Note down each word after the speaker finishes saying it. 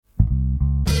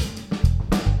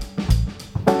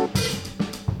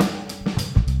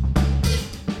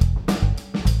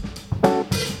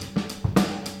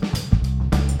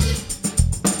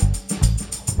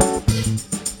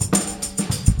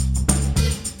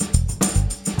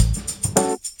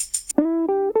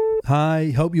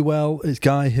Hi, hope you're well. It's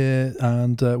Guy here,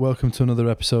 and welcome to another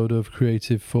episode of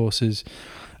Creative Forces.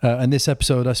 In this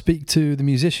episode, I speak to the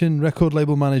musician, record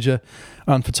label manager,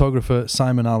 and photographer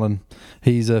Simon Allen.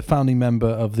 He's a founding member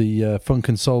of the funk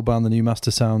and soul band, the New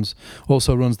Master Sounds.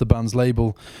 Also runs the band's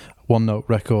label, One Note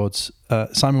Records.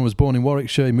 Simon was born in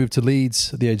Warwickshire. He moved to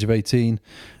Leeds at the age of 18,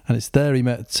 and it's there he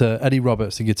met Eddie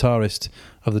Roberts, the guitarist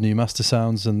of the New Master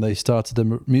Sounds, and they started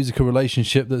a musical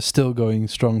relationship that's still going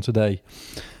strong today.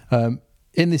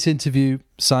 In this interview,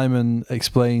 Simon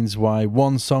explains why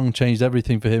one song changed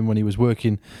everything for him when he was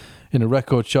working in a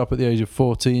record shop at the age of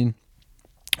 14,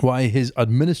 why his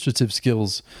administrative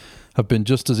skills have been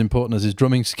just as important as his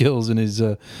drumming skills in his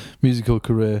musical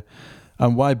career,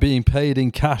 and why being paid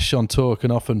in cash on tour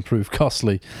can often prove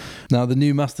costly. Now, the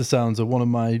New Master Sounds are one of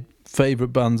my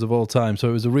favourite bands of all time, so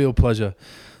it was a real pleasure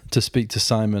to speak to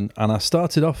Simon. And I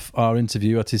started off our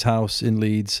interview at his house in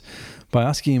Leeds by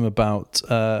asking him about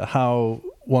how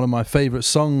one of my favourite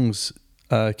songs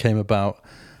came about,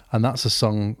 and that's a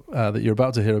song that you're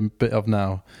about to hear a bit of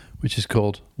now, which is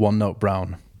called One Note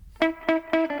Brown.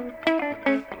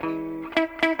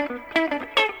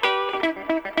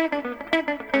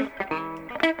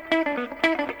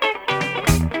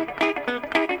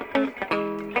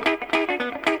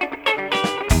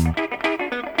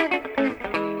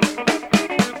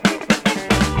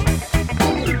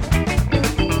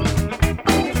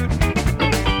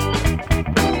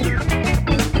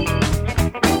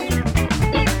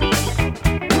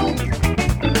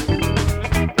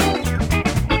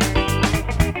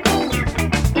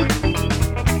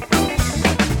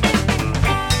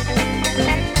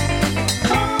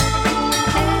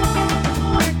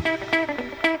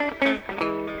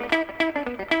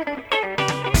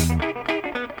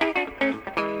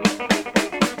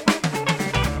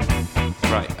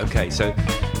 So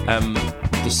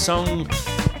the song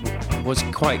was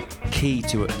quite key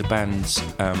to the band's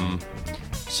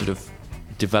sort of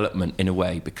development in a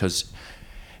way, because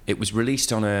it was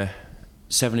released on a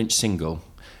 7-inch single,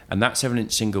 and that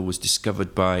 7-inch single was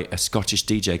discovered by a Scottish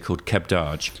DJ called Keb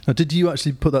Darge. Now, did you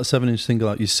actually put that 7-inch single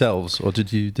out yourselves, or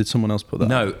did someone else put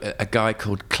that out? No, a guy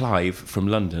called Clive from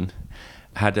London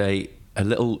had a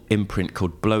little imprint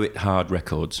called Blow It Hard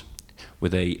Records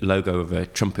with a logo of a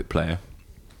trumpet player.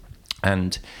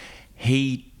 And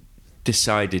he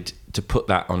decided to put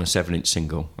that on a 7-inch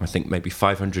single. I think maybe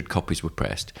 500 copies were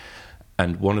pressed.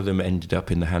 And one of them ended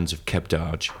up in the hands of Keb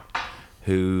Darge,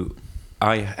 who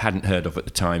I hadn't heard of at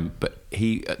the time. But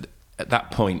he, at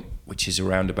that point, which is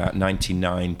around about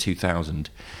 99, 2000,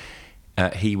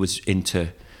 he was into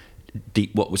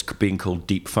what was being called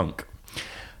deep funk.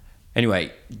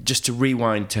 Anyway, just to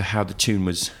rewind to how the tune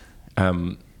was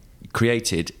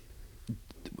created,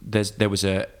 there was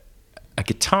a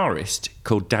guitarist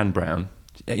called Dan Brown.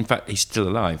 In fact, he's still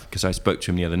alive because I spoke to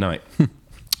him the other night.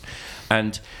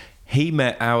 And he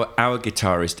met our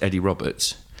guitarist, Eddie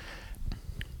Roberts.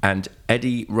 And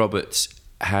Eddie Roberts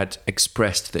had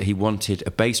expressed that he wanted a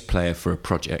bass player for a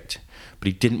project, but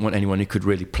he didn't want anyone who could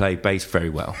really play bass very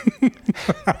well.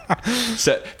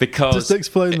 Just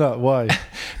explain that, why?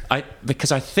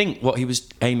 Because I think what he was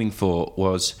aiming for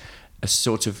was a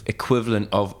sort of equivalent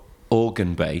of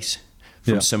organ bass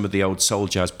from some of the old soul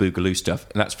jazz boogaloo stuff,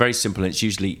 and that's very simple. And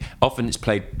often it's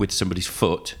played with somebody's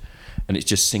foot, and it's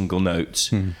just single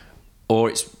notes, or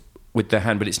it's with their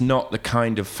hand. But it's not the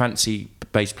kind of fancy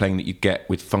bass playing that you get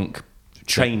with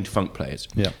trained funk players.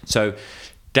 Yeah. So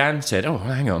Dan said, "Oh,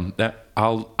 hang on,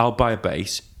 I'll buy a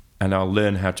bass and I'll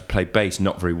learn how to play bass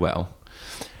not very well,"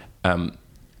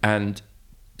 and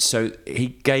so he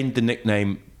gained the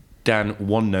nickname Dan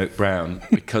One Note Brown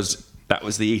because that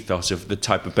was the ethos of the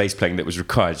type of bass playing that was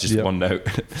required, just one note.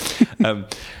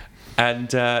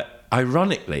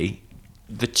 Ironically,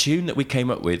 the tune that we came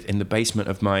up with in the basement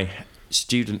of my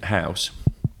student house,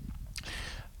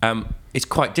 it's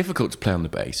quite difficult to play on the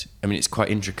bass. I mean, it's quite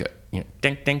intricate. Ding,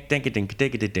 ding, ding, ding, ding,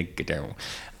 ding, ding, ding.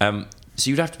 So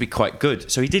you'd have to be quite good.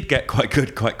 So he did get quite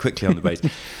good quite quickly on the bass.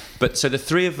 But so the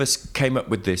three of us came up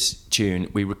with this tune.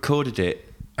 We recorded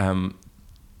it, I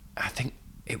think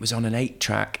it was on an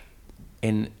 8-track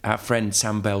in our friend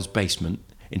Sam Bell's basement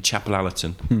in Chapel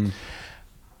Allerton.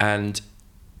 And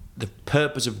the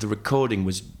purpose of the recording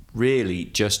was really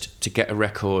just to get a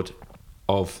record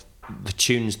of the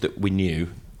tunes that we knew,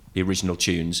 the original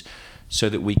tunes, so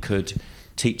that we could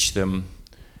teach them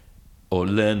or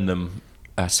learn them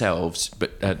ourselves.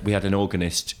 But we had an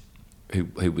organist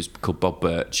who was called Bob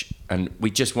Birch, and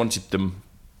we just wanted them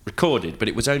recorded, but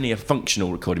it was only a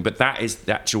functional recording. But that is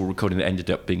the actual recording that ended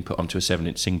up being put onto a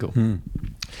 7-inch single.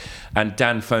 And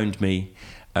Dan phoned me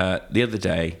the other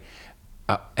day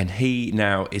and he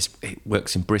now he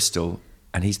works in Bristol,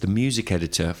 and he's the music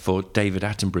editor for David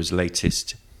Attenborough's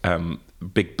latest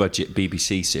big budget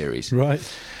BBC series. Right.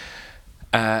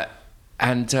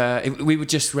 We were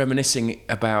just reminiscing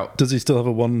about... Does he still have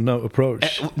a one-note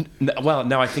approach? Well,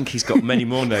 no, I think he's got many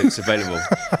more notes available.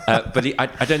 But I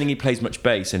don't think he plays much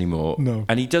bass anymore. No.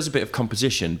 And he does a bit of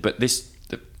composition, but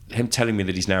him telling me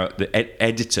that he's now the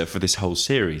editor for this whole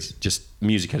series, just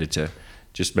music editor,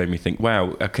 just made me think,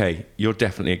 wow, okay, you're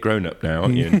definitely a grown-up now,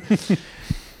 aren't you?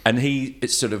 And he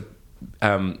sort of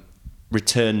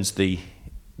returns the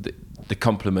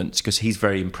compliments, because he's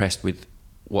very impressed with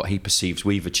what he perceives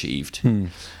we've achieved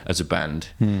as a band.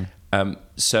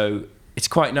 So it's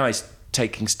quite nice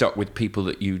taking stock with people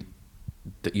that you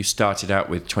started out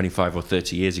with 25 or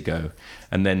 30 years ago,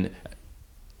 and then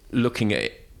looking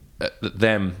at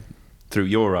them through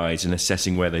your eyes and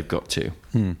assessing where they've got to.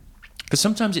 Because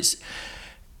sometimes it's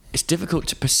difficult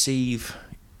to perceive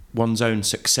one's own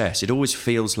success. It always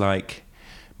feels like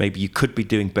maybe you could be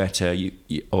doing better,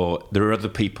 or there are other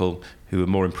people who are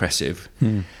more impressive.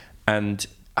 And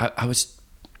I was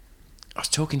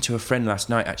talking to a friend last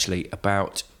night, actually,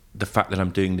 about the fact that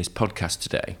I'm doing this podcast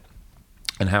today,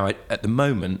 and how at the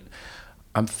moment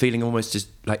I'm feeling almost as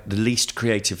like the least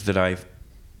creative that I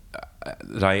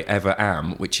ever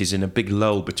am, which is in a big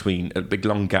lull between a big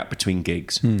long gap between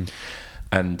gigs,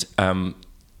 and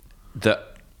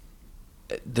that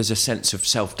there's a sense of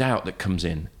self-doubt that comes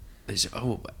in. There's,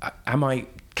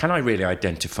 can I really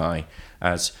identify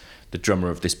as the drummer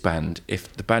of this band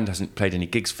if the band hasn't played any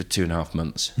gigs for 2.5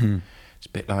 months? It's a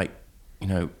bit like,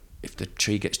 if the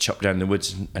tree gets chopped down in the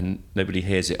woods and nobody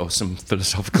hears it, or some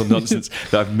philosophical nonsense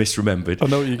that I've misremembered. I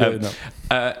know what you're getting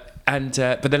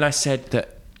at. But then I said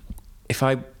that if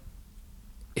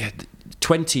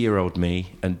 20-year-old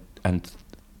me and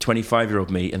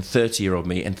 25-year-old me and 30-year-old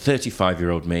me and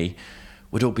 35-year-old me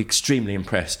would all be extremely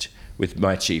impressed with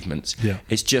my achievements. Yeah.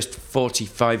 It's just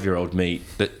 45-year-old me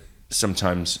that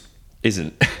sometimes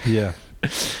isn't. Yeah.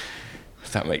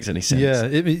 If that makes any sense.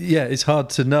 Yeah, it's hard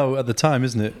to know at the time,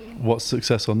 isn't it, what's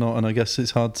success or not? And I guess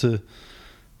it's hard to...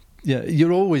 Yeah,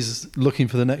 you're always looking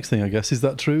for the next thing, I guess. Is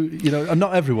that true? And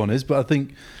not everyone is, but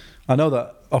I know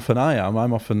that often I am.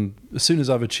 I'm often, as soon as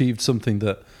I've achieved something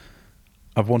that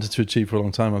I've wanted to achieve for a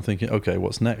long time, I'm thinking, okay,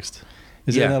 what's next?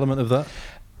 Is there an element of that?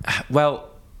 Well,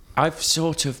 I've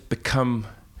sort of become...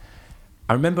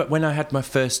 I remember when I had my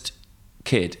first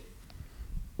kid.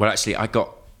 Well, actually, I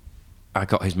got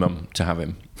his mum to have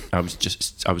him. I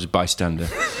was a bystander.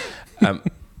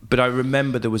 But I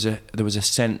remember there was a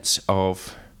sense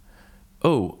of,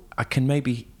 I can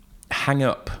maybe hang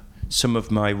up some of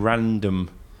my random,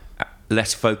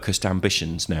 less focused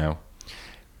ambitions now,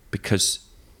 because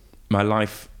my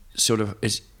life sort of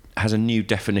has a new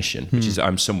definition, which is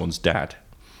I'm someone's dad.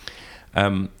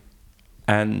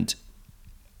 And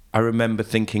I remember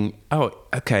thinking, I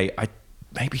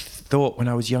maybe thought when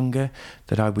I was younger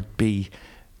that I would be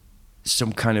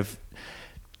some kind of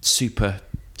superstar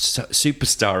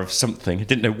of something. I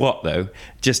didn't know what, though.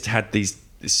 Just had these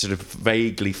sort of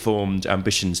vaguely formed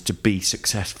ambitions to be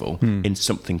successful in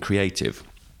something creative.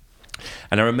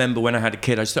 And I remember when I had a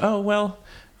kid, I just thought,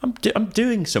 I'm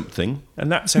doing something,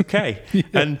 and that's okay. Yeah.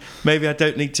 And maybe I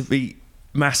don't need to be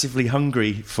massively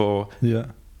hungry for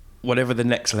whatever the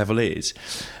next level is.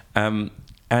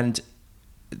 And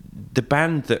the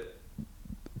band that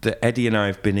Eddie and I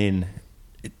have been in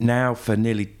now for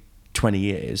nearly 20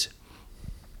 years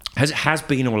has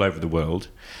been all over the world.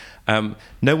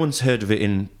 No one's heard of it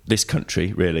in this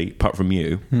country, really, apart from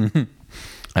you.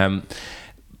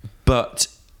 But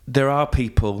there are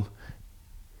people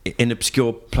in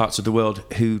obscure parts of the world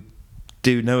who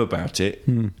do know about it.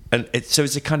 And so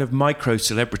it's a kind of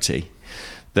micro-celebrity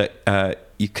that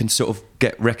you can sort of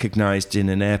get recognised in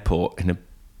an airport in a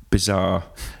bizarre,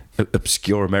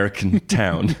 obscure American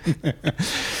town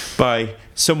by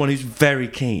someone who's very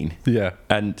keen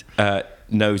and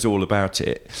knows all about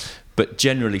it. But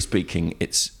generally speaking,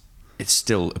 it's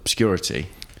still obscurity.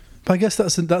 But I guess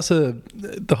that's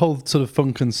the whole sort of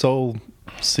funk and soul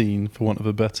scene, for want of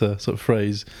a better sort of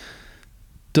phrase,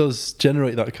 does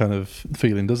generate that kind of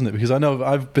feeling, doesn't it? Because I know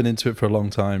I've been into it for a long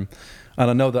time, and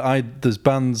I know that there's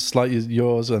bands like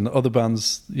yours and other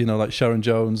bands, like Sharon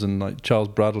Jones and like Charles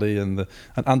Bradley and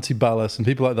Antibalas and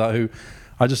people like that, who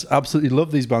I just absolutely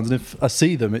love these bands. And if I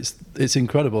see them, it's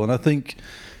incredible. And I think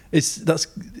there's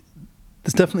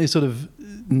definitely a sort of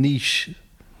niche.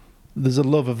 There's a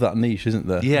love of that niche, isn't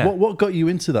there? Yeah. What got you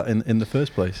into that in the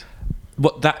first place?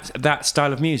 What, that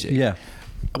style of music? Yeah.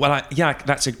 Well,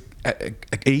 that's an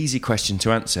easy question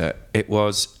to answer. It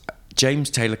was James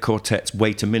Taylor Quartet's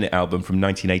Wait a Minute album from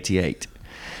 1988.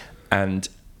 And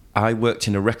I worked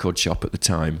in a record shop at the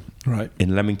time, Right.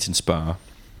 in Leamington Spa.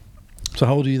 So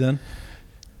how old are you then?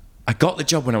 I got the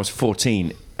job when I was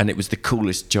 14, and it was the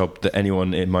coolest job that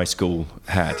anyone in my school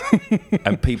had.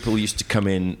 And people used to come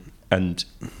in and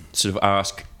sort of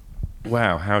ask,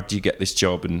 wow, how do you get this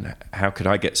job, and how could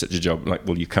I get such a job? I'm like,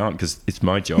 well, you can't, because it's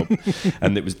my job.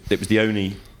 And it was the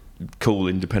only cool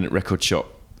independent record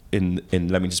shop in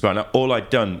Leamington Spa. Now, all I'd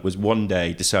done was one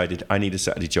day decided I need a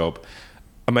Saturday job.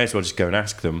 I may as well just go and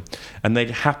ask them. And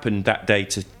they'd happened that day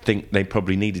to think they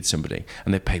probably needed somebody.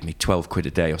 And they paid me 12 quid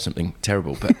a day or something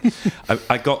terrible. But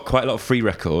I got quite a lot of free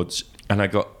records, and I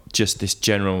got just this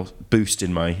general boost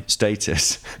in my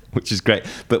status, which is great.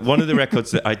 But one of the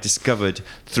records that I discovered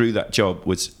through that job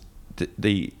was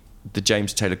the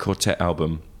James Taylor Quartet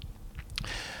album.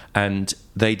 And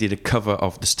they did a cover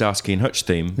of the Starsky and Hutch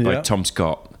theme by Tom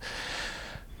Scott.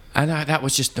 And that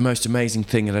was just the most amazing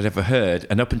thing that I'd ever heard.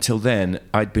 And up until then,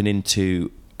 I'd been into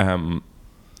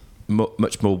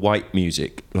much more white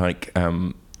music, like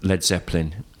Led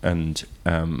Zeppelin and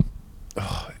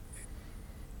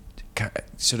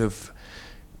sort of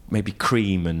maybe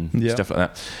Cream and stuff like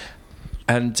that.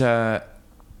 And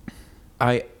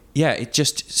it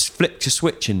just flipped a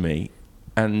switch in me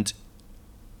and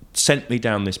sent me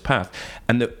down this path.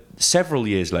 And several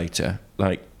years later,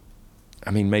 I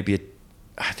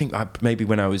think maybe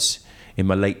when I was in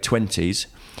my late 20s,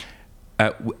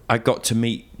 I got to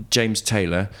meet James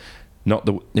Taylor, not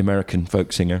the American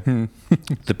folk singer,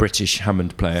 the British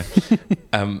Hammond player.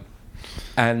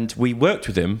 And we worked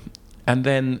with him. And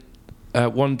then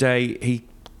one day he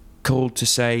called to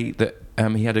say that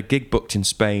he had a gig booked in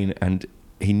Spain, and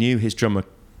he knew his drummer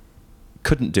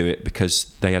couldn't do it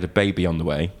because they had a baby on the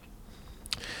way.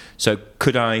 So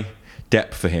could I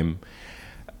dep for him?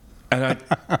 And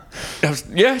I was,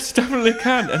 yes, definitely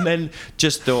can. And then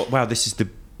just thought, wow, this is the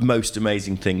most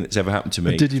amazing thing that's ever happened to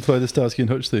me. Did you play the Starsky and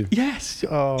Hutch theme? Yes.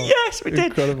 Oh, yes, we did.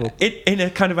 Incredible. In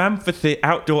a kind of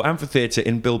outdoor amphitheatre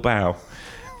in Bilbao.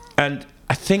 And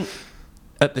I think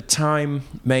at the time,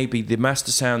 maybe the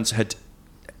Master Sounds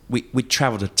we'd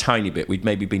travelled a tiny bit. We'd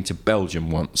maybe been to Belgium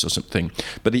once or something.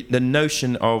 But the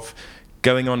notion of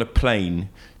going on a plane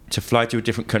to fly to a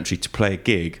different country to play a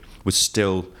gig was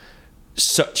still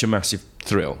such a massive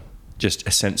thrill. Just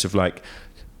a sense of like,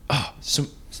 oh,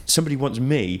 somebody wants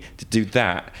me to do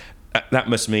that. That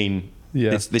must mean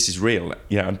this is real.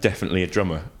 Yeah, I'm definitely a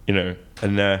drummer,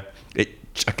 And I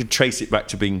could trace it back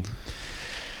to being,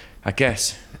 I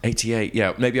guess, 88.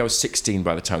 Yeah, maybe I was 16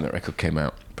 by the time that record came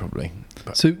out, probably.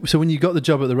 But. So when you got the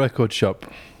job at the record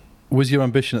shop, was your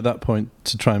ambition at that point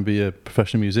to try and be a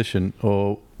professional musician,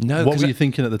 or no? What were you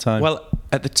thinking at the time? Well,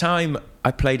 at the time,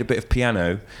 I played a bit of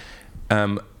piano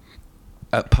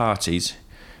at parties,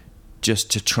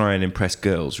 just to try and impress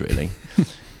girls, really,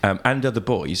 and other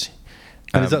boys.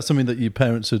 And is that something that your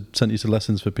parents had sent you to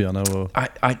lessons for piano, or?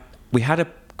 We had a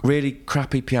really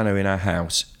crappy piano in our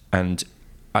house, and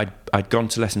I'd gone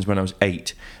to lessons when I was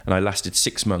 8, and I lasted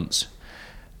 6 months,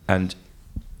 and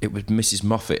it was Mrs.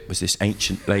 Moffat, was this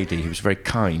ancient lady who was very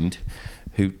kind,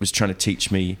 who was trying to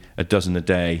teach me a dozen a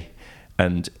day,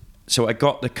 and so I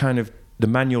got the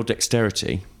manual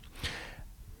dexterity,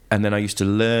 and then I used to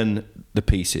learn the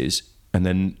pieces, and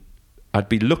then I'd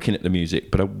be looking at the music,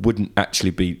 but I wouldn't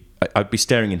actually be. I'd be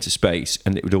staring into space,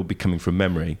 and it would all be coming from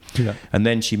memory. Yeah. And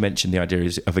then she mentioned the idea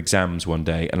of exams one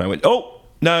day, and I went, "Oh,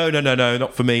 no,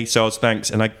 not for me, Soz, thanks."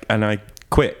 And I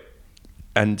quit,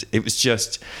 and it was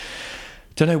just,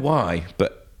 don't know why,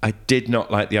 but I did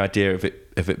not like the idea of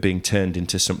it being turned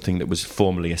into something that was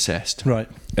formally assessed. Right.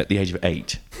 At the age of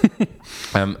 8.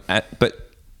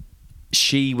 But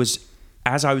she was,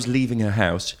 as I was leaving her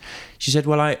house, she said,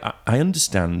 "Well, I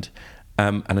understand,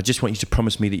 and I just want you to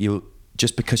promise me that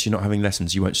just because you're not having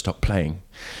lessons, you won't stop playing."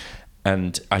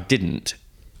 And I didn't.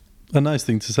 A nice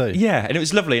thing to say. Yeah, and it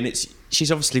was lovely. And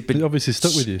she's obviously been... It obviously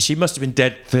stuck with you. She must have been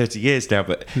dead 30 years now,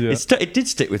 but it did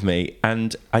stick with me.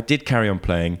 And I did carry on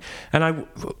playing. And I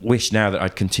wish now that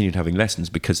I'd continued having lessons,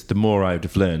 because the more I would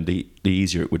have learned, the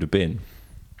easier it would have been.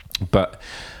 But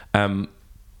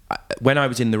when I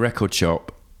was in the record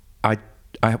shop, I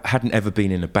hadn't ever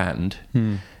been in a band.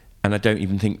 And I don't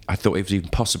even think I thought it was even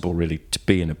possible, really, to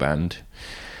be in a band.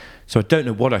 So I don't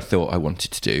know what I thought I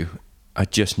wanted to do. I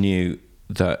just knew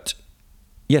that,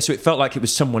 so it felt like it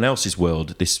was someone else's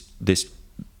world.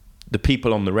 The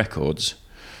people on the records.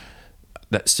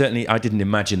 That certainly I didn't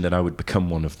imagine that I would become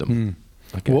one of them.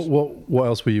 I guess. What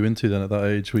else were you into then at that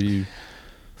age? Were you?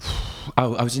 I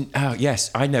was in. Oh yes,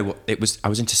 I know what it was. I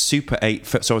was into Super 8.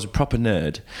 So I was a proper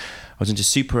nerd. I was into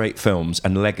Super 8 films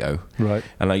and Lego. Right.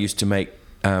 And I used to make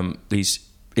these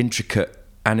intricate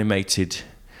animated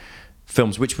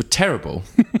films which were terrible,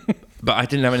 but I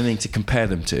didn't have anything to compare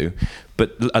them to.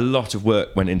 But a lot of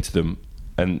work went into them,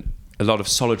 and a lot of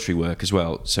solitary work as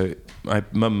well. So my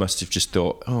mum must have just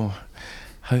thought, oh,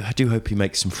 I do hope he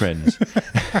makes some friends.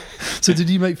 So did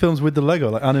you make films with the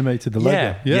Lego, like animated the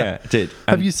Lego? Yeah, I did.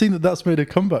 Have you seen that that's made a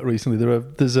comeback recently?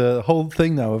 There's a whole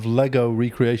thing now of Lego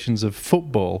recreations of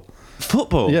football.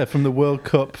 Football? Yeah, from the World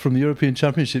Cup, from the European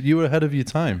Championship. You were ahead of your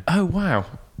time. Oh, wow.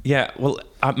 Yeah, well,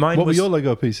 What were your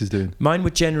Lego pieces doing? Mine were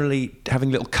generally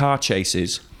having little car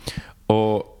chases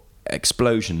or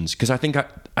explosions, because I think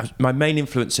my main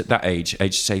influence at that age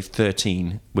say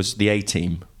 13, was the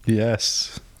A-Team.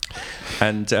 Yes.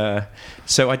 And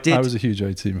so I did. I was a huge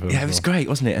A-Team fan. Yeah, it was great,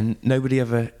 wasn't it? And nobody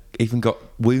ever even got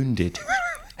wounded.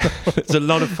 There's a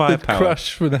lot of firepower. They'd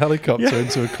crash from the helicopter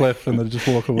into a cliff and they'd just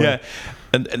walk away. Yeah,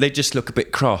 and they just look a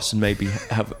bit cross and maybe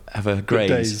have a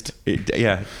graze.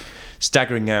 Yeah,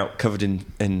 staggering out, covered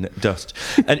in dust.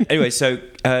 And anyway, so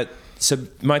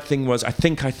my thing was, I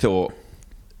thought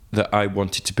that I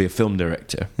wanted to be a film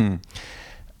director,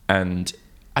 and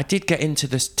I did get into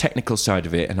this technical side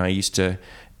of it, and I used to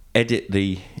edit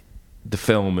the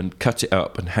film and cut it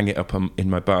up and hang it up in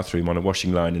my bathroom on a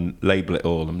washing line and label it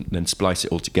all and then splice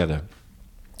it all together.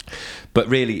 But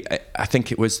really, I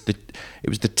think it was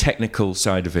the technical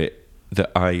side of it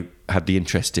that I had the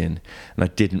interest in, and I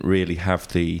didn't really have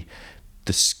the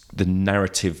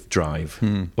narrative drive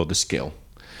or the skill.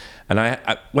 And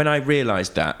I when I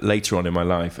realised that later on in my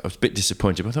life, I was a bit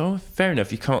disappointed. I thought, oh, fair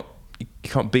enough, you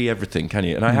can't be everything, can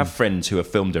you? And I have friends who are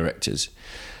film directors,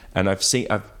 and I've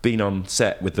been on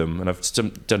set with them, and I've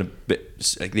done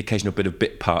the occasional bit of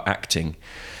bit part acting,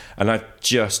 and I've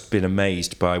just been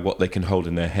amazed by what they can hold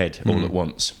in their head all at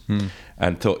once,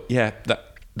 and thought, yeah,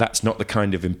 that's not the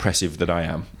kind of impressive that I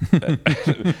am,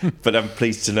 but I'm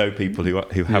pleased to know people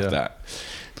who have that.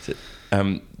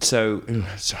 Sorry,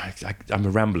 I'm a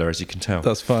rambler, as you can tell.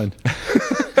 That's fine.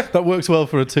 That works well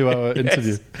for a 2-hour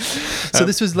interview. So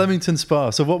this was Leamington Spa.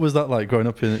 So what was that like growing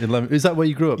up in Leamington? Is that where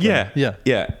you grew up then?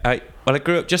 Yeah. I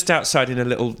grew up just outside in a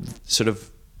little sort of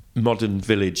modern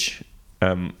village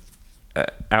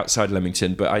outside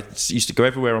Leamington, but I used to go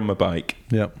everywhere on my bike.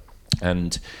 Yeah.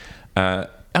 And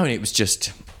it was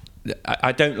just...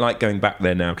 I don't like going back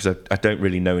there now because I don't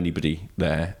really know anybody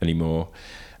there anymore.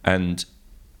 And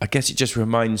I guess it just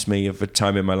reminds me of a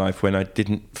time in my life when I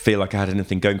didn't feel like I had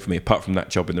anything going for me apart from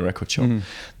that job in the record shop.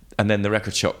 And then the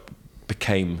record shop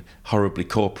became horribly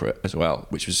corporate as well,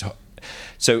 which was...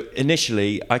 So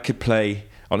initially, I could play...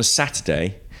 On a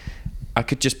Saturday, I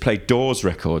could just play Doors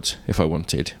records if I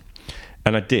wanted.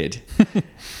 And I did.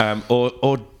 Or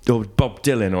Bob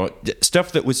Dylan, or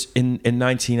stuff that was in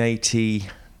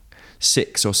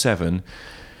 1986 or 7...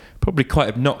 probably quite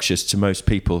obnoxious to most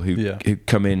people who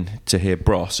come in to hear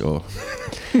Bros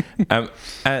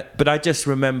but I just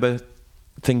remember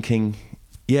thinking,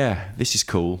 yeah, this is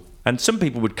cool. And some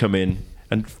people would come in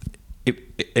and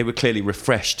they were clearly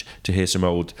refreshed to hear some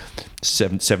old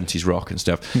 70s rock and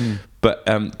stuff. But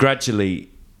gradually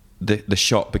the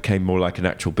shop became more like an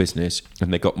actual business,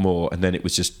 and they got more, and then it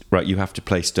was just, right, you have to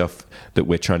play stuff that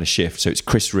we're trying to shift. So it's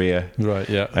Chris Rea, right?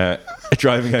 Yeah,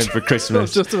 Driving Home for Christmas. I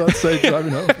was just about to say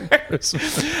Driving Home for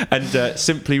Christmas. And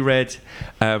Simply Red,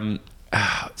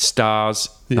 Stars,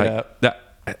 like that,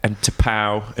 and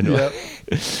T'Pau,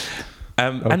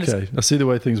 and okay, I see the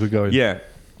way things were going. Yeah,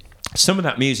 some of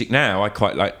that music now I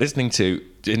quite like listening to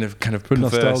in a kind of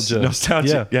perverse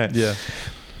nostalgia. Yeah.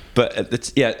 But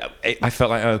I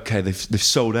felt like, okay, they've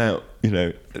sold out. You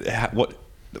know, what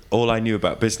all I knew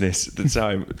about business at the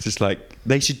time, just like,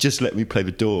 they should just let me play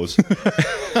the Doors.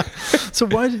 So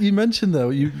why did you mention though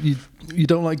you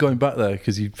don't like going back there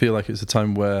because you feel like it's a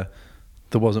time where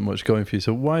there wasn't much going for you?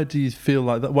 So why do you feel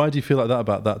like that? Why do you feel like that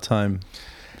about that time?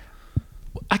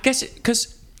 I guess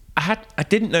because I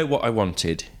didn't know what I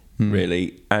wanted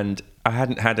really, and I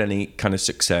hadn't had any kind of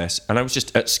success, and I was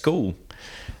just at school,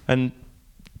 and.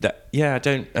 I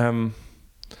don't.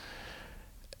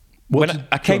 When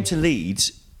I came to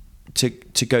Leeds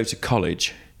to go to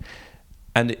college,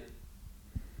 and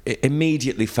it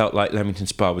immediately felt like Leamington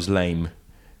Spa was lame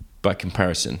by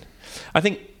comparison. I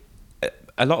think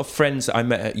a lot of friends that I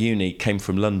met at uni came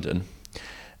from London,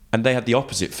 and they had the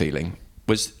opposite feeling.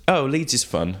 Was, oh, Leeds is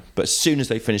fun, but as soon as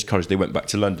they finished college, they went back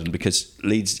to London because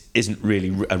Leeds isn't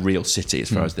really a real city as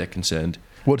far as they're concerned.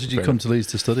 What did you come to Leeds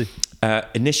to study?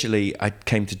 Initially, I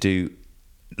came to do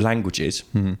languages.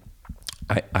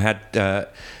 I had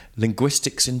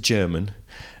linguistics and German,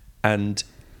 and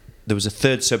there was a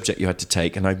third subject you had to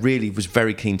take, and I really was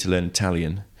very keen to learn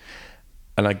Italian.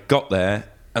 And I got there,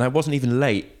 and I wasn't even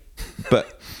late,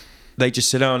 but they just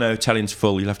said, oh no, Italian's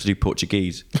full, you'll have to do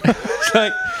Portuguese.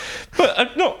 like, but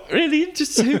I'm not really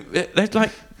interested.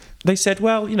 They said,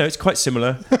 well, it's quite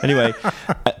similar. Anyway,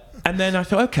 and then I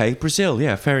thought, okay, Brazil,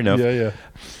 yeah, fair enough. Yeah.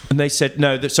 And they said,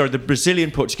 no, the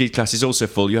Brazilian Portuguese class is also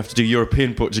full. You have to do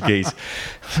European Portuguese.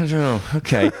 I don't know,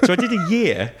 okay. So I did a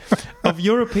year of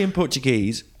European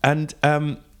Portuguese, and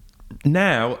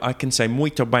now I can say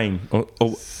muito bem, or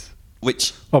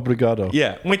which... Obrigado.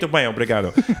 Yeah, muito bem,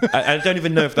 obrigado. I don't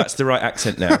even know if that's the right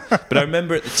accent now. But I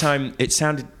remember at the time, it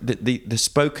sounded... The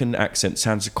spoken accent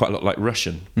sounds quite a lot like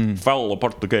Russian. Falo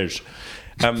português.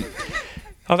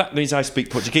 That means I speak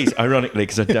Portuguese, ironically,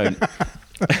 because I don't.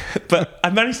 But I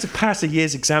managed to pass a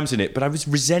year's exams in it, but I was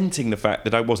resenting the fact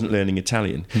that I wasn't learning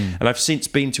Italian. And I've since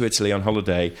been to Italy on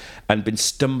holiday and been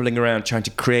stumbling around trying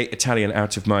to create Italian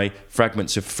out of my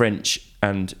fragments of French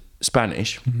and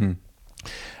Spanish.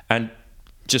 And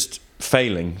just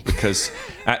failing because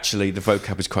actually the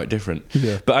vocab is quite different.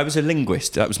 Yeah. But I was a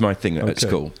linguist. That was my thing at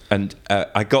school. And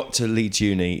I got to Leeds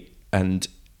Uni, and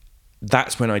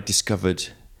that's when I discovered...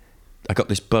 I got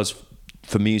this buzz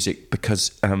for music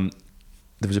because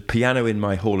there was a piano in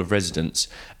my hall of residence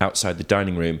outside the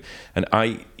dining room, and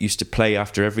I used to play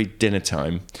after every dinner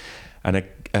time, and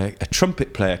a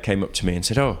trumpet player came up to me and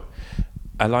said, "Oh,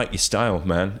 I like your style,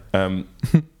 man.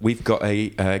 We've got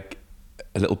a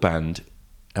little band,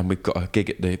 and we've got a gig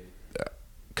at the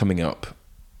coming up.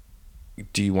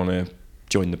 Do you want to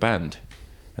join the band?"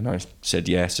 And I said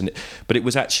yes, but it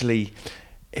was actually...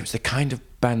 It was the kind of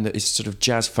band that is sort of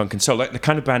jazz, funk and soul, like the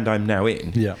kind of band I'm now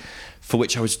in, for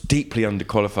which I was deeply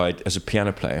underqualified as a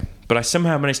piano player. But I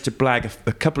somehow managed to blag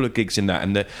a couple of gigs in that.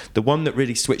 And the one that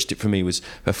really switched it for me was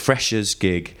a freshers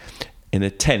gig in a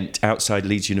tent outside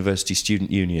Leeds University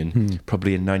Student Union,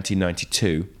 probably in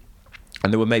 1992.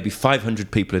 And there were maybe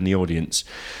 500 people in the audience.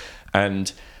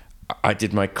 And I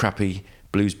did my crappy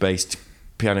blues-based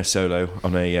piano solo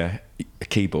on a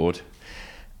keyboard.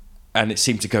 And it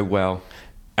seemed to go well.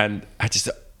 And I just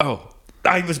thought,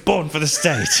 I was born for the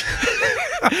stage.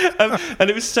 And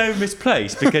it was so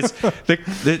misplaced because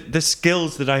the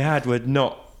skills that I had were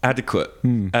not adequate.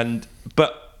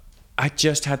 But I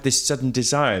just had this sudden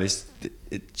desire.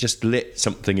 It just lit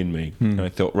something in me. And I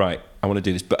thought, right, I want to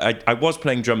do this. But I was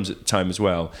playing drums at the time as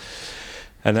well.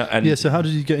 And so how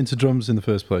did you get into drums in the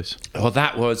first place? Well,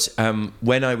 that was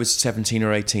when I was 17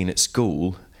 or 18 at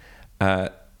school. I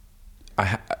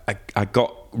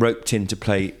got roped in to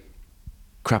play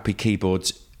crappy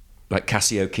keyboards, like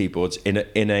Casio keyboards, in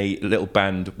a little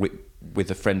band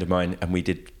with a friend of mine, and we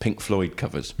did Pink Floyd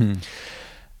covers.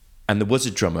 And there was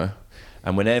a drummer,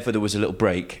 and whenever there was a little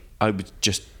break, I would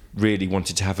just really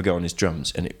wanted to have a go on his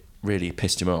drums, and it really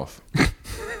pissed him off.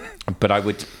 But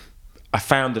I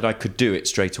found that I could do it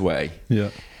straight away.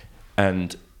 Yeah.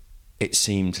 And it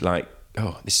seemed like,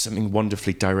 there's something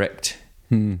wonderfully direct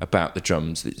about the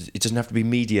drums. It doesn't have to be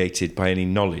mediated by any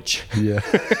knowledge. Yeah.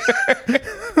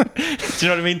 Do you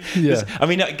know what I mean? Yeah. I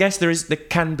mean, I guess there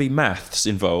can be maths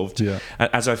involved,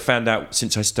 as I've found out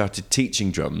since I started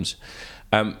teaching drums.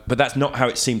 But that's not how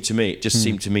it seemed to me. It just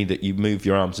seemed to me that you move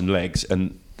your arms and legs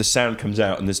and the sound comes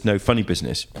out and there's no funny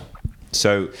business.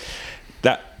 So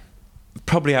that,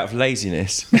 probably out of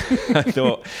laziness, I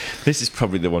thought, this is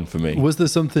probably the one for me. Was there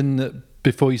something that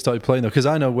before you started playing though? Because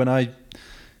I know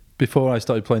before I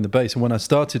started playing the bass, and when I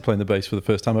started playing the bass for the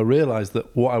first time, I realised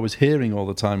that what I was hearing all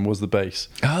the time was the bass.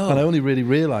 And I only really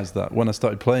realised that when I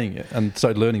started playing it and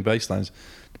started learning bass lines.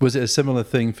 Was it a similar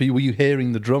thing for you? Were you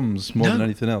hearing the drums more than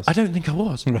anything else? I don't think I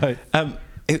was. Right.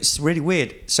 It's really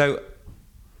weird. So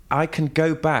I can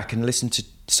go back and listen to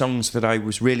songs that I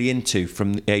was really into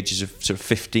from the ages of sort of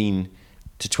 15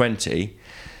 to 20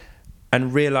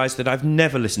 and realise that I've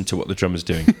never listened to what the drummer's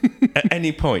doing at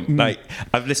any point. Like,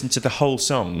 I've listened to the whole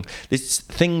song. There's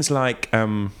things like,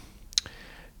 I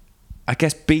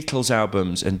guess, Beatles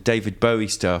albums and David Bowie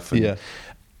stuff.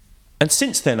 And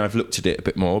since then, I've looked at it a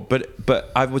bit more,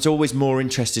 but I was always more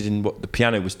interested in what the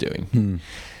piano was doing.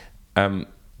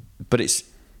 But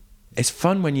it's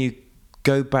fun when you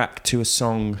go back to a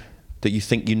song that you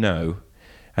think you know,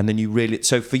 and then you really...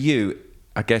 So for you,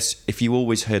 I guess, if you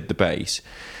always heard the bass,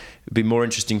 it'd be more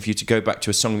interesting for you to go back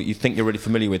to a song that you think you're really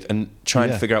familiar with and try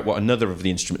and figure out what another of the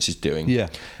instruments is doing.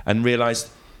 And realise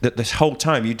that this whole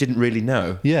time you didn't really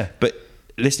know. But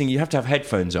listening, you have to have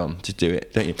headphones on to do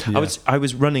it, don't you? I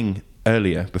was running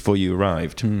earlier before you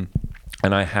arrived, and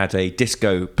I had a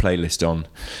disco playlist on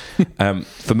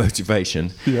for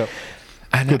motivation.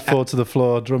 And good four to the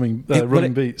floor drumming,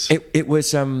 running beats. It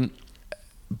was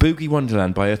Boogie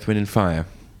Wonderland by Earth, Wind and Fire.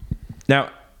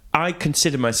 Now, I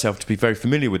consider myself to be very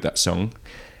familiar with that song,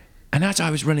 and as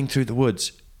I was running through the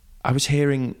woods, I was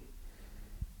hearing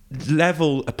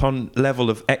level upon level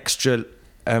of extra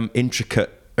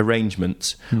intricate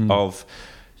arrangements of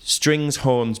strings,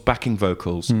 horns, backing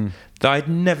vocals that I'd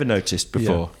never noticed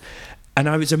before. And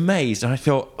I was amazed, and I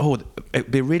thought,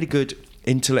 it'd be a really good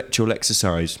intellectual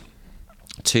exercise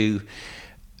to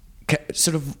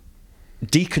sort of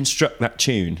deconstruct that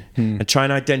tune and try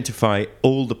and identify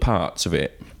all the parts of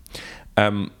it,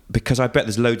 because I bet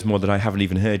there's loads more that I haven't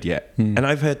even heard yet. And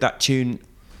I've heard that tune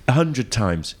 100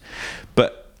 times,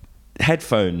 but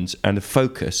headphones and a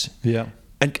focus,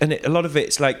 and a lot of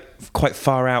it's like quite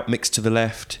far out, mixed to the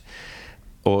left,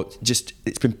 or just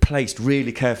it's been placed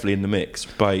really carefully in the mix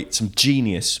by some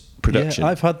genius production. Yeah,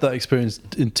 I've had that experience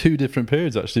in 2 different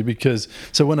periods actually, because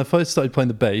so when I first started playing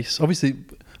the bass, obviously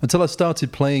until I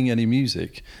started playing any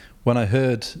music, when I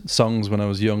heard songs when I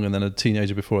was young and then a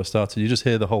teenager before I started, you just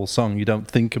hear the whole song, you don't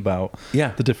think about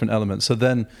the different elements. So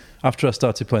then after I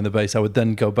started playing the bass, I would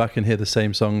then go back and hear the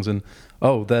same songs and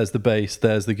there's the bass,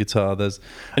 there's the guitar, and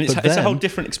it's a whole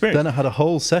different experience. Then I had a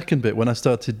whole second bit when I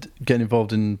started getting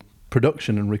involved in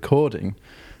production and recording,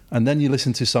 and then you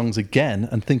listen to songs again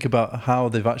and think about how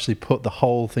they've actually put the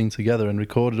whole thing together and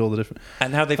recorded all the different,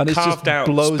 and how they've carved out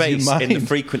space in the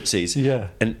frequencies,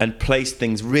 and placed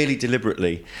things really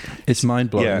deliberately. It's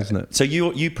mind-blowing, isn't it? So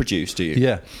you produce, do you?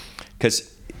 Yeah,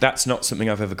 because that's not something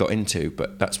I've ever got into,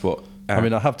 but that's what I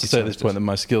mean, I have to say at this point that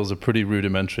my skills are pretty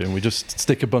rudimentary, and we just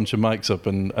stick a bunch of mics up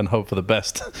and hope for the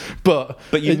best. But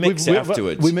you mix it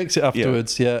afterwards. We mix it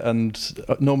afterwards,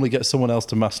 and normally get someone else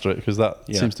to master it, because that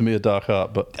seems to me a dark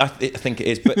art. But I think it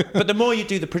is. But the more you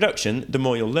do the production, the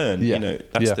more you'll learn. You know,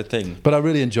 that's the thing. But I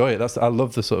really enjoy it. I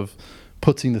love the sort of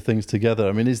putting the things together.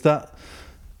 I mean, is that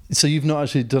so? You've not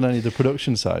actually done any of the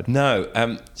production side?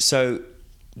 No. So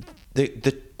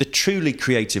the truly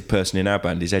creative person in our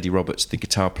band is Eddie Roberts, the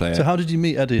guitar player. So how did you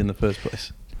meet Eddie in the first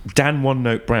place? Dan One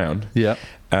Note Brown. Yeah.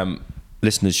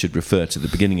 Listeners should refer to the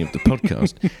beginning of the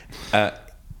podcast.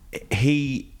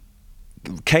 He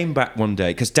came back one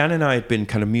day, because Dan and I had been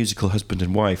kind of musical husband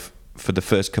and wife for the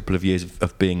first couple of years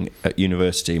of being at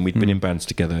university, and we'd been in bands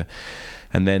together.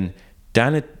 And then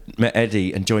Dan had met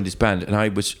Eddie and joined his band, and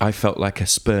I felt like a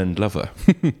spurned lover.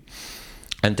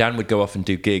 And Dan would go off and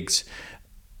do gigs,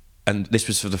 and this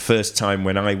was for the first time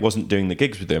when I wasn't doing the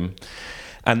gigs with him.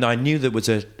 And I knew there was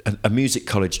a music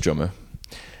college drummer.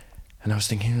 And I was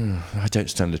thinking, I don't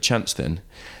stand a chance then.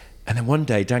 And then one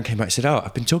day Dan came back and said,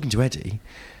 I've been talking to Eddie,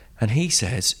 and he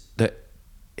says that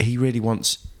he really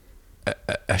wants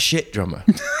a shit drummer.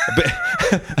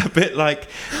 a bit like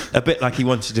he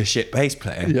wanted a shit bass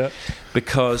player,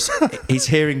 because he's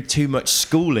hearing too much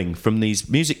schooling from these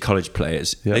music college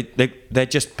players. They're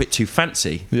just a bit too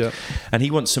fancy, and he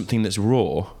wants something that's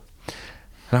raw.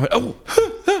 And I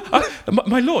went,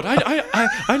 my lord,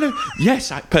 I know.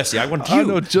 Yes, Percy, I want you. I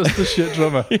know just the shit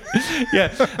drummer.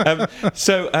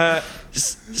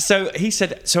 So he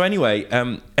said. So anyway,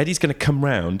 Eddie's going to come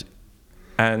round,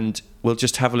 and we'll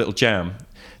just have a little jam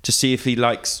to see if he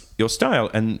likes your style.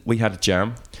 And we had a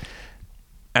jam,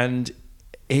 and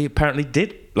he apparently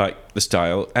did like the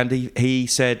style, and he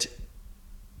said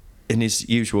in his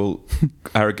usual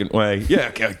arrogant way,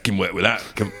 I can work with that,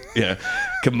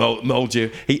 can mould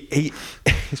you.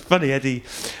 It's funny, Eddie,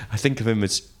 I think of him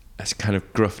as kind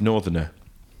of gruff northerner.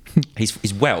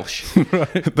 He's Welsh,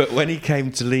 right. But when he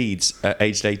came to Leeds at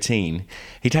aged 18,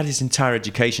 he'd had his entire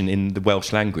education in the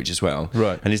Welsh language as well,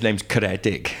 right. And his name's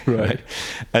Caredig, right?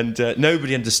 And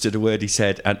nobody understood a word he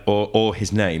said or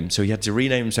his name, so he had to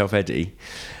rename himself Eddie.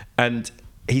 And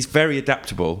he's very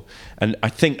adaptable, and I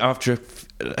think after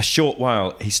a short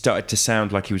while he started to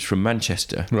sound like he was from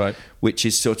Manchester, right, which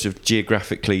is sort of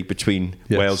geographically between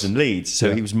Wales and Leeds,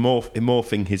 so he was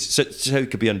morphing his so he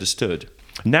could be understood.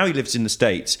 Now he lives in the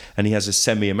States and he has a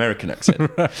semi-American accent.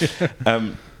 Right.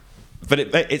 But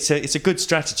it's a good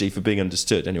strategy for being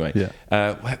understood anyway. Yeah.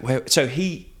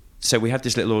 So we had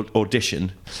this little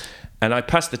audition, and I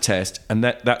passed the test, and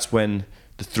that's when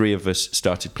the three of us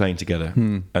started playing together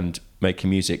and making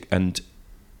music. And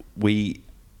we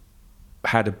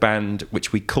had a band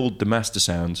which we called the Master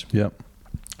Sounds. Yeah.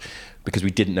 Because we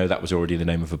didn't know that was already the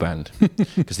name of a band,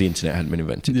 because the internet hadn't been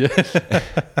invented. Yeah.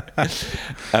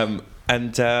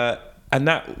 And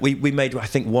that we made, I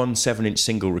think, one 7-inch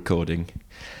single recording,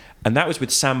 and that was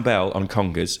with Sam Bell on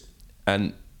congas,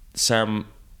 and Sam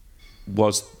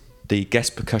was the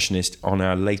guest percussionist on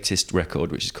our latest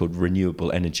record, which is called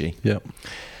Renewable Energy. Yeah.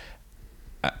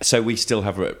 So we still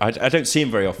have I don't see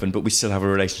him very often, but we still have a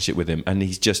relationship with him, and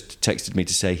he's just texted me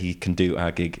to say he can do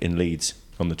our gig in Leeds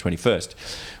on the 21st,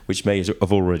 which may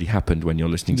have already happened when you're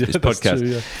listening to this podcast.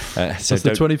 True, yeah. So it's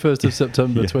the 21st of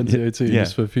September 2018,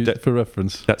 just for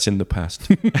reference. That's in the past.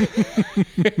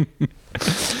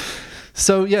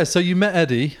 So you met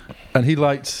Eddie, and he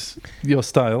liked your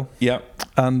style. Yeah.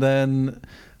 And then,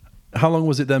 how long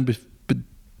was it then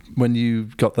when you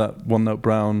got that One Note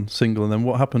Brown single, and then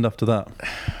what happened after that?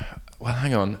 Well,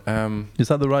 hang on. Is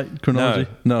that the right chronology?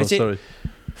 No, sorry.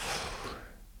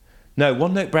 No,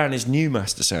 One Note Brown is New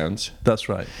Master Sounds. That's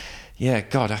right. Yeah,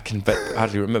 God, I can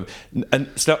hardly remember. And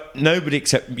so nobody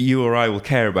except you or I will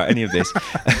care about any of this.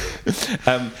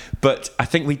 But I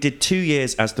think we did 2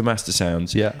 years as the Master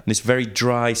Sounds. Yeah. And this very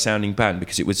dry sounding band,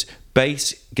 because it was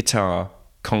bass, guitar,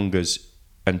 congas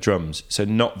and drums. So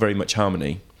not very much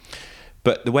harmony.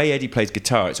 But the way Eddie plays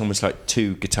guitar, it's almost like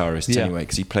two guitarists anyway,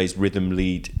 because he plays rhythm,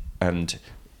 lead and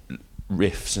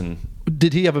riffs. And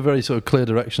did he have a very sort of clear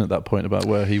direction at that point about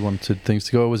where he wanted things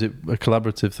to go, or was it a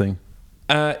collaborative thing?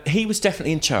 He was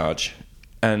definitely in charge,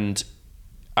 and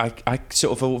I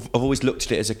sort of I've always looked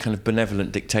at it as a kind of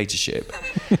benevolent dictatorship.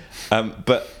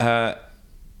 But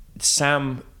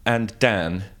Sam and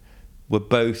Dan were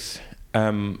both,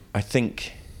 I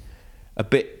think, a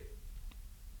bit,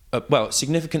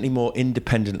 significantly more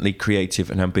independently creative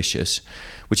and ambitious,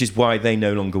 which is why they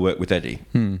no longer work with Eddie,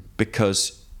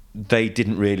 because they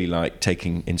didn't really like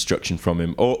taking instruction from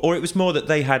him, or it was more that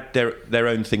they had their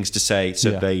own things to say,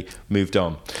 so they moved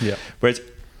on. Yeah. Whereas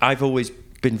I've always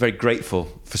been very grateful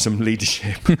for some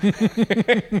leadership.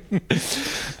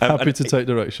 Happy to take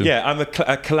direction. Yeah, I'm a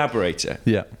collaborator.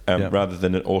 Rather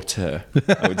than an auteur,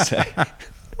 I would say.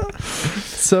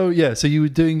 So you were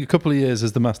doing a couple of years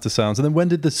as the Master Sounds, and then when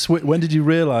did you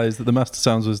realise that the Master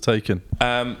Sounds was taken?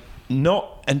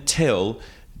 Not until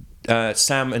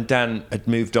Sam and Dan had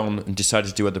moved on and decided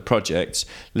to do other projects,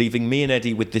 leaving me and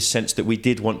Eddie with this sense that we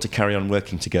did want to carry on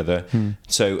working together.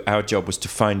 So our job was to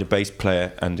find a bass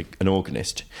player and an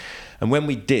organist. And when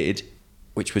we did,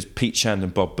 which was Pete Shand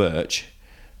and Bob Birch,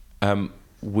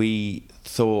 we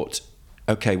thought,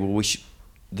 okay, well,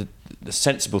 the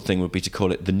sensible thing would be to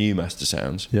call it the New Master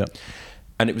Sounds. Yeah.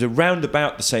 And it was around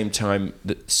about the same time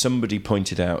that somebody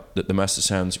pointed out that the Master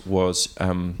Sounds was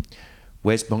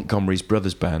Wes Montgomery's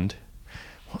brother's band.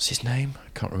 What's his name? I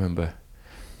can't remember.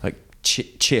 Like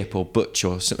Chip or Butch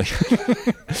or something.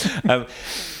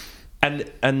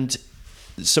 And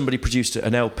somebody produced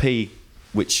an LP,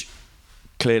 which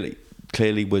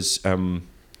clearly was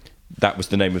that was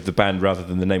the name of the band rather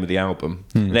than the name of the album.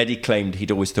 And Eddie claimed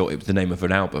he'd always thought it was the name of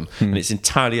an album. And it's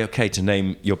entirely okay to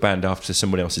name your band after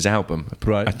somebody else's album,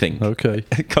 right? I think. Okay.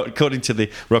 According to the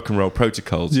rock and roll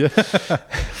protocols. Yeah.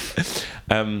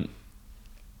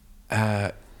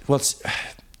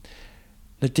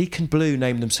 The Deacon Blue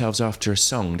named themselves after a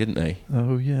song, didn't they?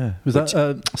 Oh yeah,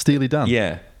 that Steely Dan?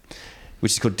 Yeah,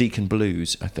 which is called Deacon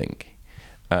Blues, I think.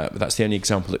 But that's the only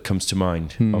example that comes to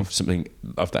mind of something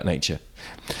of that nature.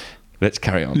 Let's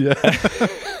carry on. Yeah.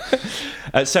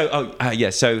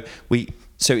 So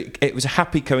it was a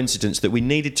happy coincidence that we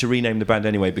needed to rename the band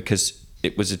anyway, because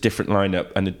it was a different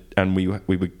lineup and we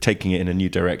were taking it in a new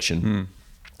direction.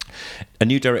 A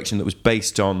new direction that was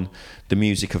based on the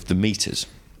music of the Meters.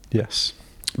 Yes.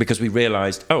 Because we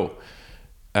realised,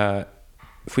 if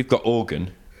we've got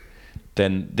organ,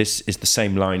 then this is the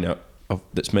same lineup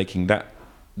that's making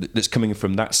that's coming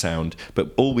from that sound.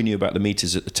 But all we knew about the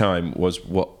Meters at the time was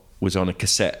what was on a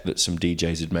cassette that some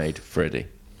DJs had made for Eddie.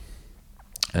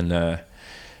 And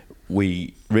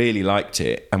we really liked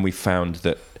it, and we found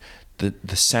that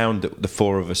the sound that the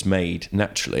four of us made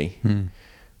naturally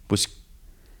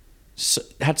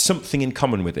had something in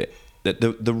common with it. That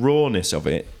the rawness of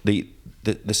it, the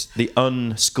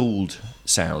unschooled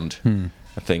sound,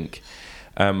 I think,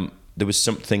 there was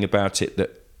something about it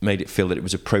that made it feel that it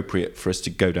was appropriate for us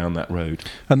to go down that road.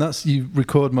 And you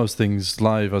record most things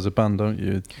live as a band, don't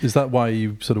you? Is that why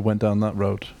you sort of went down that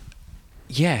road?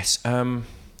 Yes. Do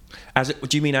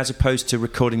you mean as opposed to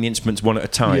recording the instruments one at a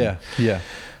time? Yeah.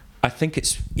 I think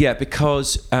it's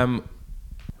because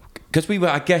we were,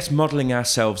 I guess, modelling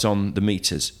ourselves on the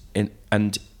Meters,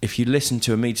 and if you listen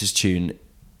to a Meters tune,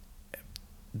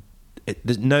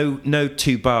 there's no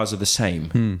two bars are the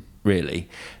same, really.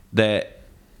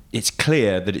 It's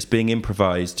clear that it's being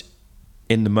improvised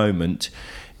in the moment,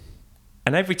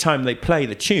 and every time they play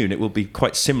the tune, it will be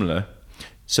quite similar.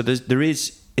 So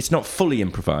it's not fully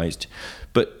improvised,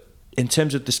 but in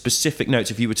terms of the specific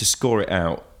notes, if you were to score it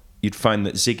out, you'd find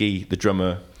that Ziggy, the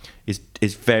drummer, is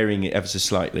varying it ever so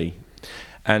slightly,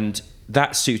 and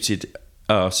that suited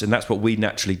us, and that's what we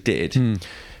naturally did.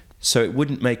 So it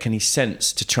wouldn't make any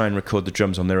sense to try and record the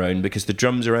drums on their own, because the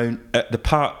drums are the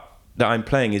part that I'm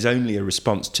playing is only a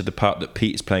response to the part that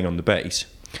Pete is playing on the bass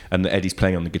and that Eddie's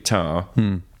playing on the guitar,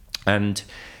 and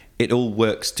it all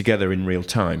works together in real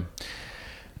time.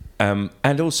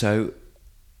 And also,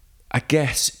 I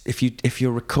guess if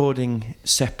you're recording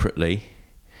separately,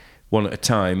 one at a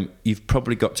time, you've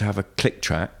probably got to have a click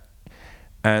track,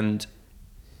 and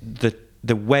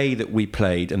the way that we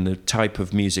played and the type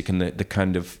of music and the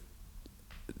kind of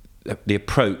the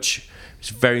approach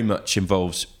very much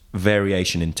involves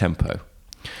variation in tempo.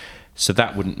 So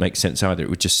that wouldn't make sense either. It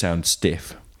would just sound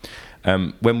stiff.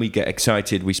 When we get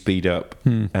excited, we speed up,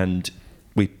 and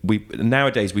we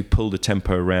nowadays we pull the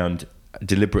tempo around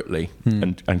deliberately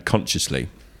and consciously,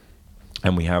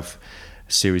 and we have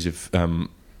a series of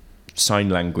sign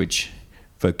language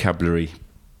vocabulary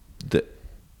that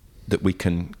we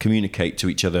can communicate to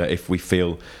each other if we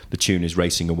feel the tune is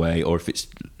racing away or if it's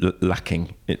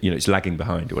lacking, it's lagging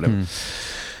behind or whatever.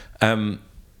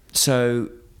 So,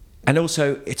 and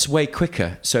also it's way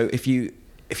quicker. So if you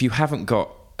haven't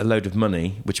got a load of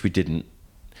money, which we didn't,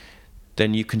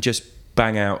 then you can just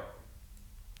bang out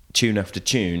tune after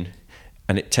tune,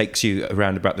 and it takes you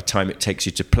around about the time it takes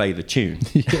you to play the tune.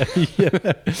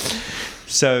 Yeah.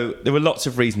 So there were lots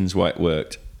of reasons why it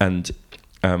worked, and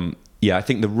I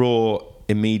think the raw,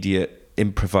 immediate,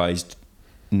 improvised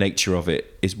nature of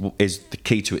it is the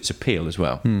key to its appeal as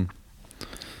well.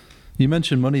 You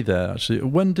mentioned money there, actually.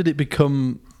 When did it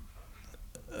become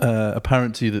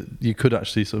apparent to you that you could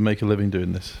actually sort of make a living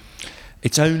doing this?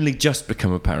 It's only just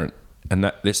become apparent, and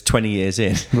that's 20 years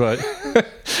in. Right.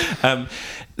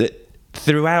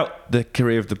 Throughout the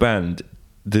career of the band,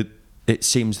 it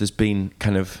seems there's been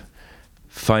kind of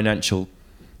financial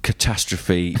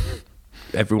catastrophe,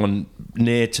 everyone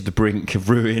near to the brink of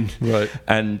ruin. Right.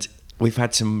 And we've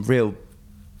had some really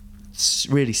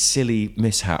silly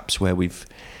mishaps where we've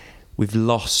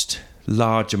lost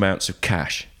large amounts of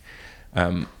cash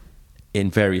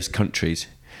in various countries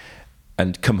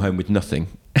and come home with nothing.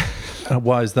 And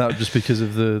why is that? Just because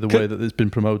of the way that it's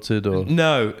been promoted, or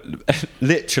no?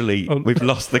 Literally, we've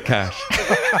lost the cash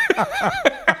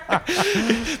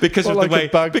because of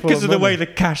the way the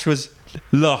cash was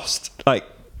lost. Like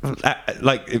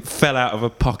it fell out of a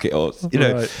pocket, or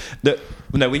Right.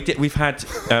 We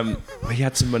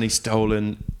had some money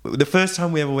stolen. The first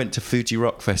time we ever went to Fuji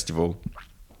Rock Festival,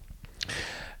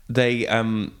 we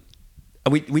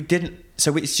didn't.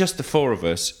 So it's just the four of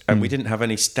us, and we didn't have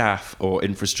any staff or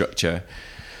infrastructure.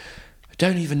 I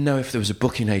don't even know if there was a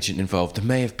booking agent involved. There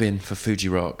may have been for Fuji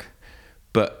Rock,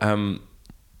 but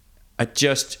I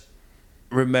just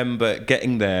remember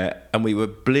getting there, and we were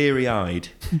bleary-eyed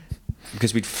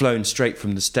because we'd flown straight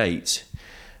from the States,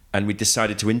 and we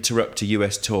decided to interrupt a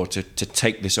US tour to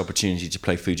take this opportunity to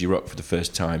play Fuji Rock for the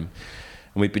first time.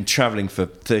 And we'd been travelling for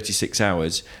 36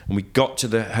 hours, and we got to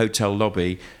the hotel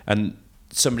lobby, and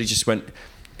somebody just went,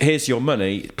 "Here's your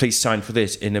money, please sign for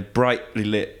this," in a brightly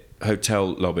lit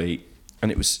hotel lobby,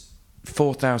 and it was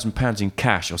 £4,000 in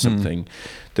cash or something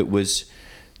that was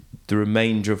the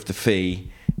remainder of the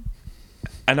fee.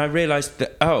 And I realised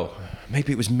that,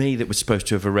 maybe it was me that was supposed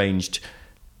to have arranged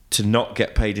to not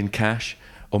get paid in cash,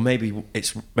 or maybe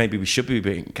we should be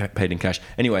being paid in cash.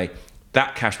 Anyway,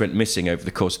 that cash went missing over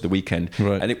the course of the weekend,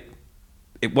 right. And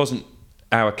it wasn't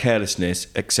our carelessness,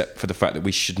 except for the fact that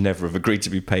we should never have agreed to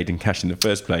be paid in cash in the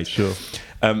first place. Sure.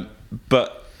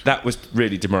 But that was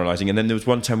really demoralising. And then there was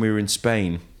one time we were in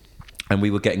Spain, and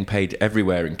we were getting paid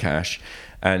everywhere in cash,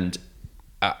 and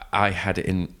I had it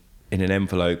in an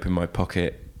envelope in my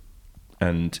pocket,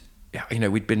 and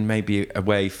we'd been maybe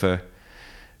away for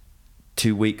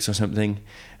 2 weeks or something,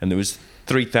 and there was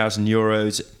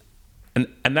 €3,000.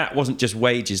 And that wasn't just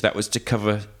wages, that was to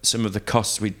cover some of the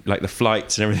costs, like the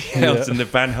flights and everything else, and the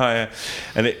van hire,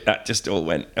 and that just all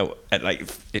went,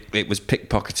 it was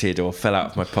pickpocketed or fell out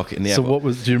of my pocket in the airport.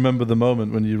 So do you remember the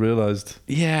moment when you realised?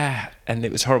 Yeah, and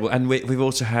it was horrible. And we've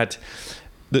also had,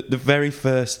 the very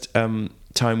first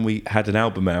time we had an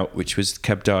album out, which was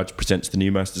Keb Darge Presents the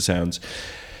New Master Sounds,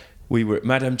 we were at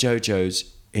Madame Jojo's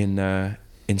in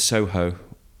Soho,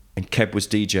 and Keb was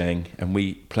DJing, and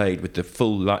we played with the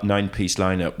full 9-piece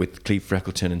lineup with Cleve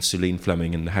Freckleton and Celine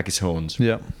Fleming and the Haggis Horns.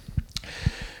 Yeah.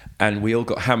 And we all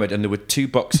got hammered, and there were 2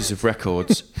 boxes of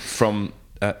records from...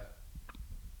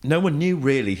 no one knew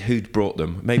really who'd brought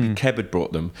them. Maybe Keb had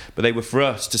brought them, but they were for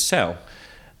us to sell.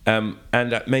 And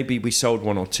maybe we sold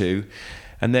 1 or 2,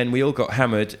 and then we all got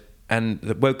hammered, and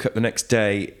woke up the next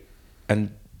day,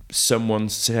 and someone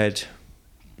said...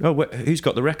 who's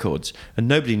got the records? And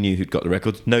nobody knew who'd got the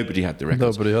records. Nobody had the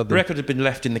records. Nobody had them. The record had been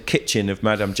left in the kitchen of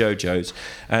Madame Jojo's,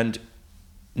 and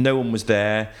no one was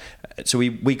there. So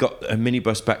we got a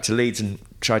minibus back to Leeds and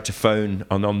tried to phone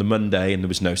on the Monday, and there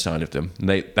was no sign of them. And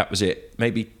that was it.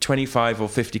 Maybe 25 or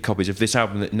 50 copies of this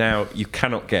album that now you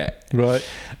cannot get. Right.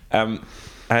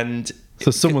 And so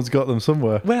someone's got them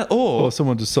somewhere. Well, or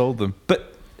someone just sold them.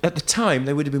 But at the time,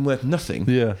 they would have been worth nothing.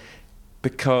 Yeah.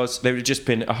 Because there would have just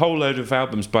been a whole load of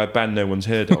albums by a band no one's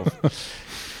heard of.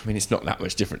 I mean, it's not that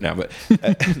much different now, but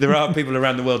there are people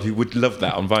around the world who would love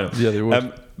that on vinyl. Yeah, they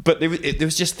would. But there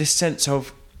was just this sense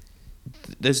of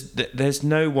there's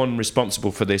no one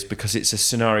responsible for this because it's a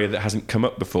scenario that hasn't come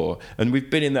up before, and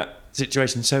we've been in that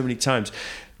situation so many times.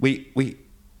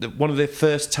 One of the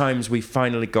first times we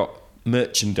finally got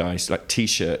merchandise like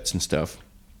T-shirts and stuff,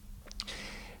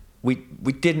 we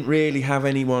didn't really have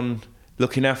anyone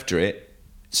looking after it,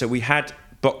 so we had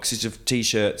boxes of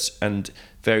T-shirts and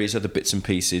various other bits and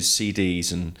pieces,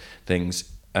 CDs and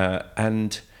things,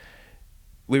 and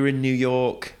we were in New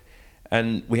York,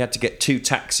 and we had to get 2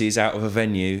 taxis out of a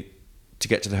venue to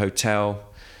get to the hotel,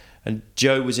 and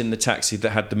Joe was in the taxi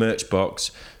that had the merch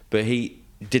box, but he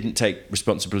didn't take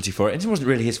responsibility for it, and it wasn't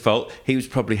really his fault. He was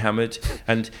probably hammered,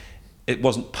 and it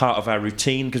wasn't part of our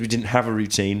routine because we didn't have a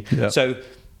routine. Yeah. So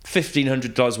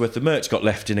 $1,500 worth of merch got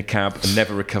left in a cab and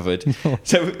never recovered.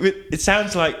 So it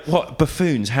sounds like, what,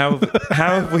 buffoons? How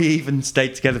have we even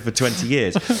stayed together for 20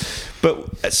 years?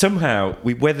 But somehow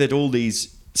we weathered all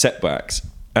these setbacks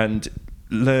and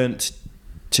learnt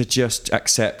to just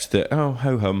accept that, oh,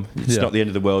 ho-hum, it's not the end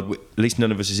of the world. At least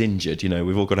none of us is injured,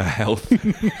 we've all got our health.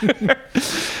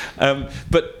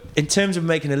 But in terms of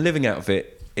making a living out of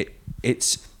it,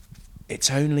 it's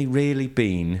only really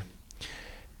been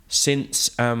since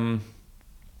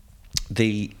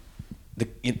the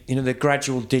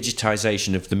gradual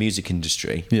digitisation of the music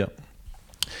industry,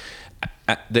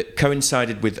 that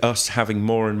coincided with us having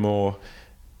more and more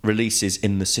releases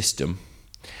in the system,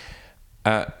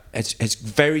 has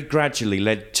very gradually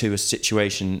led to a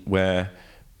situation where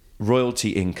royalty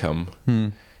income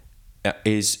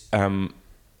is a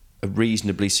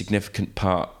reasonably significant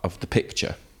part of the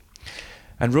picture.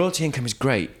 And royalty income is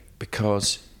great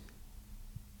because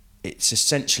it's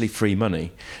essentially free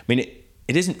money. I mean,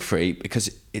 it isn't free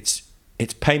because it's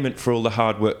payment for all the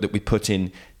hard work that we put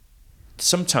in,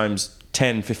 sometimes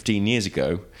 10, 15 years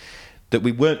ago, that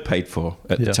we weren't paid for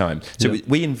at the time. So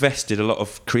we invested a lot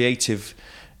of creative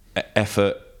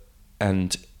effort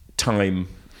and time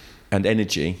and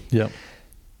energy. Yeah.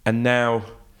 And now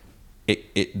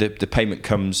the payment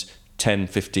comes 10,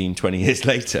 15, 20 years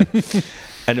later.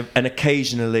 and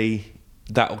occasionally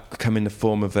that'll come in the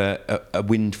form of a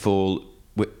windfall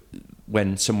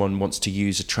when someone wants to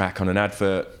use a track on an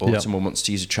advert, or someone wants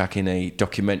to use a track in a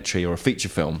documentary or a feature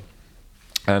film.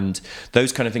 And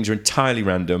those kind of things are entirely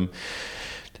random.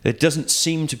 There doesn't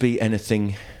seem to be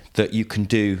anything that you can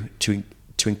do to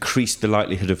increase the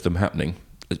likelihood of them happening,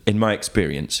 in my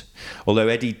experience. Although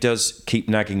Eddie does keep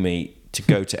nagging me to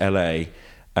go to LA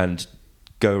and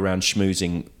go around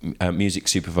schmoozing music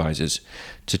supervisors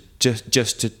to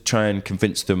just to try and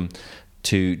convince them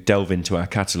to delve into our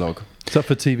catalogue. Is that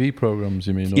for TV programs,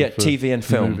 you mean? Yeah, TV and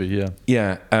film. Movie,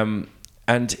 yeah.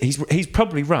 And he's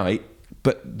probably right,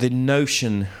 but the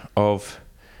notion of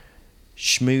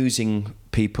schmoozing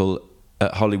people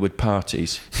at Hollywood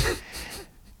parties,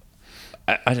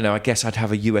 I don't know, I guess I'd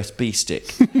have a USB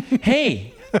stick.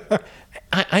 Hey,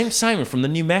 I'm Simon from the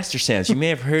new Master Sounds. You may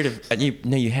have heard of...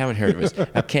 No, you haven't heard of us.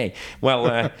 Okay. Well,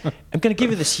 I'm going to give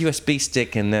you this USB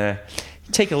stick and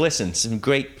take a listen. Some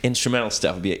great instrumental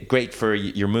stuff. It'd be great for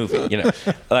your movie,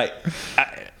 Like,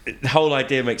 the whole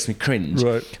idea makes me cringe.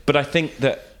 Right. But I think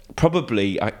that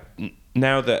probably,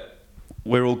 now that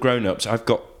we're all grown-ups, I've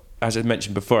got, as I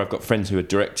mentioned before, I've got friends who are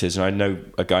directors, and I know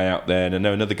a guy out there, and I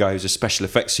know another guy who's a special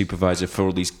effects supervisor for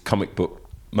all these comic book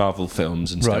Marvel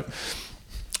films and stuff. Right.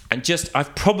 And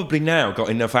I've probably now got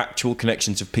enough actual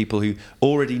connections of people who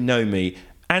already know me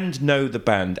and know the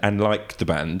band and like the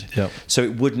band. Yep. So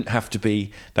it wouldn't have to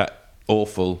be that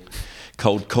awful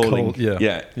cold calling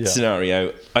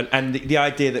scenario. And the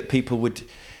idea that people would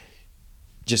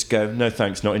just go, no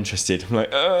thanks, not interested. I'm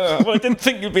like, well, I didn't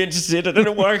think you'd be interested. I don't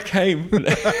know why I came.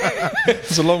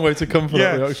 It's a long way to come for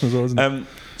that reaction as well, isn't it?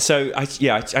 So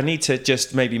I need to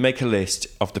just maybe make a list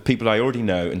of the people I already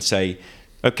know and say,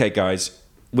 okay, guys,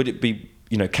 would it be,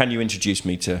 can you introduce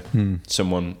me to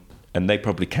someone? And they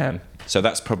probably can. So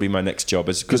that's probably my next job,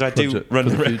 because I do run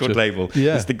the record label.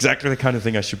 Yeah. It's exactly the kind of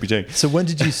thing I should be doing. So when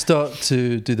did you start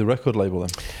to do the record label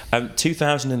then?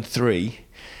 2003,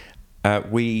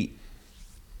 we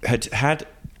had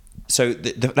so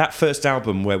that first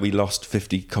album where we lost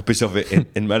 50 copies of it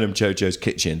in Madame Jojo's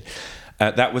kitchen,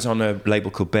 that was on a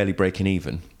label called Barely Breaking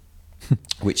Even,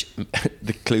 which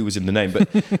the clue was in the name, but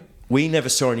we never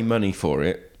saw any money for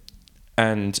it,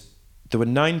 and there were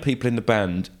 9 people in the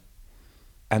band,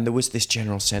 and there was this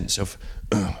general sense of,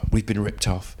 we've been ripped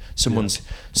off. Someone's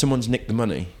nicked the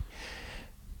money.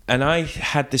 And I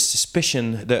had this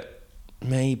suspicion that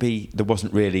maybe there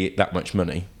wasn't really that much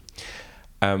money,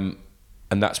 and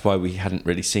that's why we hadn't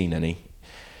really seen any.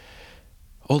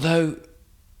 Although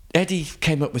Eddie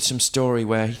came up with some story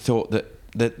where he thought that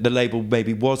the label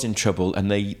maybe was in trouble,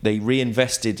 and they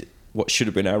reinvested what should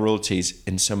have been our royalties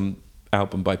in some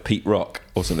album by Pete Rock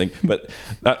or something. But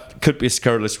that could be a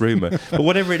scurrilous rumour. But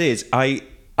whatever it is, I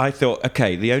thought,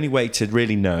 okay, the only way to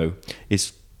really know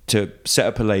is to set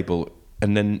up a label,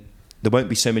 and then there won't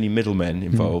be so many middlemen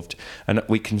involved, and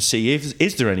we can see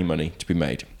is there any money to be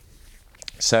made.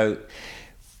 So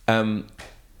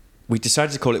we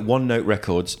decided to call it One Note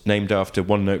Records, named after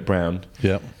One Note Brown,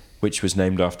 which was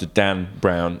named after Dan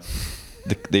Brown,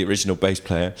 the original bass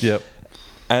player. Yep.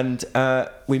 And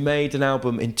we made an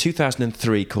album in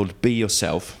 2003 called Be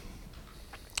Yourself,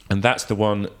 and that's the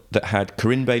one that had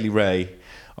Corinne Bailey Rae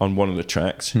on one of the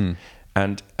tracks,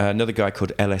 and another guy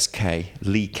called LSK,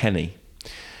 Lee Kenny,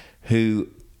 who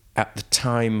at the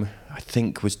time I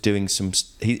think was doing some...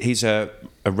 He's a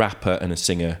rapper and a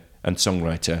singer and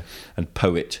songwriter and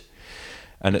poet,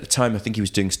 and at the time I think he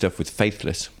was doing stuff with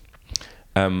Faithless,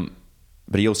 but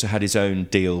he also had his own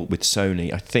deal with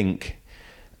Sony, I think,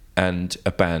 and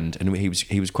a band, and he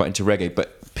was quite into reggae.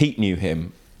 But Pete knew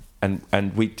him,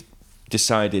 and we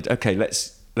decided, okay,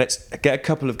 let's get a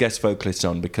couple of guest vocalists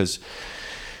on, because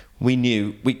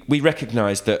we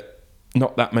recognised that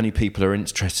not that many people are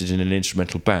interested in an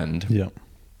instrumental band. Yeah.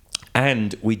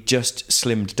 And we just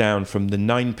slimmed down from the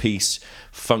 9-piece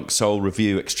funk soul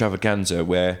review extravaganza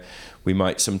where we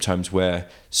might sometimes wear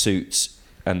suits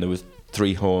and there was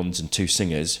 3 horns and 2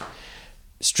 singers.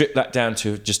 Strip that down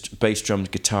to just bass drums,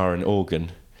 guitar and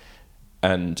organ,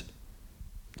 and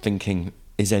thinking,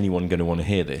 is anyone going to want to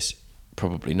hear this?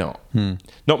 Probably not.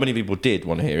 Not many people did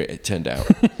want to hear it turned out.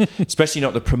 Especially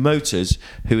not the promoters,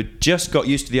 who had just got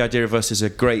used to the idea of us as a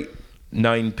great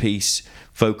 9-piece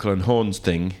vocal and horns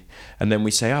thing, and then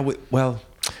we say, well,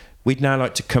 we'd now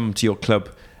like to come to your club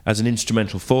as an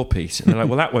instrumental 4-piece. And they're like,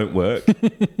 well, that won't work.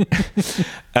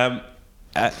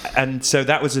 And so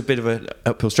that was a bit of an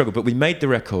uphill struggle. But we made the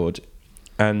record,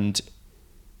 and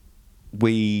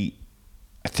I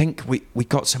think we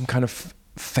got some kind of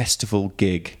festival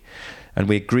gig, and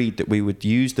we agreed that we would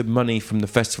use the money from the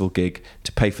festival gig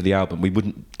to pay for the album. We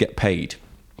wouldn't get paid.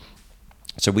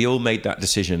 So we all made that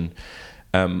decision.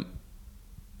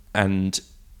 And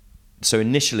so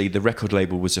initially the record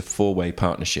label was a 4-way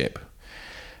partnership,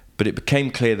 but it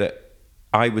became clear that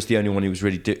I was the only one who was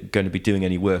really going to be doing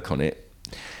any work on it.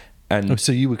 And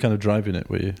so you were kind of driving it,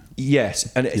 were you?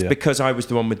 Yes, and it's because I was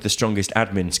the one with the strongest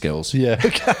admin skills. Yeah.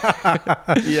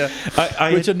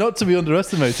 Which are not to be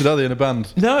underestimated, are they, in a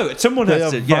band? No, someone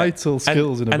has to. They are vital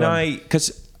skills in a band.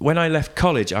 Because when I left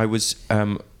college, I was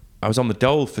on the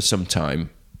dole for some time.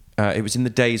 It was in the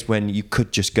days when you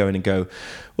could just go in and go,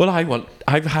 well,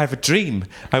 I have a dream.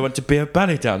 I want to be a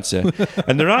ballet dancer.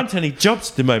 And there aren't any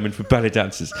jobs at the moment for ballet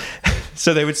dancers.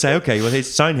 So they would say, okay, well,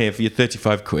 here's sign here for your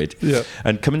 35 quid. Yeah.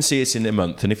 And come and see us in a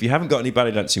month. And if you haven't got any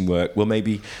ballet dancing work, we'll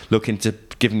maybe look into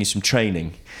giving you some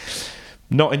training.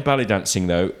 Not in ballet dancing,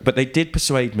 though. But they did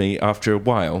persuade me after a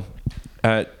while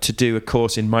to do a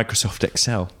course in Microsoft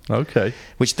Excel. Okay.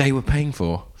 Which they were paying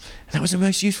for. And that was the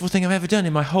most useful thing I've ever done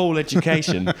in my whole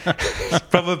education.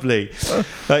 Probably.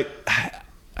 Like,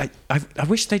 I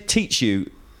wish they'd teach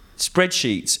you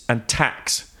spreadsheets and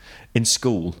tax in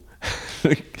school.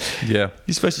 Yeah.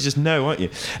 You're supposed to just know, aren't you?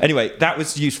 Anyway, that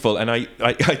was useful, and I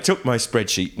took my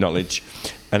spreadsheet knowledge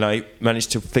and I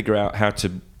managed to figure out how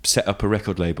to set up a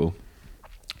record label.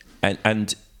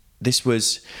 And this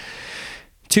was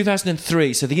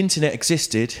 2003, so the internet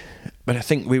existed, but I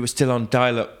think we were still on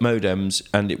dial-up modems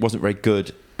and it wasn't very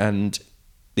good, and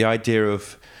the idea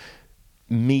of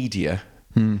media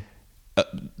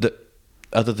that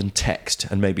other than text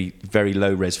and maybe very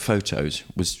low-res photos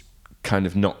was kind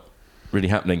of not really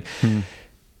happening.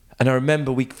 And I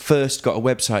remember we first got a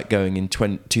website going in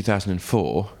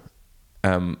 2004,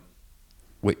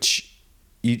 which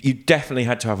you definitely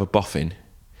had to have a boffin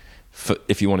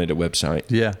if you wanted a website.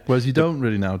 Yeah, whereas you don't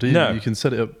really now, do you? No. You can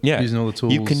set it up using all the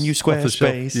tools. You can use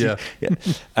Squarespace.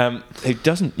 Yeah. Who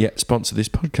doesn't yet sponsor this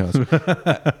podcast.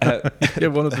 Yeah,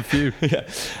 one of the few. Yeah.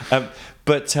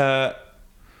 But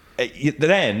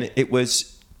then it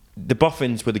was, the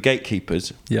boffins were the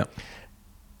gatekeepers. Yeah.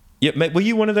 Yeah, mate, were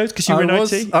you one of those? Because you were in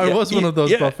IT? I was one of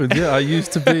those boffins. Yeah, I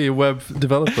used to be a web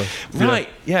developer. Right.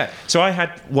 Yeah. So I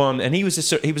had one, and he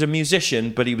was a musician,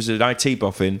 but he was an IT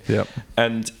boffin. Yeah.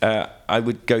 And I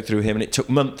would go through him, and it took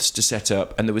months to set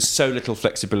up, and there was so little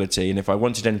flexibility. And if I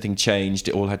wanted anything changed,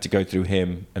 it all had to go through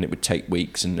him, and it would take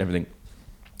weeks and everything.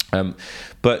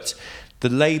 But the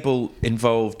label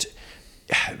involved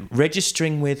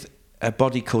registering with a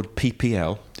body called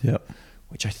PPL, Yeah.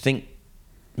 which I think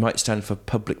might stand for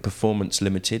Public Performance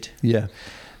Limited. Yeah.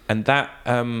 And that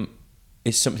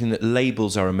is something that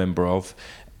labels are a member of.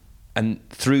 And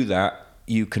through that,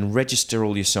 you can register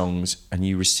all your songs and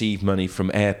you receive money from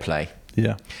airplay.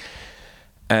 Yeah.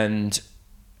 And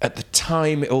at the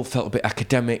time, it all felt a bit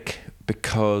academic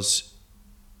because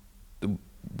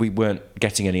we weren't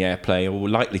getting any airplay or were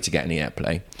likely to get any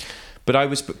airplay. But I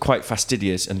was quite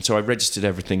fastidious, and so I registered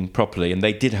everything properly. And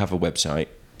they did have a website,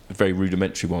 a very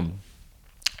rudimentary one.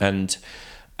 And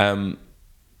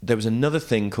there was another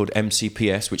thing called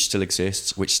MCPS, which still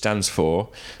exists, which stands for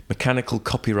Mechanical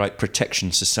Copyright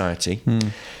Protection Society.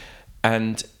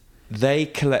 And they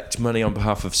collect money on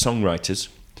behalf of songwriters.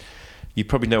 You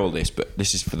probably know all this, but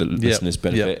this is for the listeners'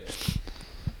 benefit.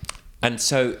 And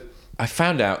so I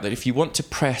found out that if you want to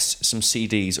press some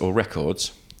CDs or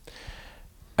records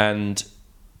and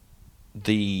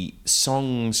the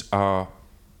songs are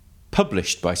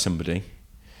published by somebody,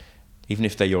 even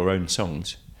if they're your own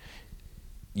songs,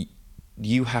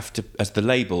 you have to, as the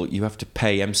label, you have to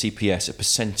pay MCPS a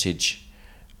percentage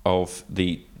of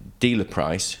the dealer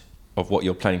price of what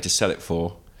you're planning to sell it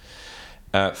for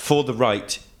the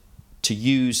right to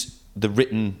use the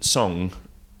written song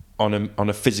on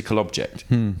a physical object.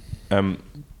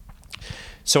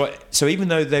 So even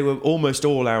though they were almost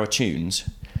all our tunes,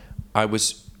 I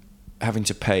was having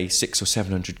to pay 600 or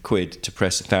 700 quid to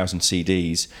press 1,000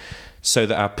 CDs, so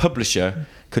that our publisher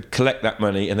could collect that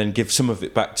money and then give some of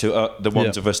it back to the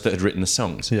ones of us that had written the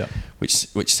songs,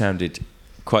 which sounded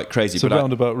quite crazy. It's a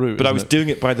roundabout route. But I was doing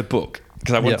it by the book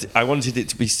because I wanted it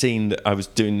to be seen that I was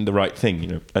doing the right thing,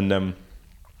 you know.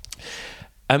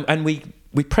 And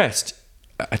we pressed,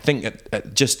 I think,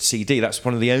 at just CD. That's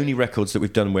one of the only records that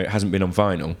we've done where it hasn't been on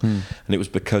vinyl, and it was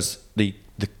because the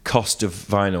cost of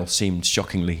vinyl seemed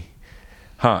shockingly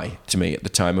high to me at the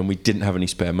time, and we didn't have any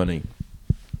spare money.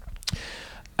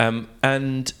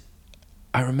 And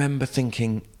I remember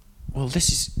thinking, well, this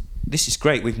is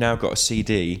great. We've now got a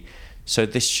CD, so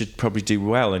this should probably do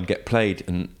well and get played.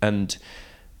 And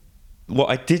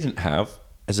what I didn't have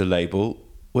as a label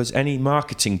was any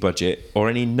marketing budget or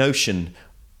any notion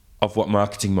of what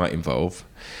marketing might involve.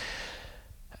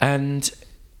 And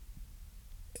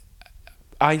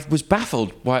I was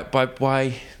baffled by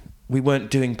why we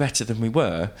weren't doing better than we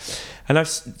were. And I've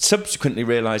subsequently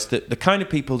realised that the kind of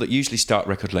people that usually start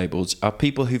record labels are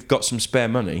people who've got some spare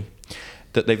money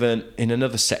that they've earned in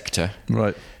another sector.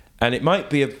 Right. And it might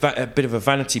be a bit of a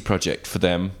vanity project for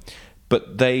them,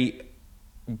 but they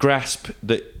grasp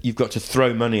that you've got to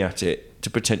throw money at it to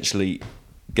potentially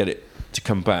get it to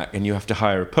come back, and you have to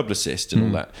hire a publicist and all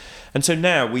that. And so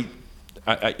now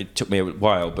it took me a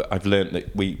while, but I've learned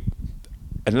that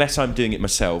unless I'm doing it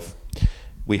myself,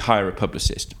 we hire a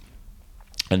publicist.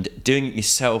 And doing it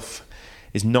yourself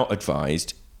is not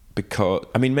advised because,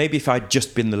 I mean, maybe if I'd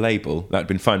just been the label, that'd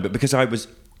been fine. But because I was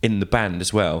in the band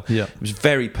as well, it was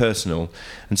very personal.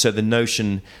 And so the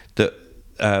notion that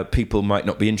people might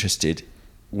not be interested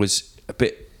was a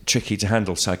bit tricky to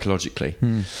handle psychologically.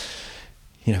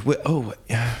 You know,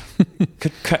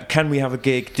 can we have a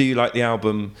gig? Do you like the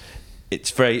album?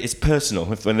 It's personal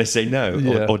when they say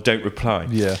no or don't reply.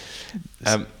 Yeah,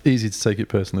 it's easy to take it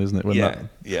personally, isn't it? When that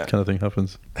kind of thing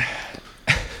happens.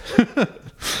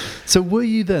 So were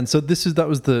you then? So that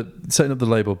was the setting up the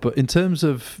label. But in terms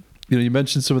of, you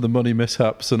mentioned some of the money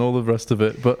mishaps and all the rest of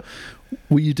it. But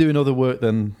were you doing other work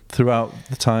then throughout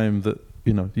the time that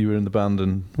you were in the band?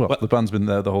 And the band's been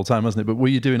there the whole time, hasn't it? But were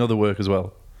you doing other work as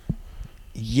well?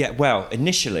 Yeah. Well,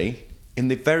 initially, in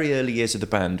the very early years of the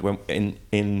band, when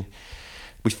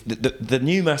the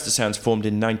new Master Sounds formed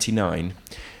in '99,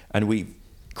 and we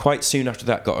quite soon after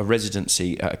that got a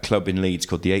residency at a club in Leeds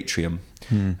called the Atrium,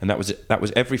 and that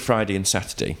was every Friday and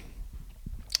Saturday.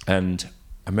 And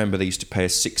I remember they used to pay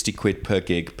us 60 quid per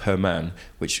gig per man,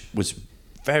 which was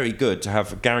very good to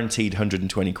have a guaranteed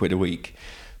 120 quid a week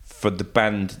for the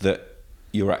band that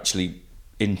you're actually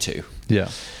into. Yeah.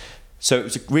 So it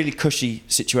was a really cushy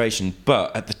situation,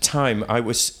 but at the time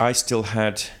I still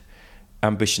had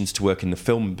ambitions to work in the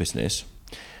film business,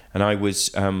 and I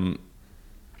was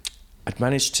I'd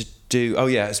managed to do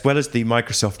as well as the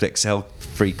Microsoft Excel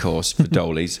free course for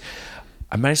Dolies,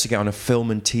 I managed to get on a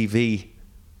film and TV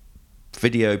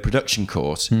video production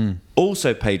course,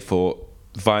 also paid for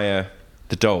via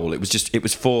the Dole. It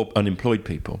was for unemployed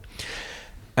people,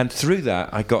 and through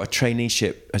that I got a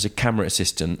traineeship as a camera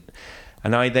assistant.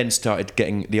 And I then started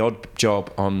getting the odd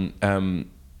job on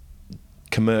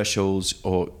commercials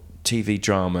or TV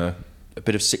drama, a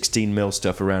bit of 16mm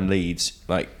stuff around Leeds.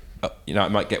 Like, I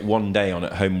might get one day on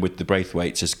at home with the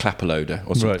Braithwaites as clapper loader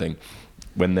or something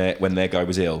when their guy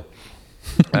was ill.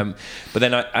 But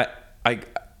then I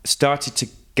started to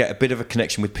get a bit of a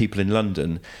connection with people in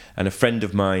London, and a friend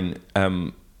of mine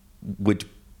would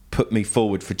put me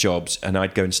forward for jobs, and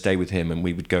I'd go and stay with him, and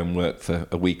we would go and work for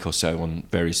a week or so on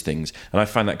various things. And I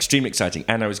found that extremely exciting,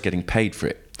 and I was getting paid for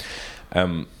it.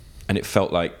 And it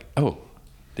felt like,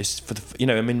 this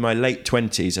I'm in my late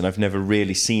 20s, and I've never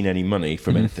really seen any money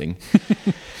from anything.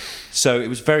 So it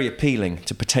was very appealing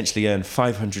to potentially earn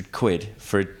 500 quid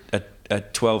for a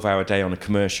 12-hour day on a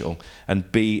commercial and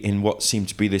be in what seemed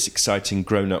to be this exciting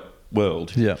grown-up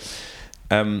world. Yeah.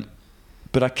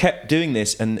 But I kept doing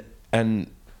this and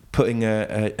putting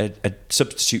a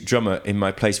substitute drummer in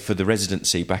my place for the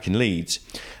residency back in Leeds.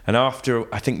 And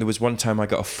after, I think there was one time I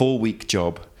got a 4-week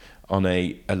job on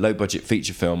a low-budget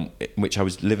feature film in which I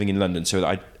was living in London. So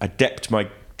I depped my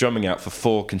drumming out for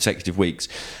 4 consecutive weeks.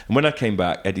 And when I came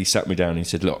back, Eddie sat me down and he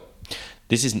said, look,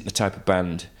 this isn't the type of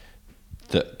band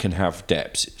that can have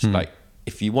depths. It's like,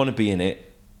 if you want to be in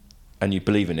it and you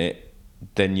believe in it,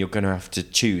 then you're going to have to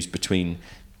choose between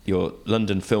your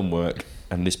London film work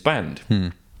and this band.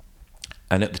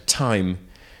 And at the time,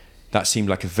 that seemed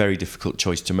like a very difficult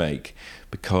choice to make,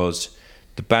 because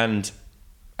the band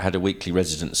had a weekly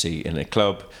residency in a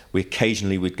club. We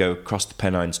occasionally would go across the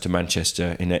Pennines to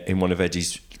Manchester in one of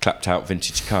Eddie's clapped out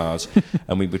vintage cars,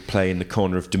 and we would play in the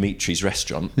corner of Dimitri's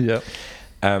restaurant. Yeah.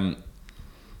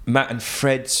 Matt and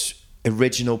Fred's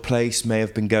original place may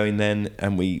have been going then,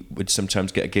 and we would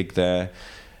sometimes get a gig there.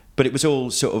 But it was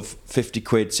all sort of 50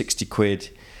 quid, 60 quid,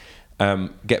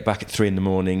 get back at 3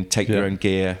 a.m, take your own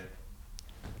gear.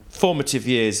 Formative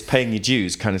years, paying your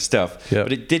dues kind of stuff. Yeah.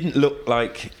 But it didn't look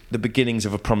like the beginnings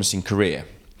of a promising career.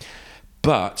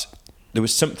 But there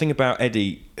was something about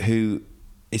Eddie who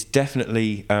is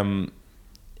definitely...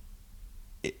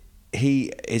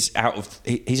 he's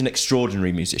an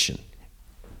extraordinary musician.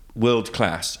 World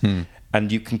class.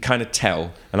 And you can kind of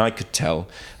tell, and I could tell,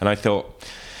 and I thought,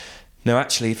 no,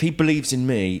 actually, if he believes in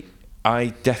me,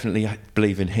 I definitely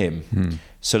believe in him.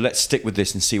 So let's stick with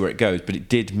this and see where it goes. But it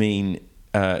did mean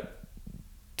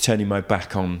turning my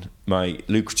back on my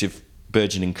lucrative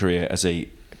burgeoning career as a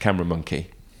camera monkey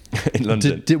in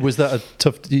London. Was that a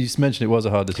tough... You mentioned it was a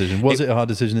hard decision. Was it a hard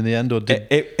decision in the end, or did...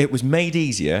 It was made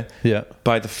easier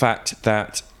by the fact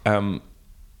that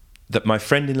that my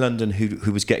friend in London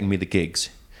who was getting me the gigs,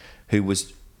 who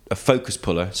was a focus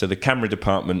puller, so the camera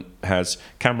department has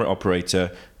camera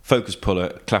operator, focus puller,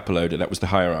 clapper loader, that was the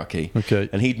hierarchy. Okay.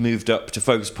 And he'd moved up to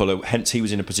focus puller, hence he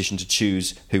was in a position to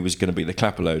choose who was going to be the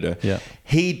clapper loader. Yeah.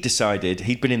 He'd decided,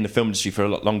 he'd been in the film industry for a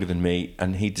lot longer than me,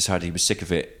 and he decided he was sick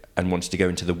of it and wanted to go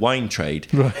into the wine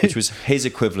trade, which was his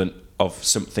equivalent of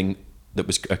something that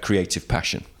was a creative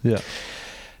passion. Yeah.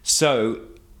 So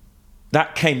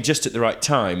that came just at the right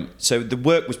time. So the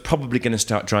work was probably going to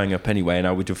start drying up anyway, and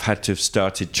I would have had to have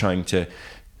started trying to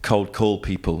cold call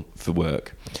people for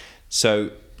work.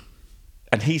 So,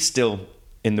 and he's still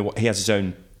he has his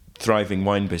own thriving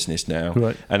wine business now,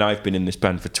 right. And I've been in this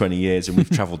band for 20 years, and we've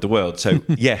travelled the world. So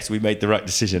yes, we made the right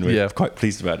decision. We're quite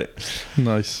pleased about it.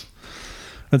 Nice.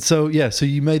 And so so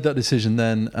you made that decision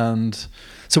then, and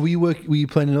so were you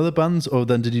playing in other bands, or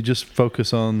then did you just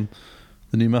focus on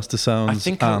the New Master Sounds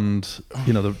and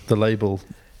the label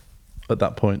at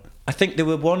that point? I think there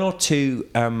were 1 or 2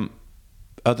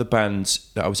 other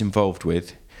bands that I was involved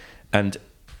with, and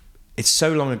it's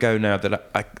so long ago now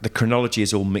that the chronology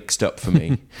is all mixed up for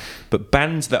me. But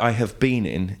bands that I have been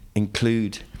in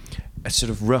include a sort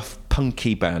of rough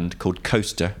punky band called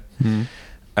Coaster,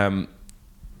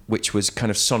 which was kind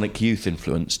of Sonic Youth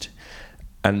influenced,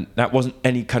 and that wasn't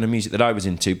any kind of music that I was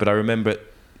into, but I remember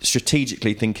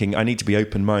strategically thinking I need to be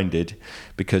open-minded,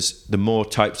 because the more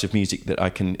types of music that I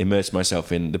can immerse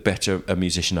myself in, the better a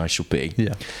musician I shall be.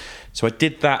 Yeah. So I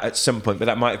did that at some point, but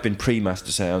that might have been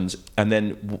pre-Master Sounds. And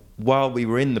then while we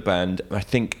were in the band, I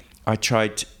think I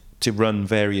tried to run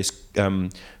various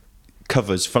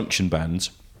covers, function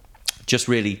bands, just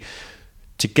really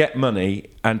to get money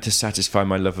and to satisfy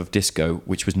my love of disco,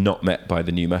 which was not met by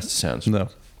the New Master Sounds. No.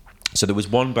 So there was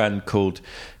one band called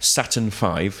Saturn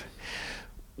 5,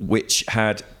 which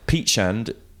had Pete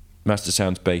Shand, Master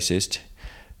Sounds bassist,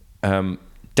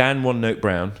 Dan One Note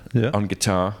Brown on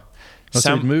guitar.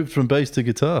 So he'd moved from bass to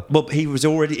guitar. Well, he was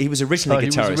originally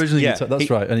guitarist. He was originally guitar. That's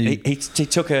right. And he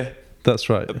took a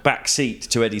back seat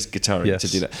to Eddie's guitar to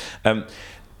do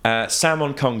that. Sam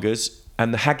on congas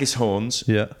and the Haggis horns,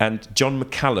 and John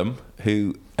McCallum,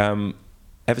 who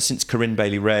ever since Corinne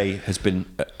Bailey Ray has been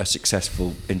a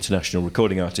successful international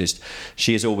recording artist,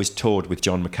 she has always toured with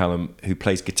John McCallum, who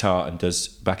plays guitar and does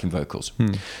backing vocals.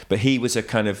 But he was a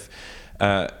kind of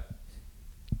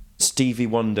Stevie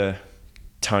Wonder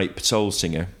type soul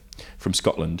singer from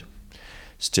Scotland,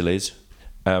 still is.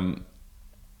 And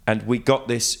we got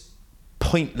this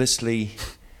pointlessly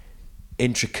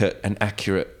intricate and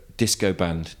accurate disco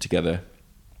band together,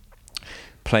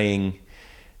 playing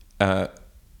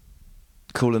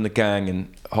Kool and the Gang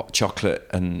and Hot Chocolate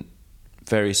and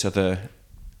various other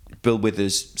Bill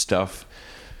Withers stuff,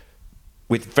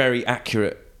 with very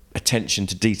accurate attention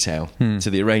to detail to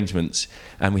the arrangements.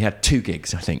 And we had 2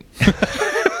 gigs, I think.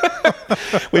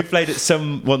 We played at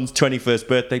someone's 21st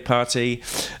birthday party,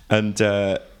 and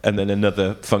then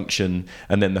another function,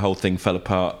 and then the whole thing fell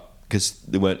apart because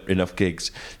there weren't enough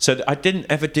gigs. So I didn't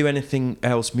ever do anything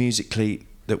else musically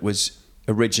that was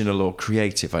original or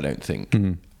creative, I don't think,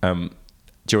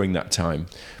 during that time.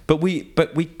 But we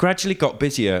gradually got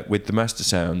busier with the Master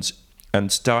Sounds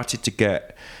and started to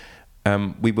get.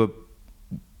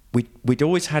 We'd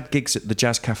always had gigs at the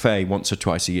Jazz Cafe once or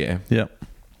twice a year. Yeah.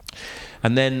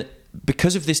 And then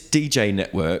because of this DJ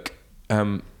network,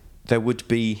 there would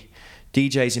be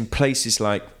DJs in places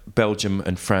like Belgium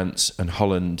and France and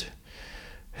Holland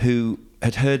who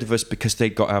had heard of us because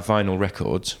they'd got our vinyl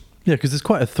records. Yeah, because there's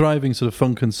quite a thriving sort of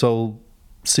funk and soul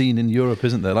scene in Europe,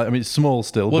 isn't there? Like, I mean, it's small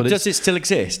still. Well, but does it still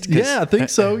exist? Yeah, I think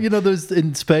so. You know, there's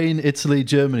in Spain, Italy,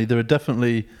 Germany, there are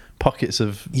definitely pockets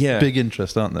of big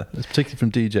interest, aren't there? It's particularly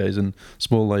from DJs and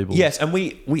small labels. Yes, and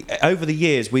we over the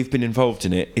years we've been involved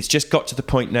in it. It's just got to the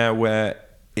point now where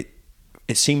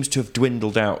it seems to have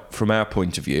dwindled out from our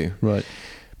point of view. Right.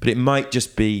 But it might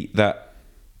just be that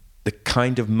the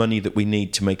kind of money that we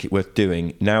need to make it worth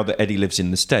doing now that Eddie lives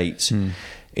in the States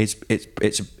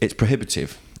it's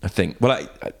prohibitive, I think. Well,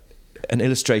 an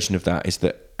illustration of that is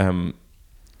that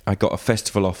I got a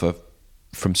festival offer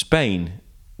from Spain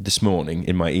this morning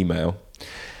in my email,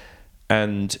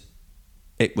 and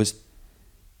it was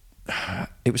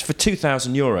for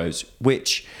 €2,000,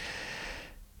 which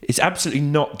is absolutely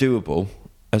not doable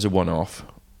as a one-off.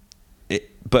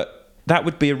 But that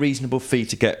would be a reasonable fee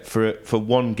to get for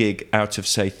one gig out of,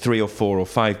 say, 3 or 4 or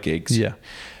 5 gigs. Yeah.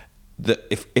 That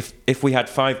if we had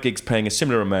 5 gigs paying a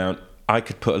similar amount, I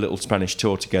could put a little Spanish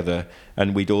tour together,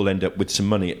 and we'd all end up with some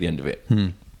money at the end of it.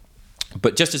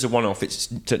 But just as a one-off, it's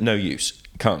to no use.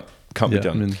 Can't be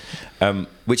done. I mean,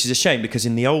 which is a shame, because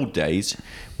in the old days,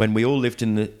 when we all lived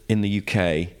in the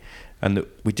UK, and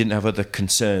that we didn't have other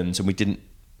concerns, and we didn't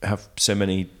have so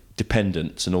many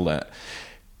dependents and all that,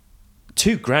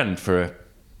 $2,000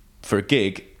 for a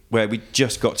gig where we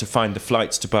just got to find the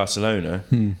flights to Barcelona,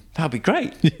 that'd be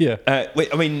great. Yeah.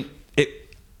 I mean,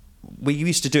 we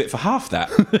used to do it for half that,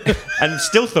 and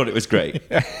still thought it was great.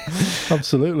 Yeah,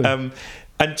 absolutely.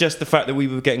 And just the fact that we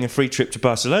were getting a free trip to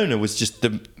Barcelona was just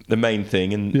the main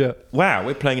thing. And wow,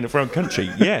 we're playing in a foreign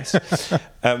country. Yes.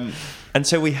 And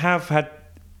so we have had,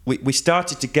 we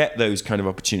started to get those kind of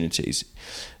opportunities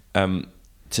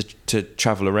to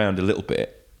travel around a little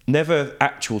bit. Never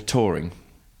actual touring,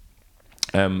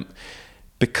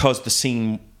 because the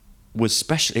scene was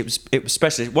special. It was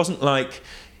special. It wasn't like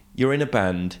you're in a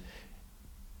band,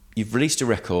 you've released a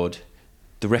record,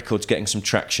 the record's getting some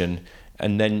traction,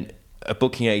 and then a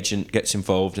booking agent gets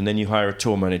involved, and then you hire a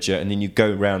tour manager, and then you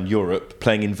go around Europe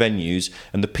playing in venues,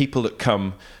 and the people that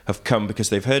have come because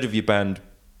they've heard of your band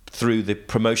through the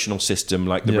promotional system,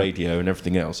 like the radio and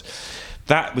everything else.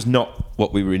 That was not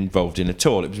what we were involved in at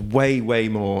all. It was way, way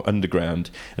more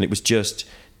underground, and it was just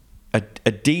a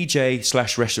DJ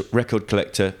 / record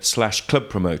collector / club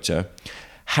promoter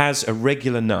has a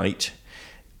regular night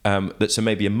that's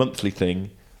maybe a monthly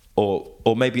thing,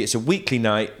 or maybe it's a weekly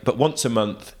night, but once a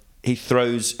month he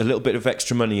throws a little bit of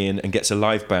extra money in and gets a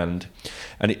live band.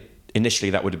 And initially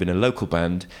that would have been a local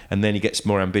band, and then he gets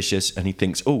more ambitious and he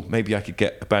thinks, oh, maybe I could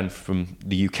get a band from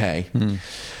the UK.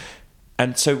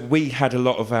 And so we had a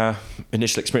lot of our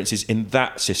initial experiences in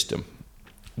that system,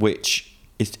 which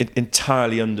is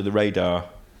entirely under the radar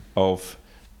of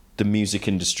the music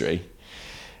industry.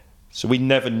 So we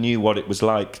never knew what it was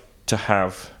like to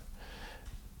have,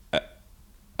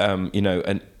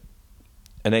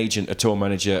 an agent, a tour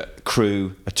manager,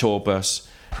 crew, a tour bus,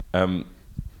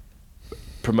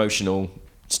 promotional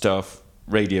stuff,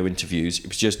 radio interviews. It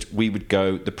was just, we would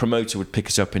go, the promoter would pick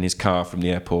us up in his car from the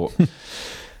airport,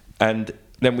 and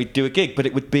then we'd do a gig. But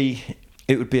it would be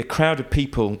a crowd of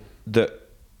people that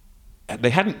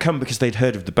they hadn't come because they'd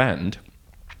heard of the band,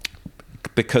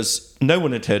 because no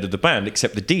one had heard of the band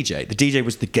except the DJ. The DJ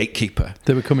was the gatekeeper.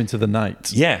 They were coming to the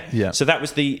night. Yeah. So that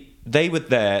was they were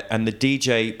there, and the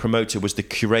DJ promoter was the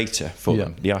curator for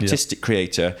them, the artistic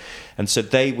creator. And so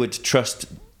they would trust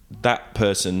that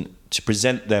person to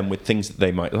present them with things that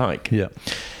they might like.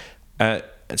 Yeah.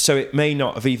 So it may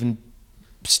not have even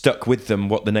stuck with them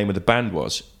what the name of the band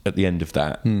was at the end of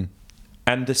that.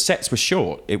 And the sets were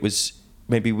short.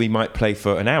 maybe we might play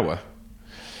for an hour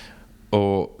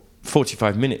or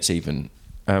 45 minutes even,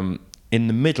 in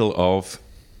the middle of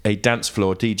a dance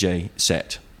floor DJ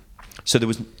set. So there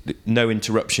was no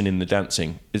interruption in the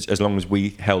dancing as long as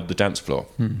we held the dance floor.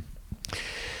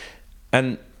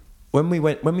 And when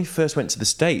we first went to the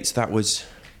States, that was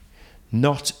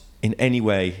not in any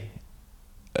way,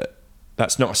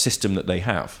 that's not a system that they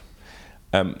have.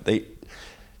 They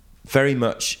very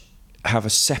much have a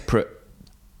separate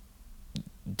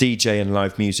DJ and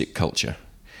live music culture.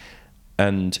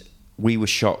 And we were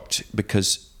shocked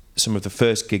because some of the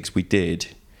first gigs we did,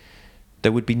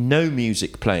 there would be no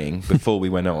music playing before we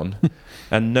went on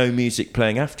and no music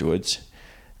playing afterwards.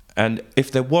 And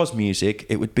if there was music,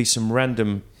 it would be some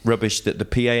random rubbish that the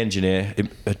PA engineer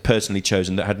had personally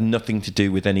chosen that had nothing to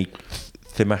do with any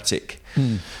thematic.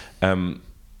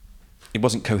 It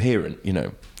wasn't coherent, you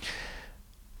know.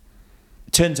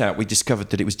 Turns out we discovered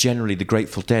that it was generally the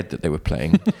Grateful Dead that they were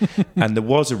playing, and there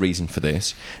was a reason for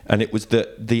this, and it was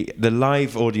that the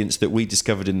live audience that we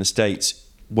discovered in the States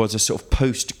was a sort of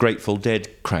post-Grateful Dead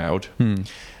crowd,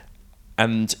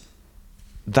 and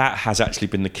that has actually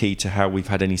been the key to how we've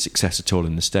had any success at all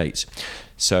in the States.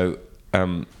 So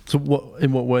what?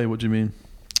 In what way? What do you mean?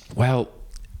 Well,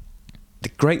 the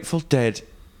Grateful Dead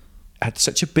had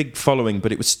such a big following,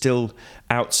 but it was still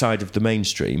outside of the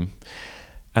mainstream.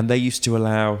 And they used to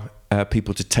allow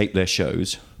people to tape their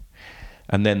shows,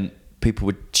 and then people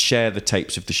would share the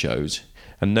tapes of the shows,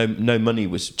 and no money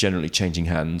was generally changing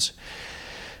hands.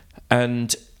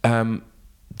 And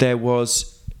there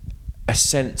was a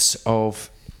sense of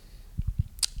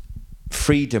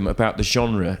freedom about the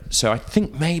genre. So I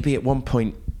think maybe at one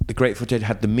point the Grateful Dead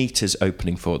had the Meters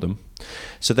opening for them.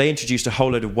 So they introduced a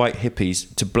whole load of white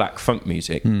hippies to black funk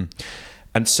music,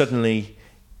 and suddenly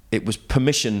it was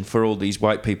permission for all these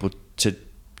white people to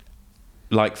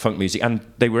like funk music, and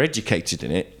they were educated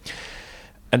in it.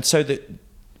 And so that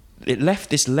it left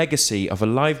this legacy of a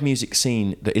live music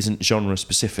scene that isn't genre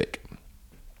specific.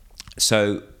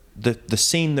 So the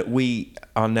scene that we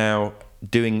are now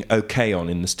doing okay on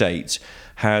in the States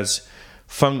has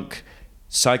funk,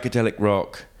 psychedelic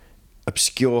rock,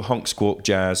 obscure honk squawk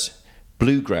jazz,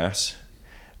 bluegrass,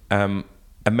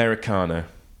 Americana,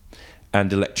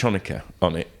 and electronica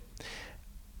on it.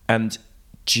 And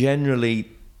generally,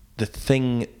 the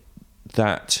thing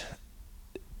that,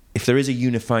 if there is a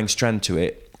unifying strand to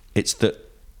it, it's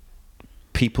that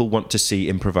people want to see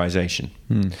improvisation.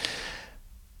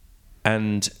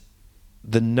 And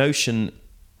the notion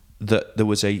that there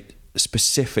was a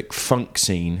specific funk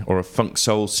scene or a funk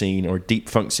soul scene or a deep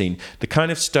funk scene, the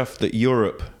kind of stuff that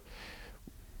Europe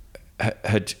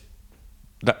had,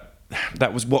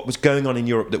 that was what was going on in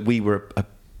Europe that we were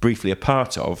briefly a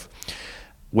part of,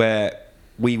 where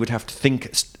we would have to think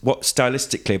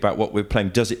stylistically about what we're playing.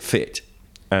 Does it fit?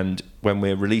 And when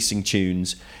we're releasing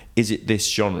tunes, is it this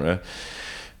genre?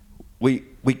 We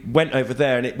went over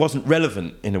there, and it wasn't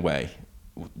relevant in a way.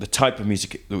 The type of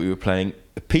music that we were playing,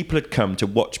 people had come to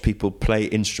watch people play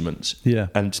instruments,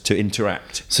 and to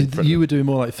interact. So you were doing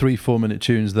more like 3-4 minute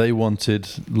tunes. They wanted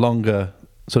longer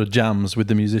sort of jams with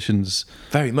the musicians,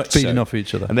 very much feeding so off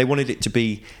each other, and they wanted it to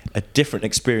be a different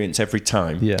experience every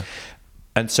time.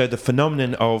 And so the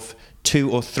phenomenon of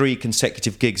 2 or 3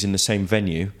 consecutive gigs in the same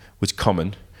venue was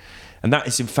common. And that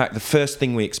is, in fact, the first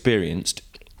thing we experienced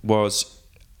was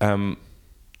the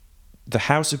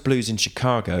House of Blues in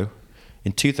Chicago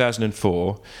in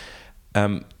 2004.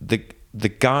 The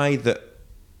guy that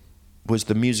was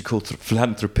the musical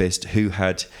philanthropist who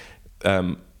had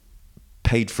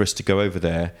paid for us to go over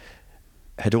there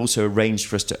had also arranged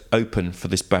for us to open for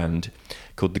this band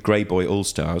called the Grey Boy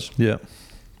All-Stars.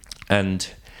 And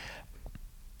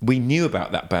we knew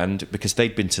about that band because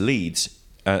they'd been to Leeds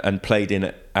and played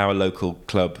in our local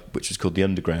club, which was called the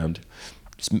Underground,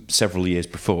 several years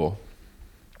before.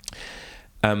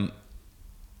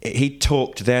 He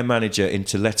talked their manager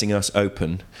into letting us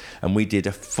open, and we did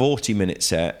a 40-minute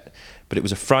set, but it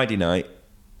was a Friday night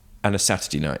and a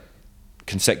Saturday night,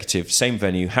 consecutive, same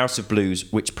venue, House of Blues,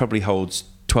 which probably holds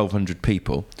 1,200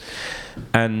 people.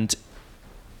 And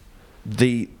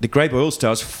the Grey Boy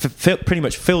All-Stars pretty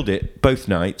much filled it both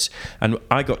nights, and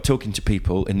I got talking to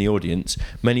people in the audience.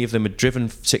 Many of them had driven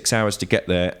 6 hours to get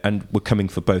there and were coming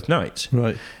for both nights.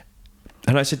 Right.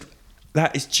 And I said,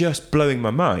 that is just blowing my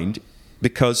mind,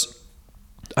 because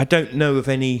I don't know of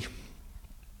any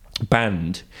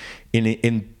band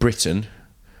in Britain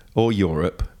or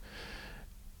Europe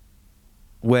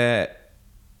where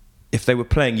if they were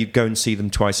playing, you'd go and see them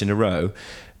twice in a row.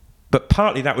 But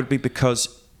partly that would be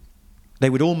because they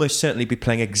would almost certainly be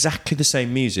playing exactly the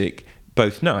same music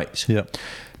both nights.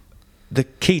 the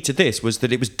key to this was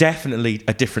that it was definitely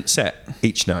a different set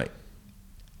each night.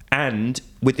 And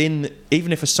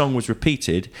even if a song was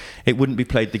repeated, it wouldn't be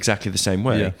played exactly the same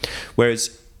way. Yeah.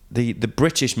 Whereas the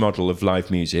British model of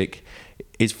live music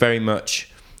is very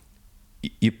much,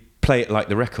 you play it like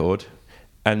the record,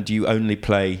 and you only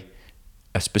play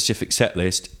a specific set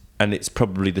list, and it's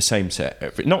probably the same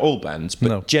set. Not all bands,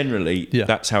 but generally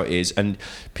that's how it is. And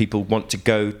people want to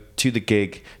go to the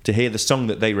gig to hear the song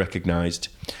that they recognised,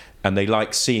 and they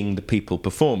like seeing the people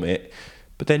perform it,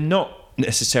 but they're not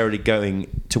necessarily going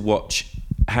to watch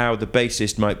how the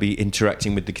bassist might be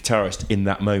interacting with the guitarist in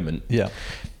that moment. Yeah.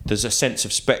 There's a sense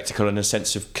of spectacle and a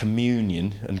sense of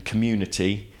communion and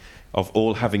community of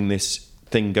all having this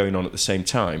thing going on at the same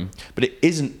time. But it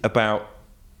isn't about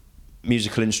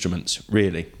musical instruments,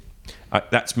 really.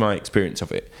 That's my experience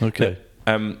of it. Okay.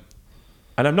 And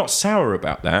I'm not sour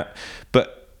about that,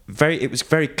 but it was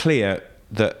very clear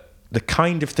that the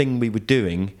kind of thing we were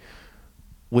doing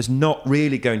was not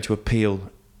really going to appeal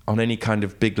on any kind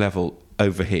of big level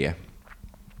over here,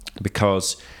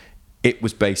 because it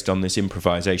was based on this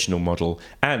improvisational model,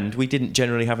 and we didn't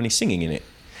generally have any singing in it.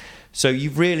 So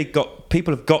you've really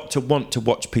people have got to want to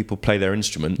watch people play their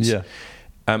instruments. Yeah.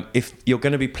 If you're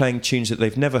going to be playing tunes that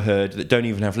they've never heard, that don't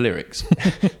even have lyrics.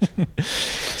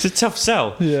 It's a tough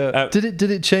sell. Yeah. Did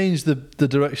it change the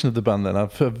direction of the band then?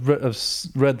 I've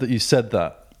read that you said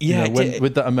that. Yeah.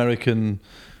 With that American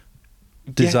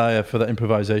desire for that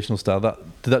improvisational style,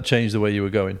 did that change the way you were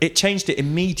going? It changed it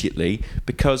immediately,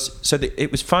 because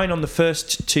it was fine on the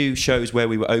first two shows where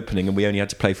we were opening and we only had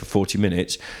to play for 40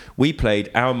 minutes. We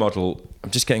played our model. I'm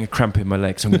just getting a cramp in my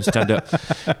legs, so I'm going to stand up.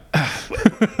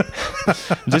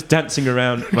 I'm just dancing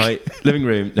around my living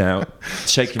room now,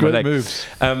 shaking my legs.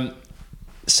 Moves.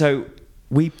 So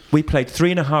we played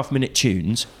 3.5-minute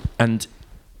tunes, and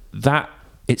that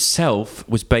itself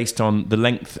was based on the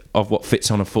length of what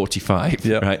fits on a 45,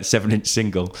 right, 7-inch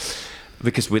single,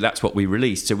 because that's what we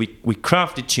released. So we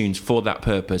crafted tunes for that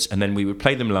purpose, and then we would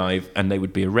play them live, and they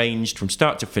would be arranged from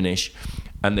start to finish,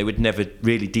 and they would never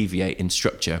really deviate in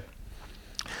structure.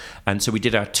 And so we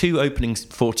did our 2 opening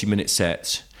 40-minute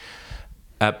sets,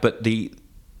 but the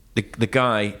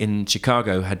guy in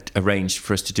Chicago had arranged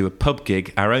for us to do a pub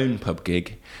gig, our own pub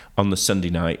gig, on the Sunday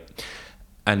night.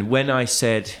 And when I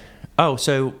said, "Oh,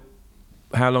 so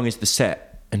how long is the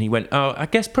set?" And he went, "Oh, I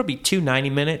guess probably 2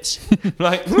 90-minutes."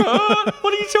 Like, what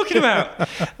are you talking about?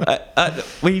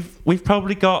 We've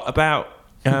probably got about,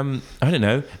 I don't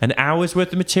know, an hour's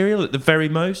worth of material at the very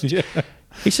most. Yeah.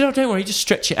 He said, "Oh, don't worry, just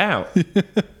stretch it out."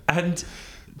 And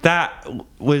that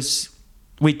was,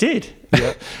 we did.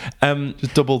 Yeah.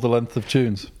 Just double the length of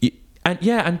tunes.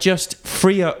 And just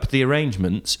free up the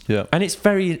arrangements. Yeah. And it's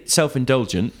very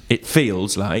self-indulgent, it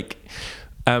feels like.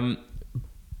 And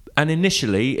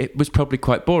initially, it was probably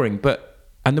quite boring,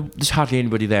 and there's hardly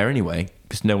anybody there anyway,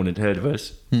 because no one had heard of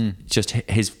us. Just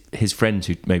his friends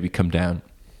who'd maybe come down.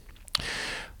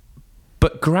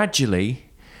 But gradually,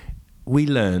 we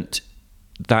learnt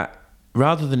that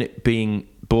rather than it being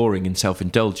boring and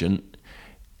self-indulgent,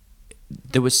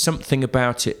 there was something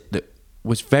about it that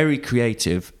was very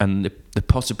creative, and the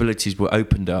possibilities were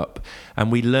opened up,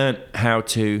 and we learnt how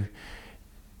to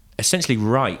essentially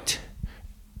write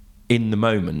in the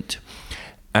moment,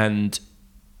 and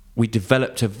we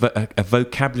developed a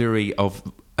vocabulary of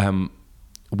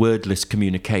wordless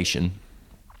communication,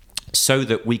 so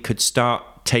that we could start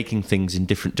taking things in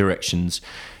different directions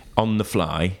on the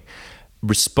fly,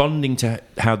 responding to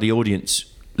how the audience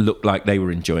looked like they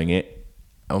were enjoying it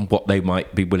and what they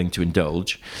might be willing to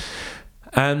indulge.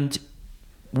 And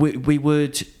we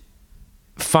would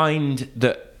find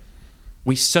that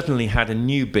we suddenly had a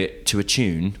new bit to a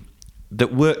tune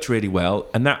that worked really well,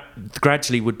 and that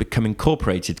gradually would become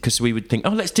incorporated, because we would think,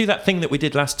 "Oh, let's do that thing that we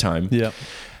did last time." Yeah.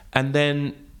 And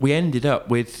then we ended up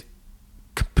with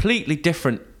completely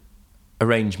different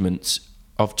arrangements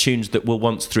of tunes that were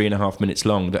once 3.5 minutes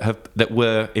long, that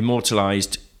were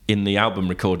immortalised in the album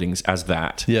recordings as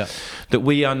that. Yeah. That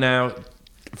we are now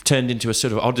turned into a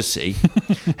sort of odyssey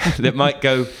that might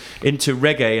go into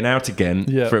reggae and out again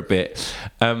for a bit.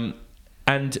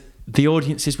 And the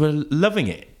audiences were loving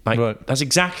it. Like, that's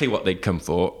exactly what they'd come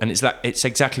for, and it's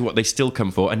exactly what they still come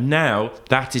for. And now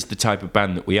that is the type of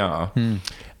band that we are.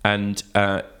 And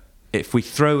if we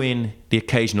throw in the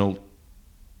occasional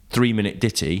 3-minute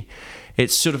ditty,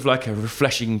 it's sort of like a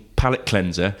refreshing palate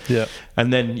cleanser. Yeah.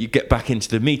 And then you get back into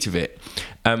the meat of it.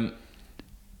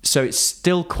 So it's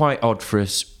still quite odd for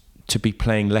us to be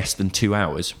playing less than 2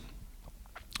 hours.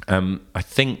 I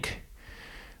think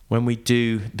when we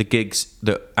do the gigs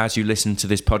that, as you listen to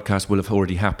this podcast, will have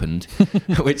already happened,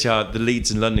 which are the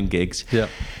Leeds and London gigs,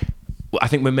 I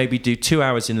think we'll maybe do 2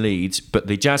 hours in Leeds, but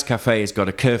the Jazz Cafe has got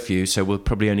a curfew, so we'll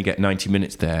probably only get 90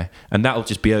 minutes there, and that'll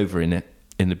just be over in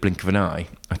the blink of an eye.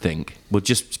 I think we'll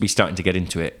just be starting to get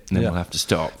into it, and then we'll have to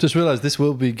stop. Just realised this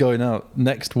will be going out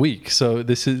next week, so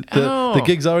this is the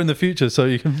gigs are in the future, so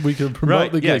we can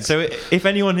promote the gigs. So if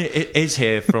anyone is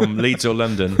here from Leeds or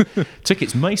London,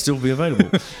 tickets may still be available.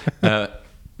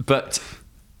 But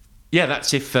yeah,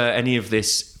 that's if any of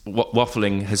this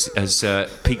waffling has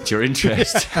piqued your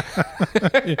interest.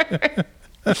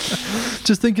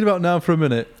 Just thinking about now for a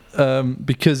minute,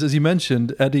 because as you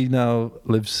mentioned, Eddie now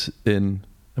lives in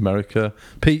America.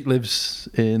 Pete lives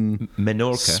in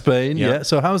Menorca, Spain. Yeah.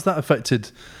 So how's that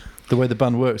affected the way the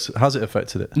band works? Has it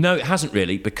affected it? No, it hasn't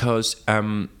really, because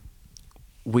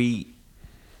we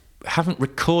haven't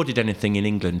recorded anything in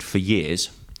England for years.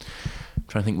 I'm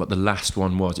trying to think what the last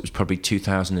one was. It was probably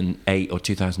 2008 or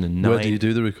 2009. Where do you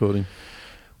do the recording?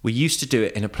 We used to do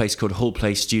it in a place called Hull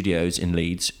Place Studios in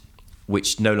Leeds,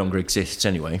 which no longer exists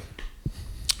anyway.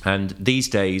 And these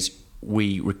days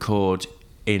we record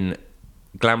in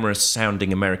glamorous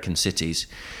sounding American cities,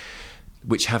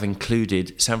 which have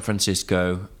included San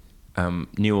Francisco,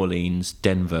 New Orleans,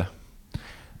 Denver,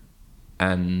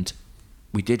 and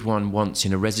we did one once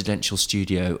in a residential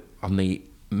studio on the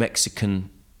Mexican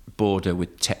border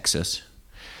with Texas,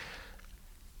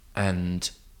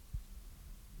 and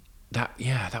that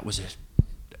was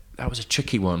a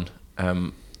tricky one.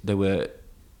 There were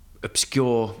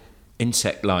obscure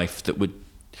insect life that would,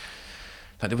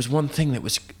 like, there was one thing that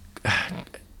was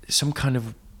some kind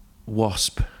of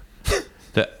wasp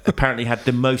that apparently had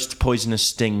the most poisonous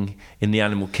sting in the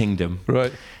animal kingdom.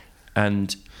 Right.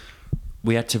 And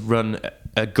we had to run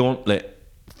a gauntlet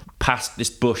past this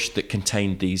bush that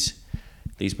contained these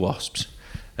wasps.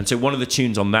 And so one of the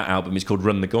tunes on that album is called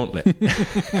Run the Gauntlet.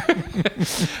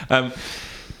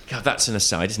 God, that's an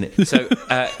aside, isn't it?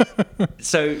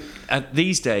 So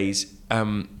these days,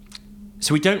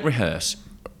 so we don't rehearse,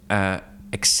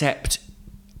 except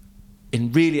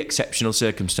in really exceptional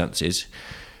circumstances.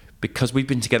 Because we've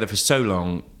been together for so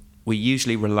long, we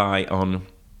usually rely on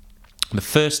the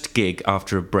first gig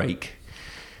after a break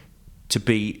to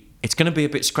be, it's going to be a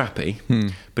bit scrappy,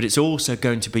 but it's also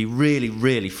going to be really,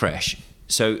 really fresh.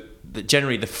 So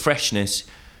generally the freshness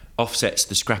offsets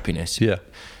the scrappiness. Yeah.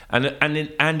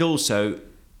 And also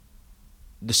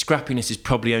the scrappiness is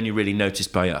probably only really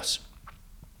noticed by us.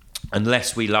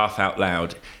 Unless we laugh out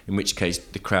loud, in which case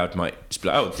the crowd might just be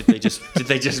like, oh, did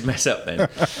they just mess up then?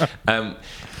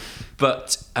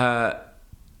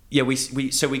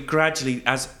 We gradually,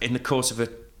 as in the course of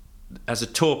as a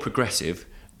tour progresses,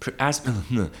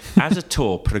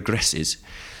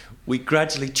 we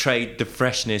gradually trade the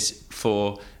freshness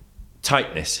for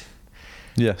tightness.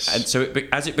 Yes. And so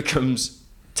as it becomes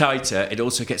tighter, it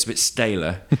also gets a bit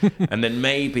staler, and then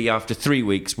maybe after 3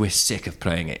 weeks we're sick of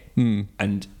playing it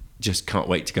and just can't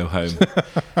wait to go home.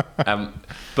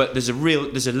 But there's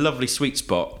a lovely sweet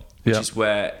spot, which is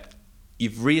where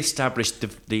you've re-established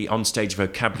the onstage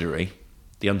vocabulary,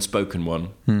 the unspoken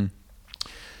one,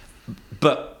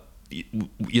 but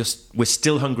we're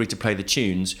still hungry to play the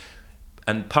tunes,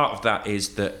 and part of that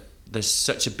is that there's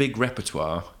such a big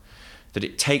repertoire that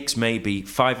it takes maybe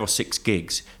 5 or 6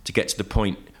 gigs to get to the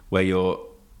point where you're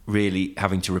really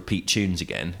having to repeat tunes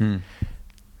again.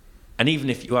 And even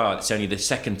if you are, it's only the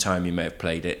second time you may have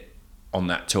played it on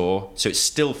that tour, so it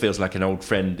still feels like an old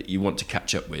friend that you want to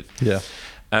catch up with. Yeah.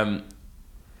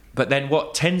 But then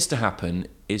what tends to happen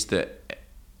is that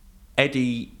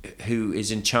Eddie, who is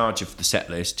in charge of the set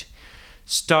list,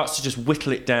 starts to just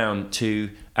whittle it down to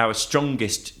our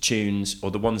strongest tunes, or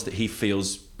the ones that he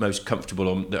feels most comfortable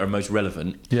on, that are most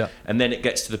relevant. Yeah. And then it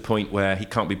gets to the point where he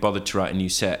can't be bothered to write a new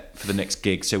set for the next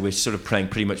gig, so we're sort of playing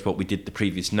pretty much what we did the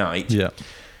previous night. Yeah.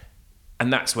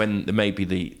 And that's when maybe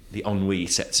the ennui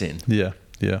sets in. Yeah,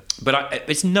 yeah. But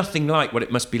it's nothing like what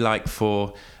it must be like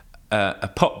for a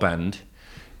pop band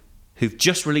who've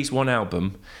just released one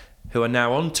album, who are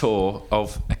now on tour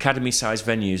of Academy-sized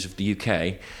venues of the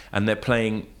UK, and they're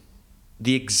playing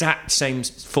the exact same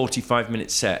 45-minute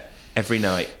set every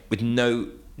night with no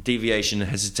deviation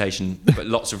and hesitation, but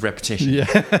lots of repetition.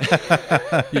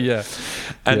 Yeah. Yeah.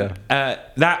 And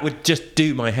that would just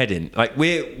do my head in. Like,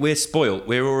 we're spoilt.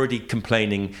 We're already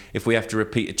complaining if we have to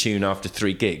repeat a tune after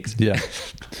 3 gigs. Yeah.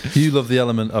 You love the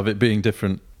element of it being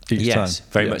different each time. Yes,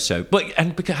 very much so.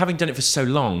 But because having done it for so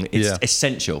long, it's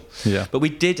essential. Yeah. But we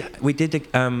did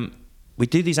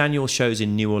these annual shows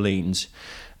in New Orleans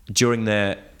during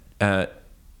their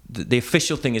the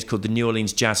official thing is called the New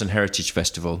Orleans Jazz and Heritage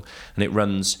Festival, and it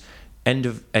runs end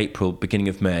of April, beginning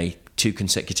of May, 2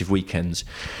 consecutive weekends.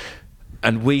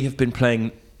 And we have been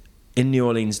playing in New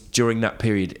Orleans during that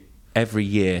period every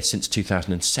year since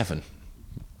 2007.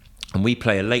 And we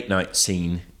play a late night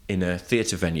scene in a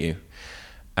theatre venue.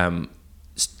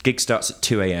 Gig starts at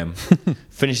 2 a.m,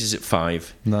 finishes at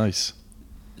 5. Nice.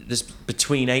 There's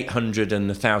between 800 and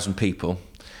 1,000 people,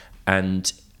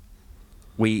 and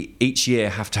we each year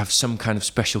have to have some kind of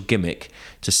special gimmick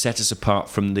to set us apart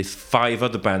from the 5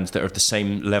 other bands that are at the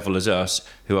same level as us,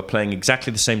 who are playing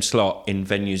exactly the same slot in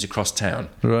venues across town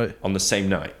on the same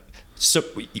night. So,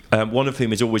 one of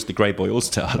whom is always the Grey Boy All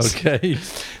Stars. Okay.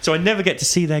 So I never get to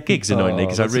see their gigs, annoyingly,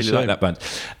 because I really like that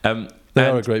band. They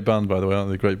are a great band, by the way,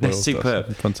 aren't they? Grey Boy All Stars.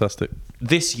 Superb. Fantastic.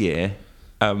 This year,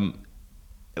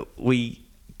 we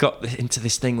got into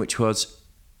this thing which was...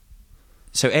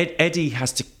 So Eddie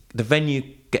has to... The venue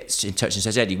gets in touch and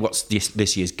says, Eddie, what's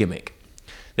this year's gimmick?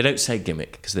 They don't say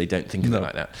gimmick because they don't think of it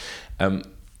like that.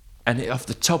 And off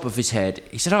the top of his head,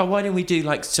 he said, why don't we do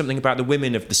like something about the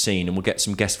women of the scene and we'll get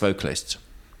some guest vocalists.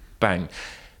 Bang.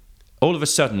 All of a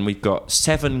sudden, we've got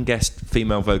 7 guest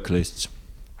female vocalists,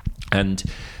 and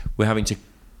we're having to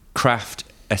craft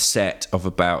a set of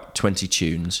about 20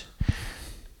 tunes.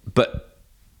 But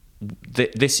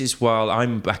this is while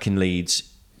I'm back in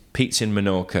Leeds, Pete's in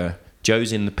Menorca,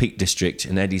 Joe's in the Peak District,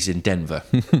 and Eddie's in Denver.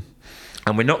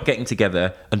 And we're not getting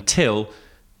together until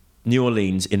New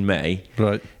Orleans in May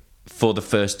for the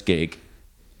first gig,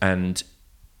 and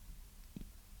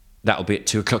that'll be at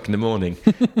 2 o'clock in the morning.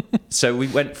 So we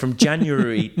went from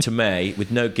January to May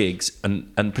with no gigs,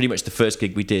 and pretty much the first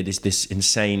gig we did is this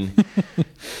insane...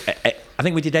 I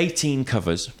think we did 18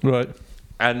 covers. Right.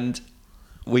 And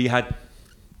we had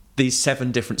these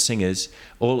 7 different singers,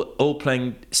 all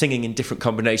singing in different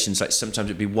combinations. Like sometimes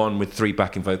it'd be one with 3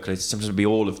 backing vocalists, sometimes it'd be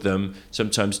all of them,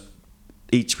 sometimes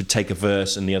each would take a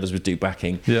verse and the others would do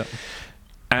backing. Yeah.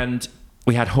 And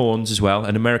we had horns as well,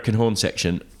 an American horn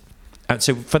section. And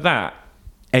so for that,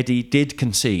 Eddie did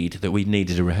concede that we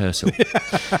needed a rehearsal.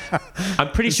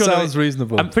 I'm pretty sure sounds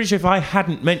reasonable. I'm pretty sure if I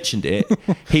hadn't mentioned it,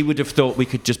 he would have thought we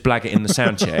could just blag it in the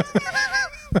sound check.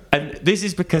 And this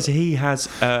is because he has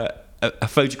a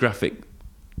photographic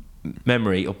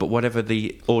memory, but whatever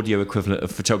the audio equivalent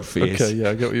of photography is. Okay, yeah,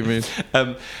 I get what you mean.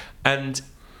 And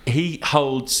he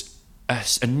holds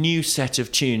a new set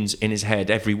of tunes in his head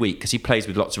every week because he plays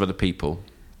with lots of other people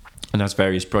and has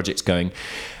various projects going.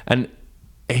 And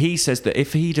he says that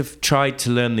if he'd have tried to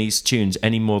learn these tunes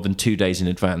any more than 2 days in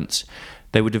advance,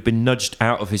 they would have been nudged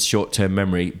out of his short-term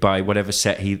memory by whatever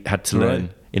set he had to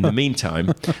learn in the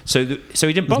meantime. So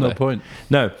he didn't bother. There's no point.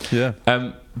 No. Yeah.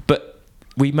 But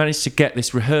we managed to get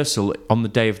this rehearsal on the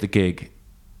day of the gig,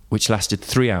 which lasted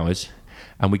 3 hours,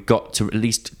 and we got to at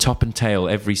least top and tail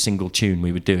every single tune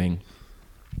we were doing.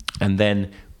 And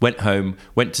then went home,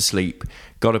 went to sleep,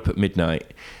 got up at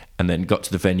midnight, and then got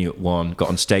to the venue at 1, got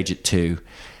on stage at 2,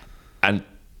 and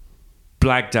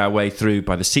blagged our way through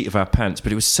by the seat of our pants.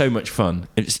 But it was so much fun.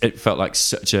 It felt like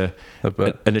such an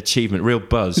achievement, real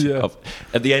buzz. Yeah.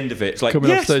 At the end of it, it's like, coming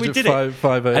yes, off stage we at did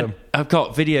 5 a.m. And I've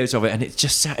got videos of it, and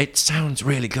it sounds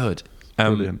really good.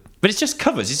 Brilliant. But it's just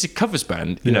covers. It's a covers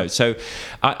band, you know. So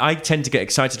I tend to get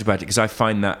excited about it because I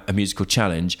find that a musical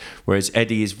challenge, whereas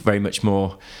Eddie is very much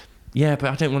more, but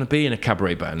I don't want to be in a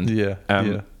cabaret band.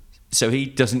 Yeah. So he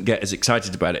doesn't get as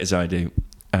excited about it as I do.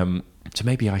 So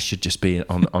maybe I should just be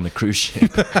on a cruise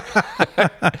ship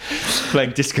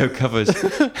playing disco covers.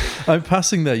 I'm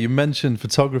passing there. You mentioned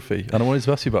photography, and I wanted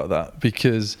to ask you about that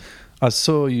because I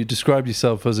saw you describe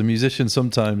yourself as a musician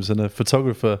sometimes and a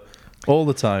photographer all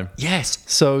the time. Yes.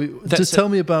 So just tell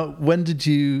me about when did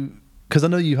you... Because I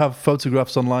know you have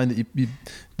photographs online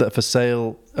that are for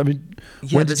sale. I mean,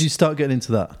 when did you start getting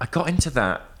into that? I got into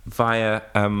that via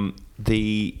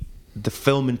the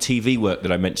film and TV work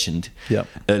that I mentioned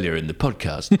earlier in the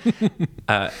podcast.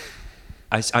 I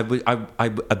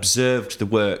observed the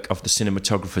work of the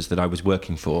cinematographers that I was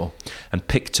working for and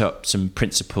picked up some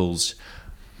principles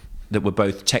that were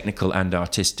both technical and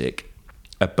artistic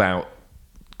about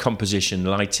composition,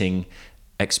 lighting,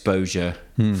 exposure,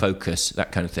 focus,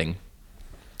 that kind of thing.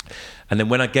 And then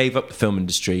when I gave up the film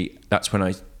industry, that's when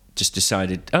I just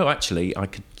decided, actually, I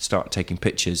could start taking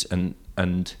pictures and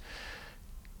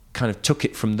kind of took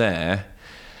it from there.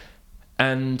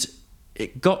 And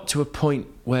it got to a point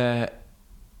where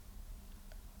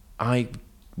I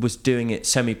was doing it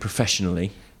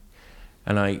semi-professionally,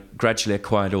 and I gradually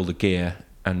acquired all the gear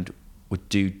and would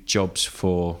do jobs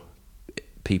for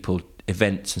people,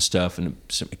 events and stuff, and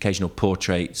some occasional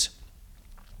portraits.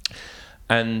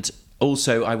 And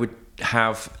also I would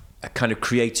have a kind of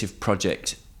creative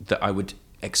project that I would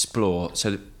explore.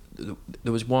 So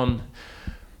there was one...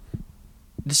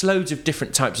 There's loads of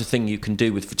different types of thing you can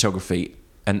do with photography,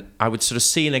 and I would sort of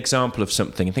see an example of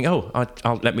something and think,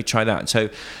 I'll let me try that. And so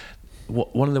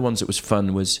one of the ones that was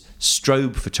fun was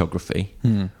strobe photography,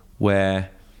 where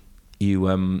you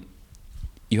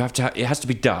have to it has to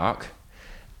be dark,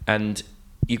 and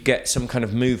you get some kind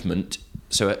of movement.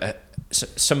 So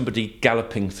somebody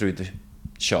galloping through the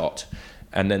shot,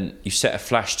 and then you set a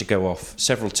flash to go off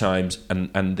several times,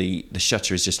 and the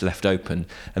shutter is just left open,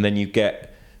 and then you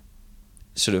get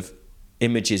sort of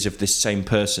images of this same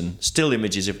person, still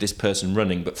images of this person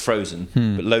running but frozen,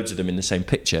 but loads of them in the same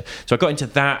picture. So I got into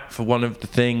that for one of the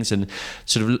things, and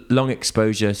sort of long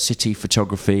exposure city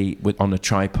photography on a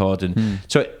tripod, and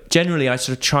so generally I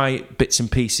sort of try bits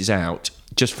and pieces out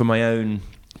just for my own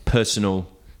personal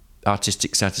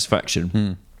artistic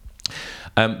satisfaction.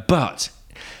 But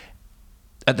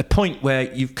at the point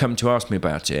where you've come to ask me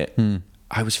about it,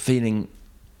 I was feeling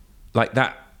like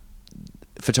that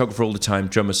photographer all the time,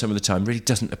 drummer some of the time, really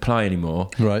doesn't apply anymore.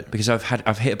 Right. Because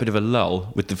I've hit a bit of a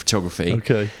lull with the photography.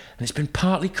 Okay. And it's been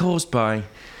partly caused by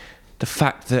the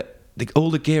fact that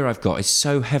all the gear I've got is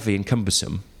so heavy and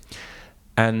cumbersome,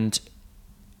 and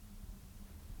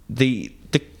the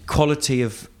quality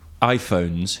of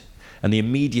iPhones and the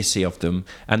immediacy of them,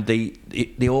 and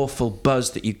the awful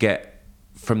buzz that you get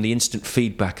from the instant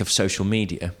feedback of social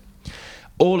media,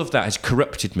 all of that has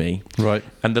corrupted me. Right.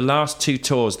 And the last 2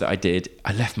 tours that I did,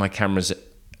 I left my cameras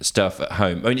stuff at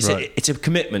home. I mean, it's a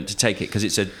commitment to take it, because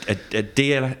it's a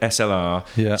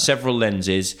DSLR, several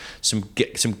lenses, some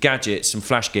gadgets, some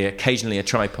flash gear, occasionally a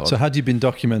tripod. So had you been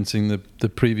documenting the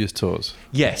previous tours?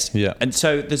 Yes. Yeah. And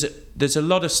so there's a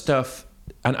lot of stuff,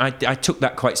 and I took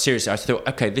that quite seriously. I thought,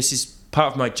 okay, this is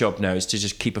part of my job now, is to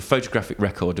just keep a photographic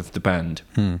record of the band.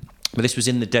 But this was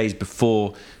in the days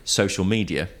before social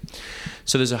media.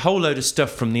 So there's a whole load of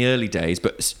stuff from the early days,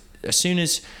 but as soon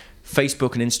as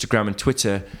Facebook and Instagram and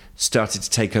Twitter started to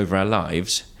take over our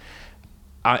lives,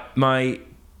 my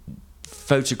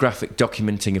photographic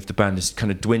documenting of the band has kind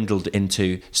of dwindled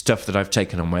into stuff that I've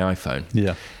taken on my iPhone.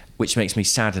 Yeah. Which makes me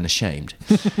sad and ashamed.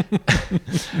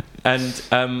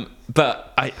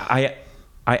 But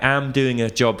I am doing a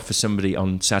job for somebody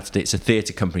on Saturday. It's a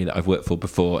theatre company that I've worked for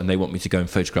before, and they want me to go and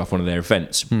photograph one of their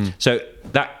events. So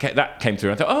that came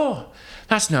through. I thought, oh,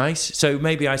 that's nice. So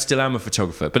maybe I still am a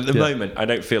photographer. But at the moment, I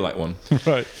don't feel like one.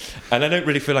 Right. And I don't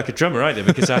really feel like a drummer either,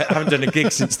 because I haven't done a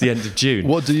gig since the end of June.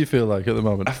 What do you feel like at the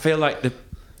moment? I feel like the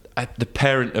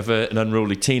parent of an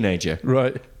unruly teenager.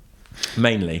 Right.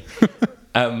 Mainly.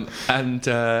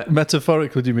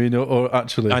 Metaphorically, do you mean, or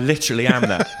actually? I literally am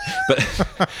that.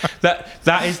 But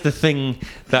that is the thing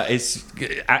that is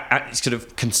sort of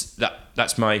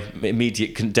that's my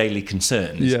immediate daily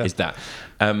concern. Is that.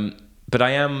 But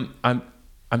I'm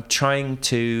trying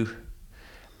to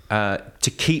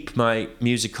keep my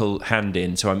musical hand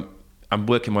in. So I'm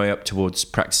working my way up towards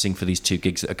practicing for these 2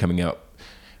 gigs that are coming up,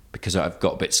 because I've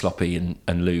got a bit sloppy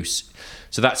and loose.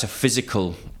 So that's a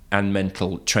physical and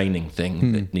mental training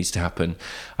thing that needs to happen.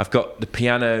 I've got the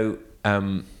piano,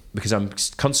 because I'm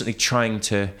constantly trying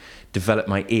to develop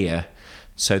my ear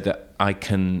so that I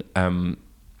can...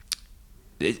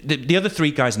 The other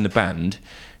 3 guys in the band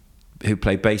who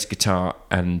play bass, guitar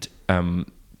and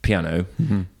piano,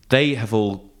 they have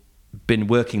all been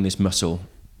working this muscle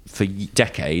for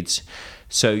decades.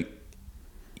 So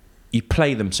you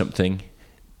play them something,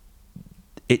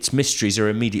 its mysteries are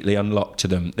immediately unlocked to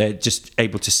them. They're just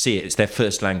able to see it. It's their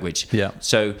first language. Yeah.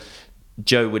 So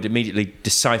Joe would immediately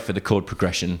decipher the chord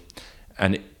progression,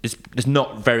 and there's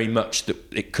not very much that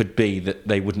it could be that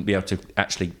they wouldn't be able to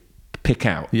actually pick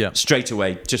out straight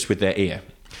away just with their ear.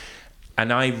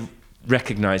 And I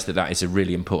recognise that is a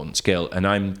really important skill, and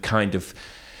I'm kind of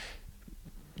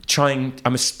I'm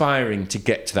aspiring to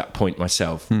get to that point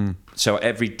myself. So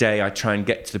every day I try and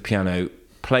get to the piano,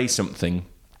 play something,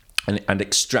 and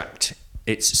extract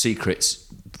its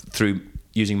secrets through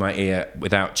using my ear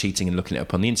without cheating and looking it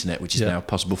up on the internet, which is now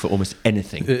possible for almost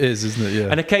anything. It is, isn't it? Yeah.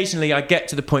 And occasionally I get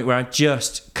to the point where I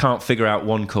just can't figure out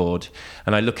one chord,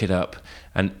 and I look it up,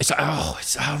 and it's like,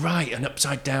 it's right, an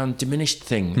upside down diminished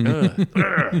thing.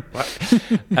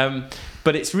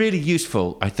 But it's really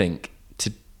useful, I think,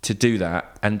 to do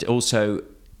that, and also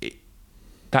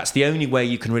that's the only way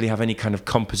you can really have any kind of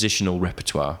compositional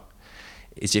repertoire,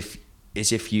 is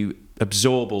if you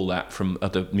absorb all that from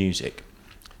other music.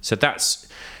 So that's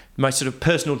my sort of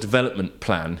personal development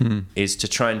plan, is to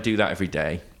try and do that every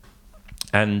day.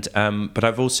 And but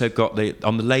I've also got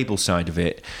on the label side of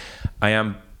it, I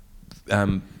am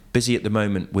busy at the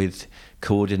moment with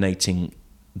coordinating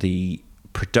the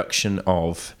production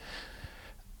of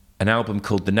an album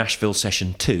called the Nashville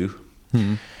Session 2.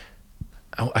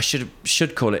 I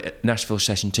should call it Nashville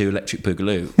Session 2 Electric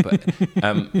Boogaloo, but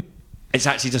it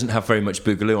actually doesn't have very much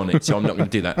boogaloo on it, so I'm not going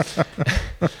to do that.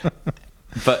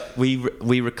 But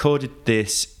we recorded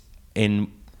this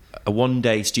in a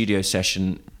one-day studio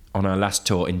session on our last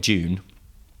tour in June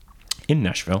in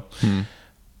Nashville.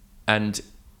 And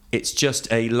it's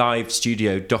just a live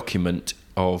studio document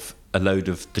of a load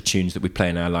of the tunes that we play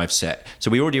in our live set.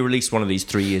 So we already released one of these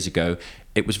 3 years ago.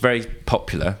 It was very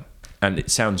popular and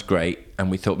it sounds great, and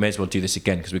we thought may as well do this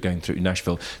again because we're going through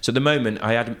Nashville. So at the moment,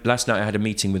 last night I had a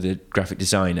meeting with a graphic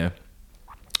designer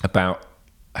about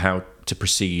how to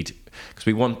proceed, because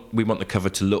we want the cover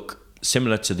to look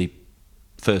similar to the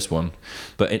first one,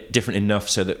 but different enough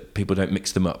so that people don't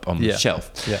mix them up on the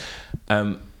shelf.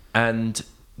 And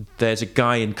there's a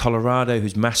guy in Colorado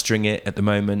who's mastering it at the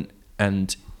moment,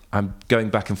 and I'm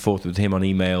going back and forth with him on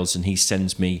emails, and he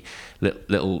sends me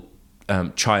little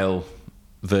trial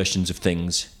versions of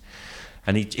things.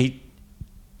 And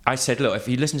I said, look, if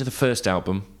you listen to the first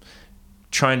album,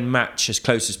 try and match as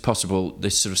close as possible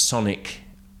this sort of sonic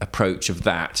approach of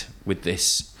that with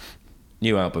this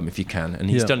new album if you can. And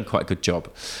he's done quite a good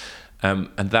job. And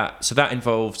that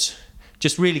involved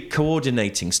just really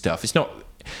coordinating stuff. It's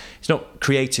not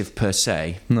creative per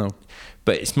se. No.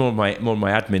 But it's more my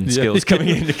admin skills coming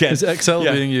in again. Is Excel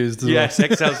being used? Yes,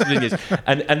 Excel's being used.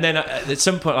 And then at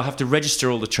some point I'll have to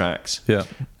register all the tracks. Yeah.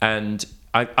 And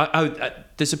I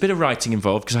there's a bit of writing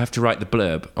involved because I have to write the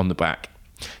blurb on the back.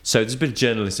 So there's a bit of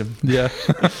journalism. Yeah.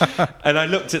 And I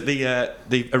looked at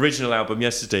the original album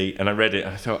yesterday and I read it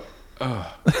and I thought,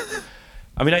 oh.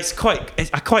 I mean, I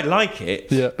quite like it,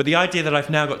 but the idea that I've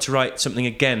now got to write something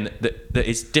again that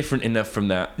is different enough from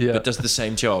that, but does the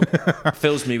same job,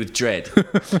 fills me with dread.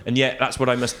 And yet that's what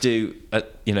I must do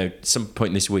at some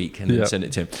point this week, and then send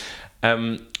it to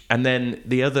him. And then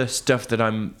the other stuff that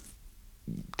I'm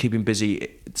keeping busy,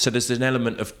 so there's an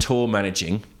element of tour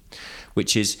managing,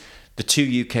 which is the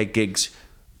 2 UK gigs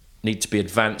need to be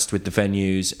advanced with the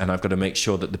venues, and I've got to make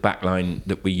sure that the backline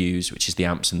that we use, which is the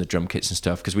amps and the drum kits and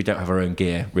stuff, because we don't have our own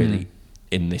gear really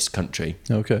in this country.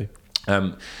 Okay.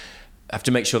 I have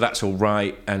to make sure that's all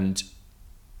right, and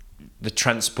the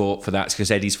transport for that's because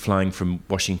Eddie's flying from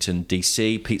Washington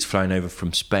DC, Pete's flying over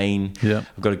from Spain. Yeah,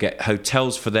 I've got to get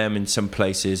hotels for them in some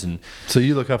places, and so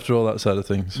you look after all that side of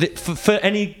things.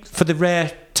 For the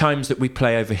rare times that we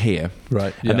play over here,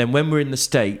 right? Yeah. And then when we're in the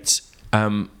States.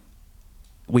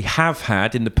 We have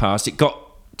had in the past, it got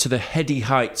to the heady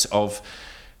heights of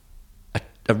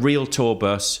a real tour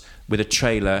bus with a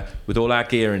trailer with all our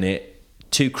gear in it,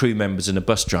 2 crew members and a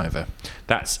bus driver.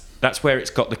 That's where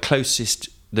it's got the closest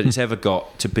that it's ever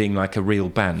got to being like a real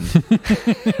band,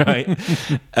 right?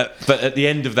 But at the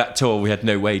end of that tour, we had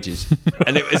no wages,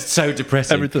 and it was so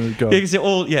depressing. Everything had gone. Because it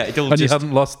all. And you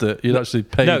hadn't lost it; you'd actually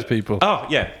paid people. Oh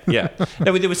yeah.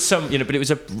 No, there was some, but it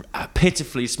was a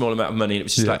pitifully small amount of money, and it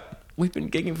was just like. We've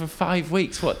been gigging for 5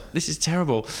 weeks. What? This is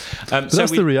terrible. But that's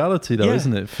the reality, though,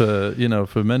 isn't it?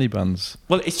 For many bands.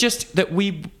 Well, it's just that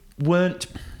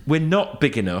we're not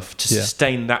big enough to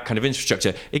sustain that kind of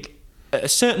infrastructure. At a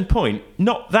certain point,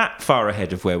 not that far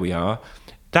ahead of where we are,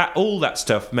 all that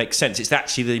stuff makes sense. It's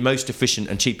actually the most efficient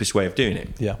and cheapest way of doing it.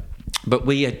 Yeah. But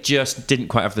we just didn't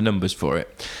quite have the numbers for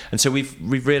it, and so we've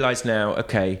realised now.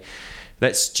 Okay,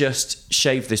 let's just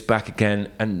shave this back again,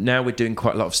 and now we're doing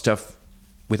quite a lot of stuff.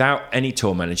 Without any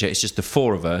tour manager, it's just the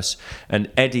 4 of us,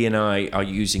 and Eddie and I are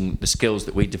using the skills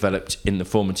that we developed in the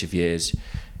formative years.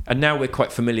 And now we're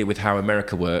quite familiar with how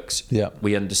America works. Yeah.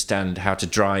 We understand how to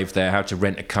drive there, how to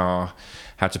rent a car,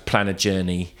 how to plan a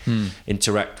journey,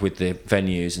 interact with the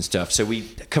venues and stuff. So we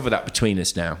cover that between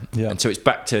us now. Yeah. And so it's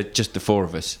back to just the 4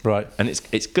 of us. Right. And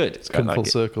it's good. It's come full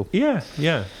circle. Yeah.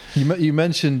 You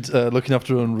mentioned looking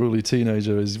after an unruly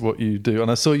teenager is what you do,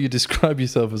 and I saw you describe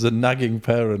yourself as a nagging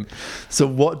parent. So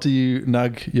what do you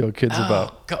nag your kids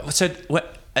about? God. So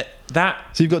that.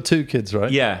 So you've got 2 kids,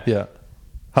 right? Yeah. Yeah.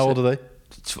 How old are they?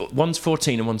 One's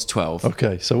 14 and one's 12.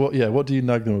 Okay. So what do you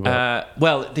nag them about?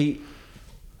 Well, the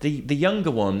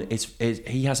younger one is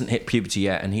he hasn't hit puberty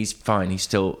yet, and he's fine. He's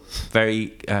still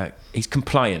very he's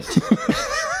compliant.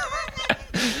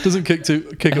 Doesn't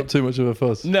kick up too much of a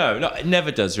fuss. No, it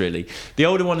never does really. The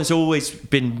older one has always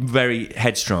been very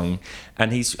headstrong,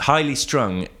 and he's highly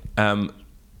strung. And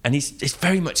it's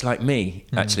very much like me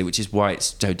actually, which is why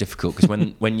it's so difficult. Because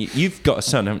when you've got a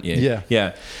son, haven't you?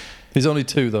 Yeah. He's only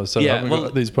 2 though, so I haven't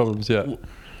got these problems yet.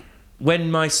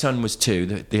 When my son was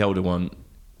 2, the older one.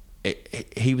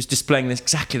 He was displaying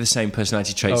exactly the same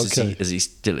personality traits as he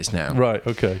still is now. Right.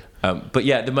 Okay. But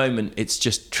yeah, at the moment it's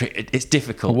just it's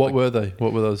difficult. What were they?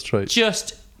 What were those traits?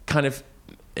 Just kind of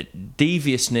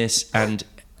deviousness and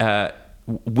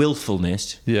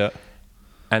willfulness. Yeah.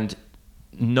 And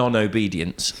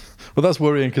non-obedience. Well, that's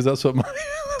worrying because that's what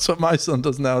That's what my son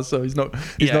does now, so he's not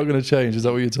going to change. Is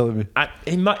that what you're telling me?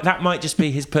 That might just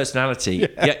be his personality.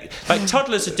 Yeah. Like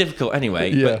toddlers are difficult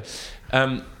anyway. Yeah.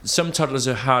 But, some toddlers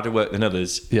are harder work than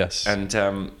others. Yes. And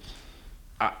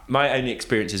my only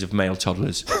experiences of male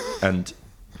toddlers, and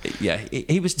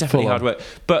he was definitely hard work.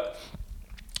 But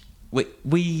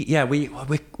we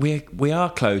are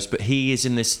close. But he is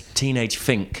in this teenage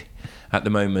fink at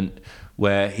the moment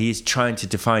where he is trying to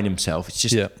define himself. It's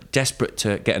just desperate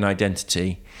to get an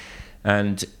identity,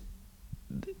 and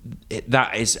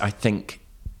that is, I think,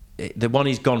 the one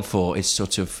he's gone for is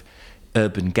sort of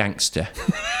urban gangster.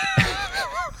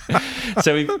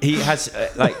 So he has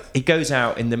he goes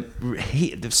out in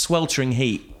the sweltering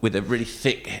heat with a really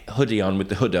thick hoodie on with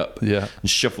the hood up, and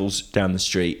shuffles down the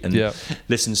street and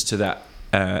listens to that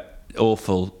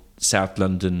awful South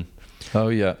London. Oh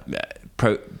yeah.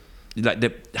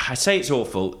 I say it's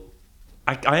awful.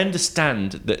 I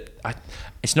understand that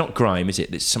it's not grime, is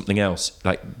it? It's something else,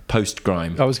 like post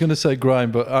grime. I was going to say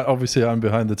grime, but obviously I'm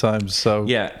behind the times, so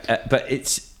but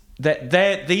it's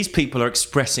these people are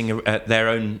expressing their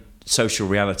own social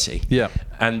reality. Yeah.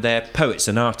 And they're poets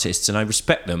and artists, and I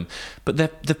respect them. But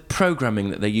the programming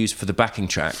that they use for the backing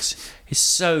tracks is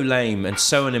so lame and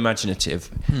so unimaginative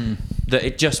that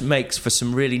it just makes for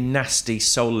some really nasty,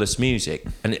 soulless music.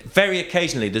 And very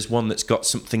occasionally there's one that's got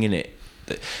something in it.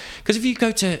 Because if you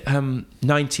go to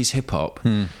 90s hip-hop,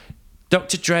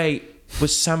 Dr. Dre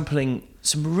was sampling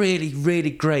some really,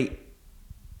 really great,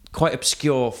 quite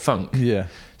obscure funk. Yeah.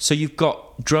 So you've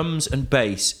got drums and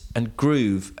bass and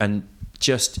groove and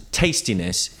just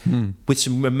tastiness with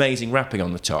some amazing rapping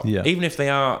on the top. Yeah. Even if they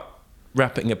are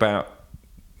rapping about,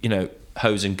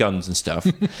 hoes and guns and stuff.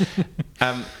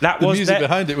 That the was music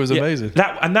behind it was amazing.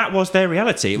 That was their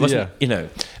reality. It wasn't, Yeah.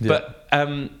 But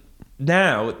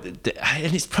now,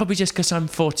 and it's probably just because I'm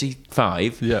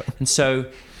 45, and so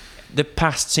the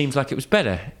past seems like it was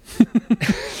better.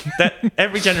 That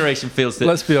every generation feels that.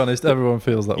 Let's be honest, everyone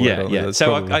feels that way. Don't they?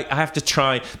 So I have to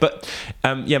try, but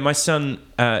my son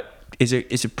is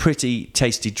a pretty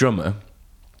tasty drummer,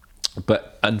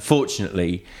 but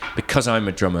unfortunately, because I'm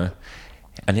a drummer,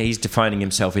 and he's defining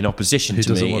himself in opposition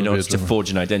to me in order to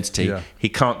forge an identity, he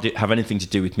can't have anything to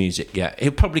do with music yet.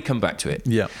 He'll probably come back to it.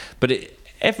 Yeah, but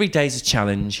every day's a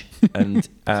challenge, and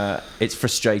it's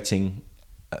frustrating,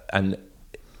 and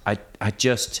I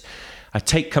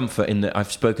take comfort in that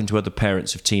I've spoken to other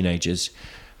parents of teenagers,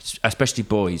 especially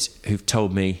boys, who've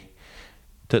told me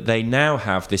that they now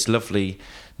have this lovely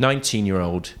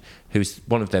 19-year-old who's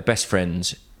one of their best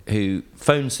friends, who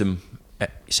phones them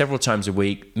several times a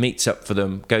week, meets up for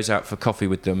them, goes out for coffee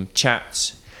with them,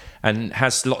 chats, and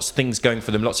has lots of things going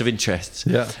for them, lots of interests.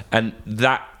 Yeah. And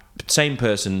that same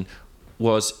person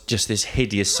was just this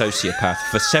hideous sociopath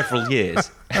for several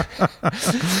years.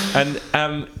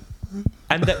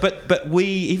 But we,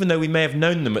 even though we may have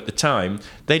known them at the time,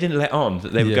 they didn't let on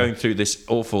that they were going through this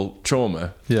awful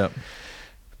trauma. Yeah.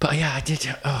 But I did.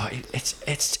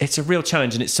 It's a real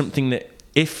challenge, and it's something that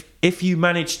if you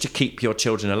manage to keep your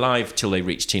children alive till they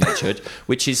reach teenagehood,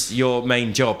 which is your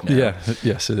main job now. Yeah.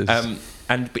 Yes, it is.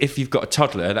 And if you've got a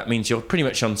toddler, that means you're pretty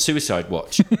much on suicide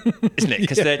watch, isn't it?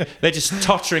 Because they're just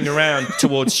tottering around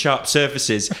towards sharp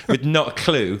surfaces with not a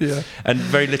clue and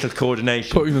very little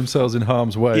coordination. Putting themselves in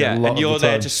harm's way. Yeah, and you're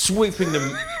there just swooping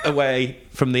them away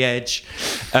from the edge.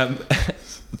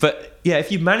 But if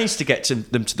you manage to get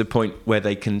them to the point where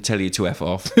they can tell you to F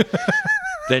off,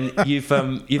 then you've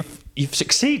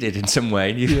succeeded in some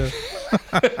way.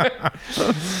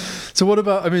 So what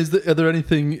about? I mean, are there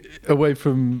anything away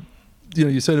from?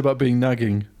 You said about being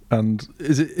nagging, and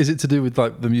is it to do with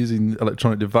like them using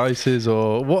electronic devices,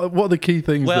 or what are the key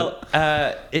things? Well,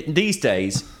 these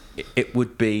days it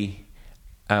would be,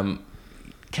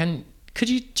 could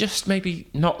you just maybe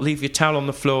not leave your towel on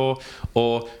the floor,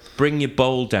 or bring your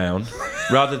bowl down,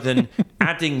 rather than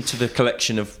adding to the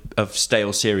collection of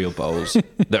stale cereal bowls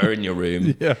that are in your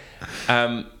room. Yeah.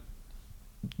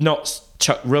 Not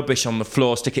chuck rubbish on the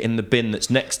floor, stick it in the bin that's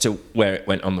next to where it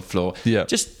went on the floor. Yeah.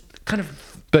 Just kind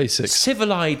of basic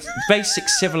civilized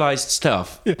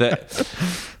stuff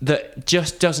that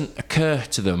just doesn't occur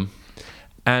to them,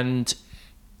 and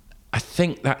I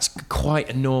think that's quite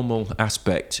a normal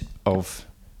aspect of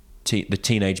the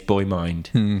teenage boy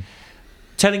mind.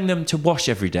 Telling them to wash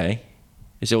every day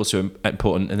is also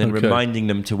important, and then reminding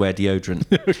them to wear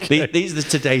deodorant. These are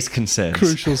today's concerns.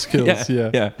 Crucial skills.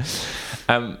 Yeah.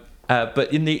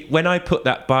 But when I put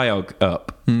that biog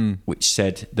up, which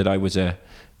said that I was a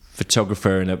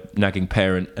photographer and a nagging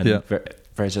parent and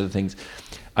various other things,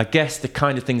 I guess the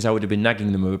kind of things I would have been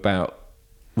nagging them about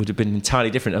would have been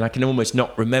entirely different, and I can almost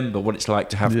not remember what it's like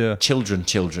to have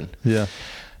children. Yeah.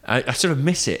 I sort of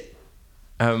miss it.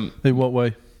 In what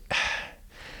way?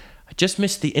 I just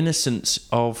miss the innocence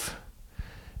of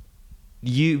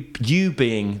you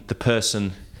being the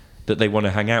person that they want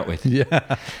to hang out with.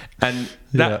 Yeah. And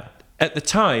that at the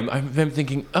time, I remember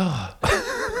thinking, oh,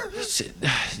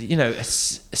 you know, a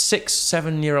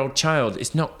 6-7-year-old child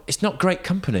is not great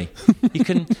company. You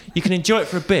can enjoy it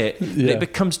for a bit, but it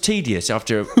becomes tedious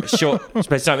after a short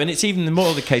space of time. And it's even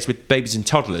more the case with babies and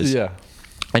toddlers. Yeah.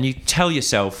 And you tell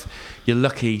yourself you're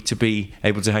lucky to be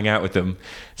able to hang out with them,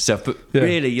 stuff. But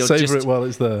really, you're savor it while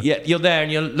it's there. Yeah, you're there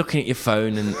and you're looking at your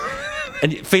phone and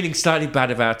feeling slightly bad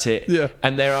about it. Yeah.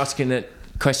 And they're asking a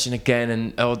question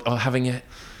again, or having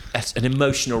an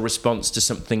emotional response to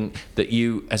something that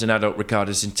you, as an adult, regard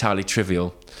as entirely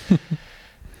trivial.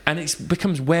 And it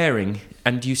becomes wearing,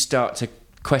 and you start to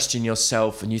question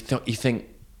yourself, and you think,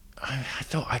 I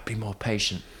thought I'd be more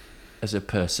patient as a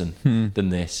person than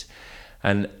this.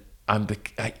 And you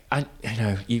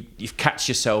know, you catch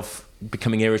yourself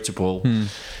becoming irritable,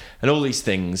 and all these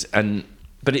things,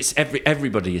 but it's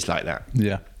everybody is like that.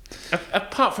 Yeah.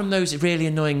 Apart from those really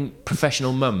annoying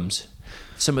professional mums,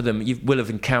 some of them you will have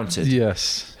encountered.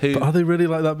 Yes. But are they really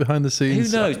like that behind the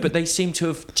scenes? Who knows? But they seem to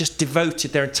have just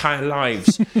devoted their entire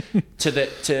lives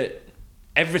to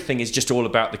everything is just all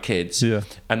about the kids. Yeah.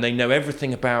 And they know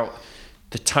everything about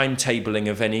the timetabling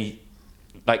of any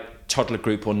like toddler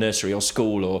group or nursery or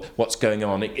school or what's going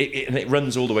on. And it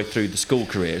runs all the way through the school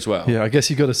career as well. Yeah, I guess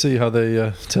you've got to see how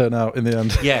they turn out in the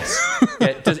end. Yes.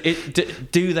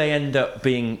 Do they end up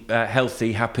being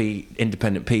healthy, happy,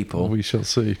 independent people? We shall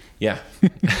see. Yeah.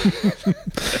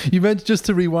 You meant, just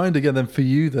to rewind again then, for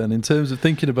you then, in terms of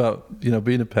thinking about, you know,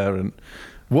 being a parent,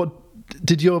 what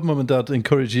did your mum and dad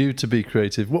encourage you to be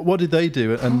creative? What did they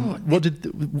do? And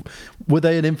were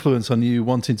they an influence on you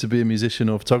wanting to be a musician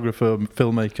or photographer or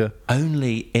filmmaker?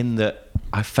 Only in that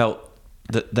I felt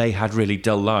that they had really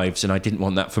dull lives and I didn't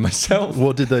want that for myself.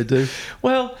 What did they do?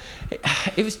 Well,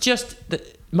 it was just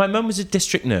that my mum was a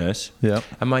district nurse,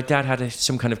 and my dad had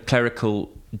some kind of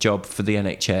clerical job for the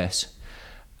NHS,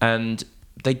 and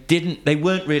they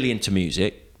weren't really into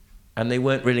music, and they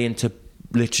weren't really into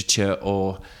literature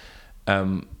or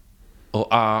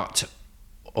art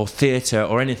or theatre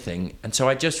or anything. And so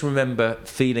I just remember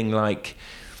feeling like,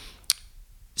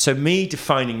 so me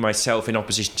defining myself in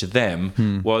opposition to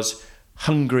them was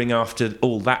hungering after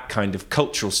all that kind of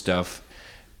cultural stuff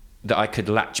that I could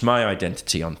latch my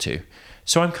identity onto.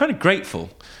 So I'm kind of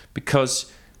grateful,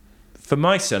 because for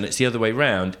my son it's the other way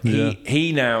round.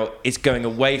 He now is going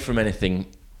away from anything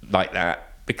like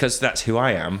that because that's who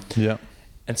I am. Yeah.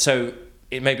 And so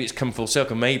maybe it's come full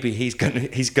circle. Maybe he's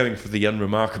going for the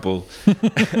unremarkable,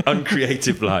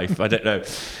 uncreative life. I don't know.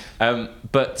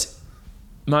 But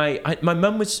my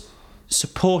mum was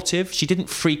supportive. She didn't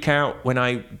freak out when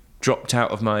I dropped out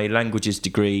of my languages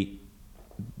degree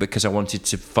because I wanted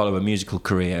to follow a musical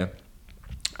career.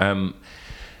 And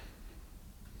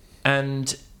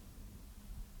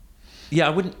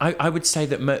yeah, I would say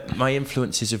that my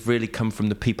influences have really come from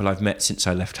the people I've met since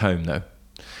I left home, though.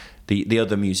 The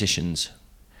other musicians.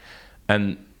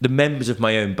 And the members of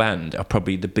my own band are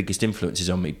probably the biggest influences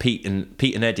on me. Pete and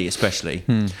Eddie especially.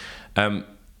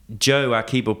 Joe, our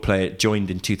keyboard player, joined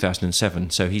in 2007,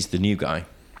 so he's the new guy.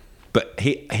 But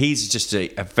he's just a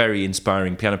very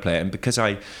inspiring piano player. And because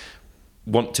I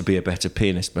want to be a better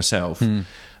pianist myself,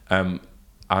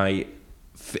 I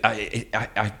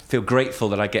feel grateful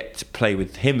that I get to play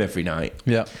with him every night.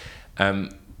 Yeah.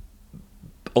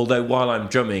 Although while I'm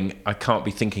drumming, I can't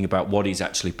be thinking about what he's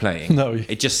actually playing. No.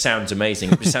 It just sounds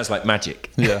amazing. It just sounds like magic.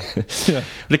 Yeah.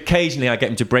 But occasionally I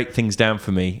get him to break things down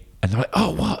for me, and they're like,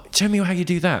 "Oh, what? Show me how you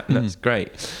do that." And that's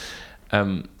great.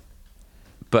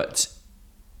 But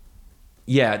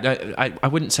yeah, I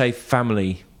wouldn't say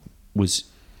family was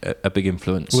a big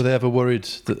influence. Were they ever worried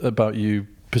about you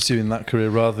pursuing that career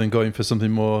rather than going for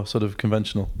something more sort of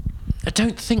conventional? I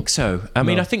don't think so. I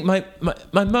mean, I think my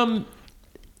mum,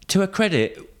 to her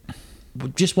credit,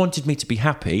 just wanted me to be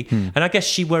happy. And I guess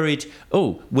she worried,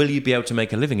 oh, will you be able to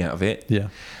make a living out of it? Yeah.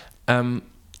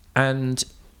 And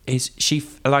she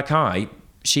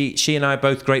and I are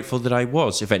both grateful that I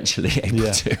was eventually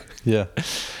able to. Yeah.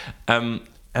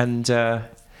 And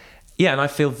I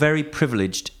feel very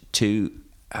privileged to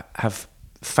have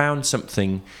found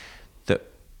something that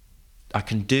I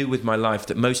can do with my life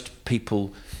that most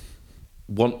people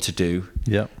want to do.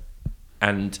 Yeah.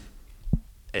 And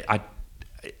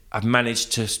I've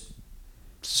managed to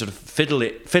sort of fiddle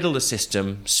the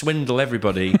system, swindle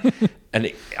everybody,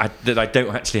 and that I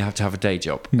don't actually have to have a day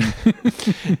job. But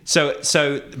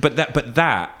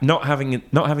that not having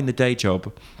the day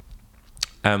job,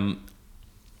 kind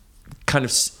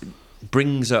of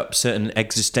brings up certain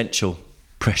existential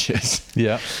pressures.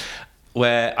 Yeah.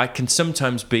 Where I can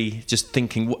sometimes be just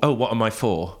thinking, oh, what am I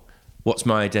for? What's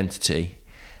my identity?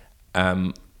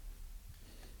 And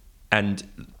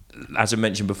as I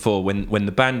mentioned before, when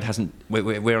the band hasn't,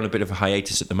 we're on a bit of a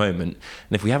hiatus at the moment,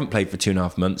 and if we haven't played for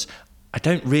 2.5 months, I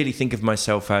don't really think of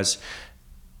myself as,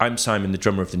 I'm Simon, the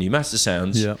drummer of the New Master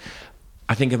Sounds. Yeah.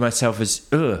 I think of myself as,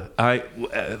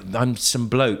 I'm some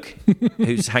bloke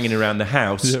who's hanging around the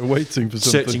house, waiting for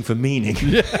something, searching for meaning.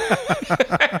 Yeah.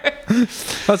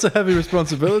 That's a heavy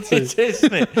responsibility. It is,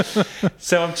 isn't it?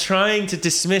 So I'm trying to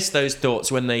dismiss those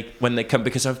thoughts when they come,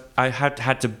 because I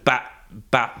had to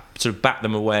bat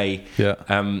them away. Yeah.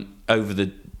 Over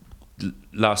the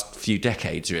last few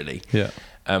decades, really. Yeah.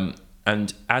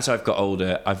 And as I've got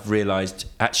older, I've realised,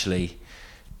 actually,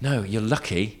 no, you're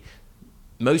lucky.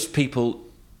 Most people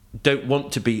don't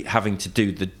want to be having to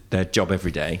do their job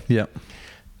every day. Yeah.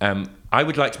 I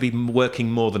would like to be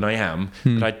working more than I am,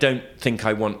 but I don't think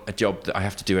I want a job that I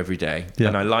have to do every day. Yeah.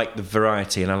 And I like the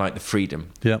variety and I like the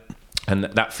freedom. Yeah. And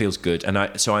that feels good. And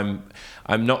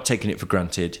I'm not taking it for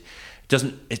granted.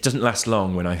 It doesn't last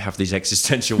long when I have these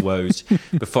existential woes.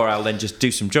 Before I'll then just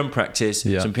do some drum practice,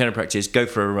 some piano practice, go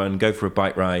for a run, go for a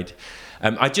bike ride.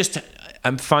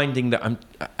 I'm finding that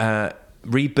I'm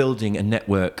rebuilding a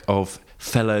network of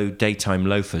fellow daytime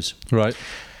loafers. Right.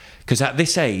 Because at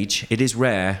this age, it is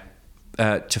rare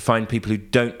to find people who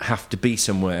don't have to be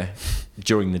somewhere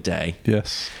during the day.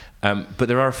 Yes. But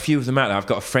there are a few of them out there. I've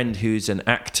got a friend who's an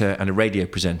actor and a radio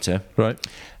presenter. Right.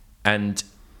 And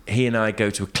he and I go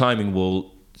to a climbing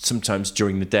wall sometimes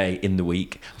during the day in the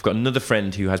week. I've got another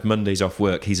friend who has Mondays off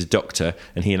work. He's a doctor,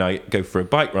 and he and I go for a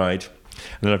bike ride.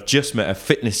 And then I've just met a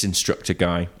fitness instructor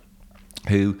guy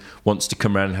who wants to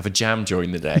come around and have a jam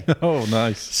during the day. Oh,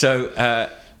 nice. So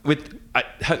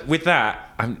with that,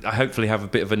 I hopefully have a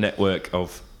bit of a network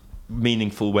of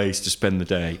meaningful ways to spend the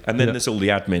day. And then there's all the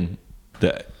admin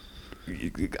that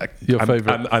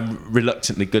I'm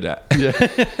reluctantly good at. Yeah.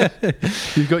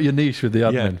 You've got your niche with the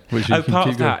admin. Yeah. Which you part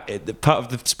of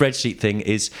the spreadsheet thing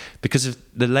is because of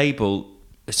the label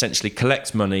essentially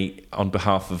collects money on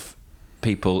behalf of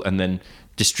people and then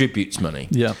distributes money.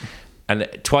 Yeah. And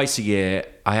twice a year,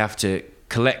 I have to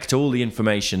collect all the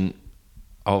information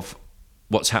of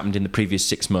what's happened in the previous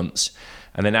 6 months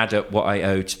and then add up what I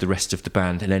owe to the rest of the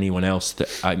band and anyone else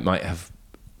that I might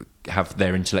have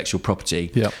their intellectual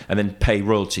property, and then pay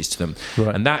royalties to them.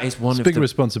 Right. And that is one of big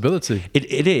responsibility.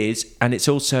 It is, and it's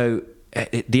also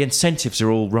the incentives are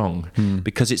all wrong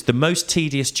because it's the most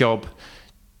tedious job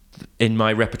in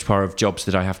my repertoire of jobs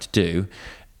that I have to do.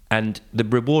 And the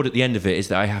reward at the end of it is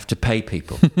that I have to pay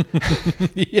people.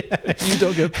 Yeah, you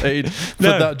don't get paid for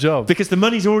that job. Because the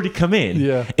money's already come in.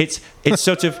 Yeah. It's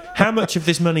sort of, how much of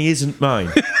this money isn't mine?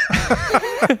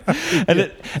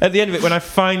 And at the end of it, when I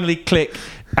finally click,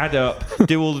 add up,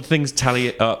 do all the things, tally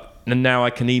it up, and now I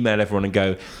can email everyone and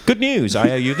go, good news, I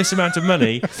owe you this amount of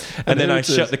money. And then I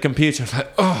shut the computer. I'm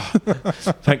like, oh,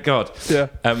 thank God. Yeah.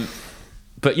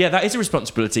 But yeah, that is a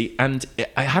responsibility, and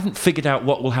I haven't figured out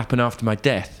what will happen after my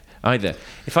death either.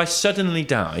 If I suddenly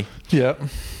die,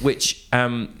 which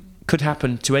could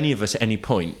happen to any of us at any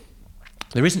point,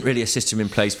 there isn't really a system in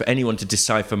place for anyone to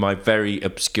decipher my very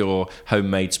obscure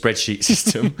homemade spreadsheet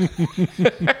system.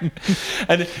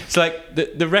 And it's like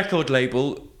the record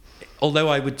label, although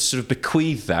I would sort of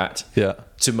bequeath that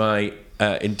to my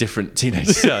indifferent teenage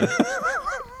son,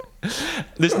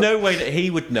 there's no way that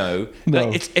he would know. No.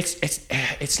 Like,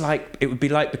 it's like it would be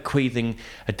like bequeathing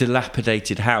a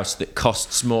dilapidated house that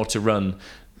costs more to run.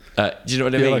 Do you know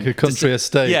what I mean? Like a country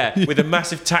estate. Yeah, with a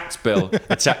massive tax bill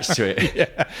attached to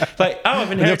it. Like,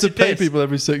 I've inherited you have to pay this. people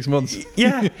every 6 months.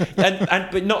 Yeah,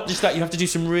 but not just that. You have to do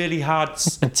some really hard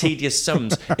and tedious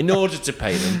sums in order to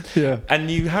pay them. Yeah, and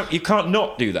you can't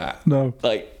not do that. No,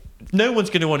 like no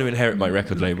one's going to want to inherit my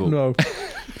record label. No.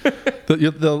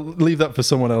 They'll leave that for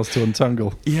someone else to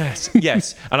untangle. Yes,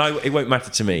 and it won't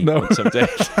matter to me someday.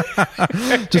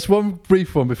 Just one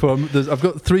brief one before I've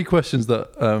got 3 questions that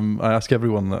I ask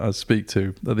everyone that I speak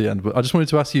to at the end. But I just wanted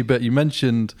to ask you a bit. You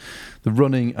mentioned the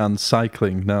running and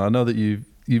cycling. Now I know that you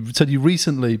said you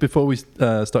recently, before we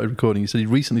started recording, you said you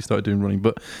recently started doing running,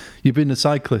 but you've been a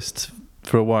cyclist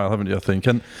for a while, haven't you? I think.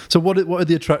 And so, what are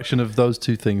the attraction of those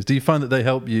 2 things? Do you find that they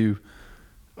help you?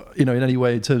 In any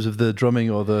way in terms of the drumming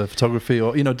or the photography,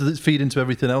 or does it feed into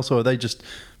everything else, or are they just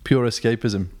pure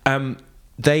escapism?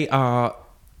 They are.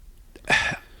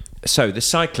 So the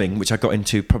cycling, which I got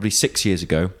into probably 6 years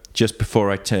ago, just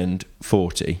before I turned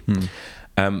 40,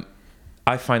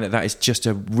 I find that is just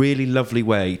a really lovely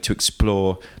way to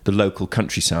explore the local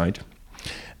countryside,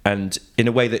 and in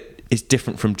a way that is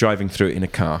different from driving through it in a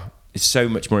car. It's so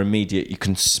much more immediate. You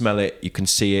can smell it, you can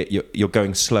see it. You're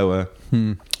going slower,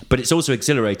 but it's also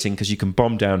exhilarating because you can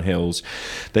bomb down hills.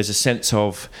 There's a sense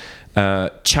of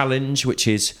challenge, which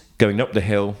is going up the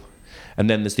hill, and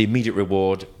then there's the immediate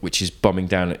reward, which is bombing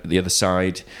down at the other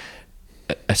side.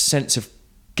 A sense of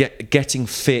getting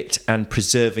fit and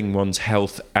preserving one's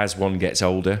health as one gets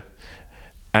older,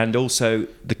 and also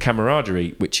the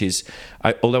camaraderie, which is,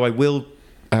 although I will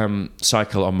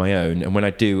cycle on my own, and when I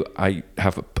do, I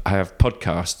have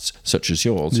podcasts such as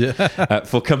yours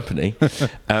for company.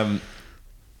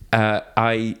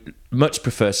 I much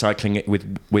prefer cycling it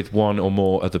with one or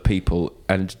more other people,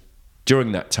 and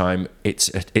during that time, it's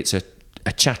a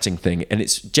chatting thing, and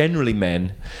it's generally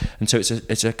men, and so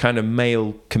it's a kind of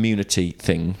male community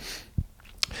thing.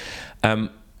 And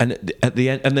at the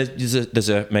end, and there's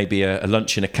maybe a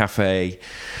lunch in a cafe.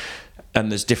 And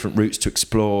there's different routes to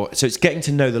explore. So it's getting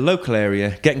to know the local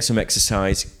area, getting some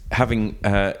exercise, having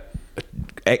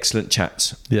excellent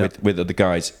chats with other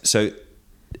guys. So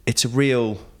it's a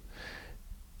real,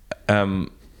 there's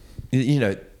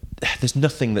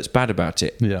nothing that's bad about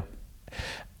it. Yeah.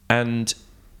 And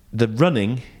the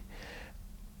running,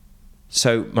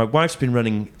 so my wife's been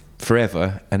running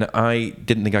forever, and I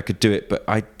didn't think I could do it, but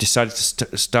I decided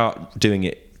to start doing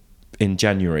it in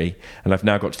January, and I've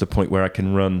now got to the point where I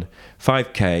can run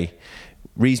 5k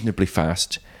reasonably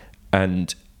fast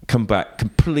and come back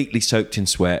completely soaked in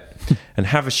sweat and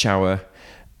have a shower,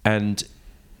 and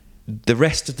the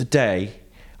rest of the day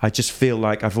I just feel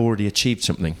like I've already achieved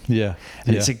something.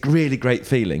 It's a really great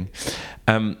feeling.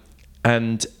 The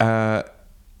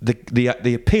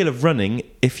appeal of running,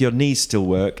 if your knees still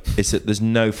work, is that there's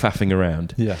no faffing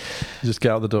around. You just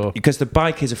get out the door, because the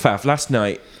bike is a faff. Last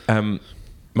night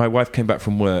my wife came back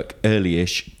from work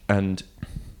early-ish and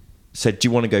said, "Do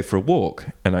you want to go for a walk?"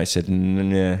 And I said,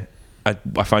 "Nah, I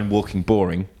find walking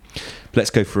boring. Let's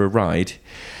go for a ride."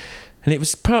 And it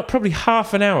was probably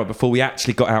half an hour before we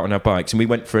actually got out on our bikes, and we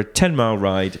went for a 10-mile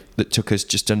ride that took us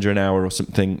just under an hour or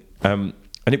something. And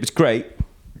it was great,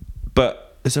 but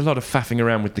there's a lot of faffing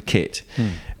around with the kit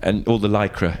and all the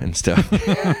lycra and stuff.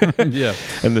 And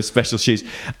the special shoes.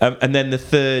 And then the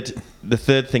third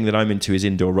thing that I'm into is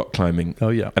indoor rock climbing.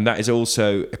 And that is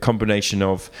also a combination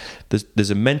of, there's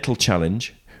a mental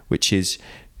challenge, which is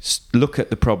look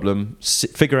at the problem,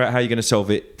 figure out how you're going to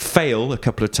solve it, fail a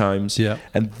couple of times,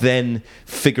 and then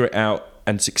figure it out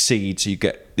and succeed, so you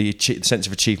get the sense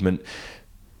of achievement.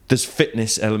 There's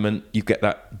fitness element. You get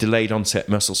that delayed onset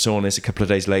muscle soreness a couple of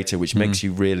days later, which makes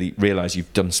you really realise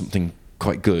you've done something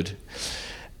quite good.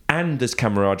 And there's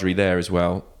camaraderie there as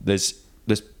well. I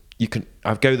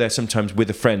go there sometimes with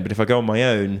a friend, but if I go on my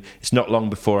own, it's not long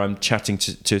before I'm chatting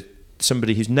to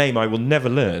somebody whose name I will never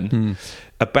learn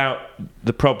about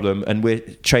the problem, and we're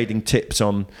trading tips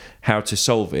on how to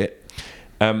solve it.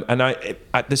 And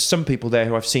there's some people there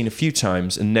who I've seen a few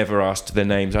times and never asked their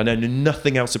names. I know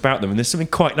nothing else about them, and there's something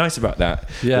quite nice about that.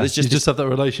 You just have that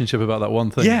relationship about that one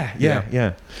thing.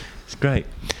 Yeah. It's great.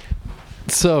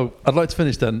 So I'd like to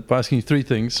finish then by asking you three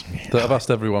things that I've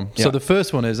asked everyone. So the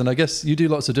first one is, and I guess you do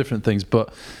lots of different things,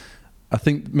 but I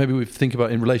think maybe we think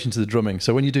about in relation to the drumming.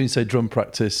 So when you're doing, say, drum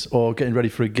practice or getting ready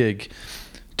for a gig,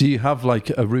 do you have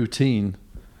like a routine,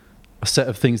 a set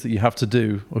of things that you have to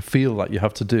do or feel like you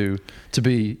have to do to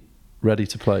be ready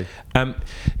to play? I'm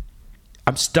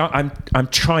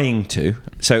trying to.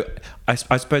 So I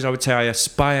suppose I would say I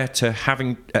aspire to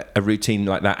having a routine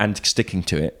like that and sticking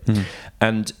to it.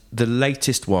 And the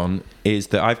latest one is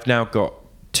that I've now got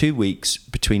 2 weeks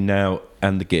between now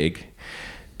and the gig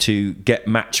to get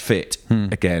match fit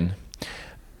again,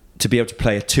 to be able to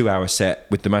play a 2-hour set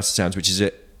with the Master Sounds, which is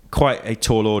quite a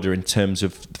tall order in terms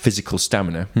of physical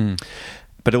stamina,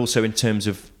 but also in terms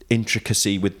of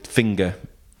intricacy with finger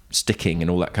sticking and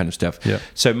all that kind of stuff.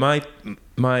 So my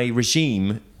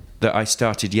regime that I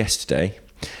started yesterday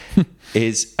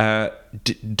is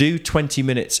do 20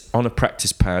 minutes on a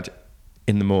practice pad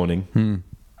in the morning,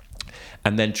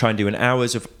 and then try and do an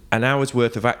hour's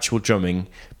worth of actual drumming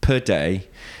per day,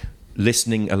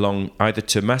 listening along either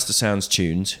to Master Sounds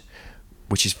tunes,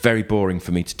 which is very boring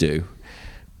for me to do,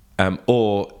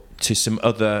 or to some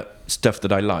other stuff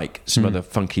that I like, some other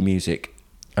funky music.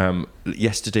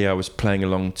 Yesterday I was playing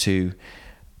along to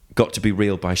Got to Be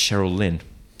Real by Cheryl Lynn,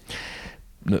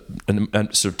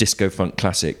 a sort of disco funk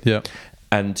classic,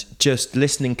 and just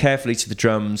listening carefully to the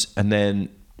drums and then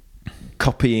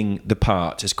copying the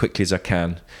part as quickly as I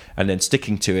can and then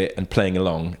sticking to it and playing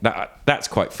along. That's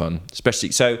quite fun,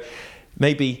 especially. So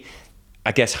maybe,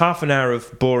 I guess, half an hour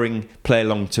of boring play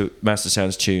along to Master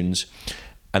Sounds tunes,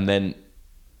 and then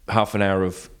half an hour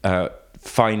of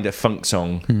find a funk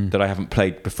song that I haven't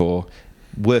played before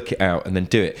work it out and then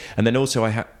do it. And then also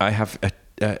I have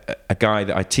a guy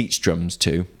that I teach drums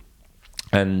to,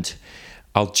 and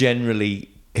he'll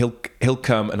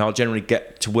come and I'll generally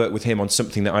get to work with him on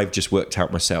something that I've just worked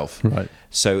out myself. Right.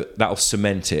 So that'll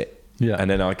cement it. Yeah.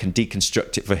 And then I can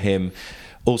deconstruct it for him.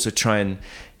 Also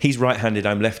he's right-handed,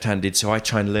 I'm left-handed, so I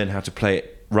try and learn how to play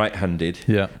it right-handed,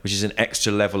 Yeah. which is an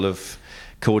extra level of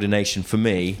coordination for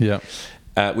me, Yeah.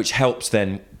 Which helps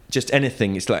then just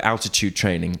anything. It's like altitude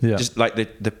training. Yeah. Just like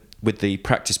the with the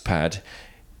practice pad,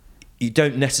 you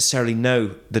don't necessarily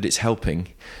know that it's helping,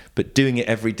 but doing it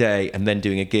every day and then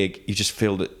doing a gig, you just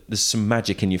feel that there's some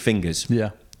magic in your fingers.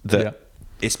 Yeah. That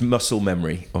it's muscle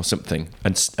memory or something,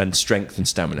 and strength and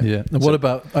stamina. Yeah. And what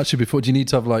about, actually, before, do you need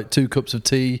to have like 2 cups of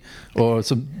tea or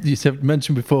some? You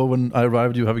mentioned before when I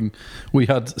arrived, we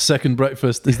had second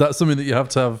breakfast. Is that something that you have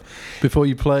to have before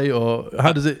you play, or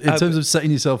how does it, in terms of setting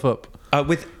yourself up?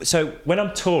 So when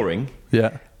I'm touring,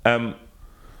 Yeah.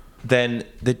 then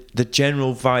the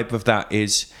general vibe of that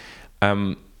is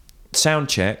sound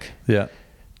check, Yeah.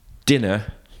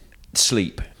 dinner,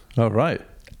 sleep, All right.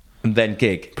 and then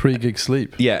gig. Pre-gig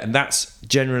sleep. Yeah, and that's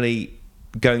generally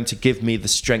going to give me the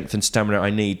strength and stamina I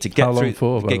need to get How through long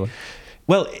for, the by gig. the way?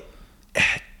 Well,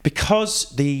 because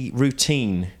the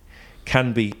routine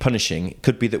can be punishing. It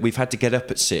could be that we've had to get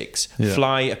up at 6,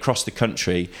 fly across the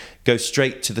country, go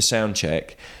straight to the sound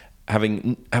check,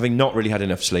 having not really had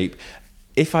enough sleep.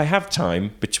 If I have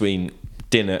time between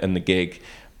dinner and the gig,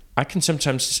 I can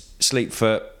sometimes sleep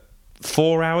for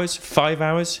 4 hours, 5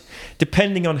 hours,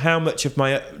 depending on how much of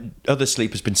my other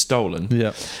sleep has been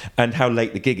stolen, and how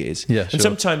late the gig is. Yeah, sure. And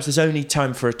sometimes there's only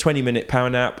time for a 20-minute power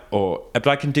nap, but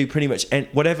I can do pretty much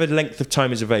whatever length of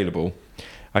time is available.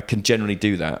 I can generally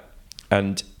do that.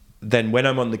 And then when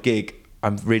I'm on the gig,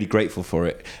 I'm really grateful for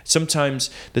it. Sometimes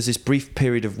there's this brief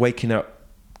period of waking up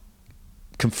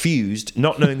confused,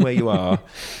 not knowing where you are,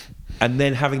 and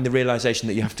then having the realization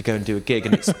that you have to go and do a gig.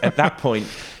 And it's at that point,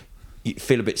 you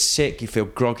feel a bit sick, you feel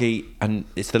groggy, and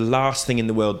it's the last thing in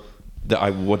the world that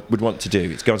I would want to do.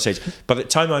 It's go on stage. By the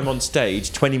time I'm on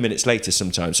stage, 20 minutes later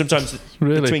sometimes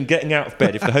Really? Between getting out of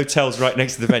bed, if the hotel's right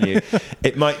next to the venue,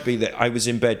 it might be that I was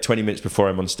in bed 20 minutes before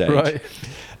I'm on stage. Right.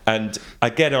 And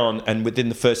I get on, and within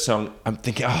the first song, I'm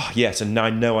thinking, oh, yes, and I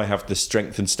know I have the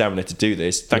strength and stamina to do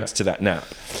this, thanks to that nap.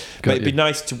 But it'd be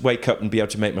nice to wake up and be able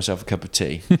to make myself a cup of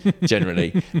tea,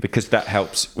 generally, because that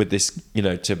helps with this,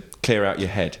 to clear out your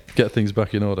head. Get things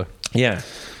back in order. Yeah.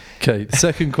 Okay,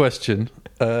 second question.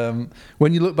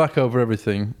 When you look back over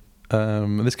everything,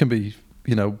 and this can be,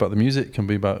 about the music, can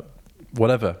be about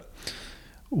whatever.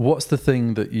 What's the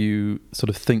thing that you sort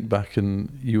of think back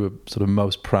and you were sort of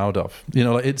most proud of?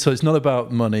 So it's not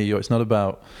about money, or it's not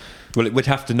about. Well, it would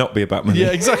have to not be about money.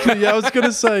 Yeah, exactly. Yeah, I was going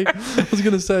to say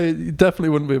it definitely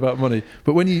wouldn't be about money.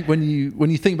 But when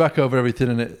you think back over everything,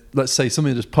 and let's say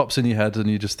something just pops in your head, and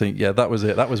you just think, yeah, that was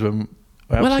it. That was when.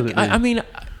 Absolutely. Well, I mean,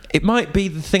 it might be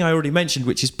the thing I already mentioned,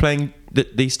 which is playing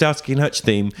the Starsky and Hutch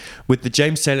theme with the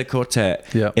James Taylor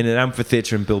Quartet in an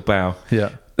amphitheatre in Bilbao.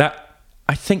 Yeah.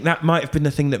 I think that might have been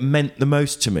the thing that meant the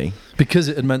most to me. Because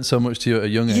it had meant so much to you at a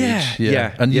young age.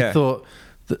 Yeah. And you thought,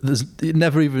 it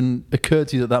never even occurred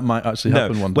to you that might actually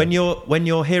happen one day. When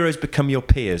your heroes become your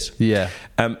peers. Yeah.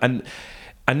 And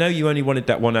I know you only wanted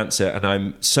that one answer, and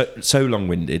I'm so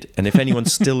long-winded, and if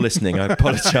anyone's still listening, I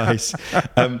apologise.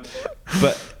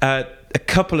 But a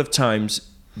couple of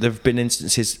times there have been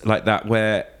instances like that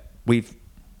where we've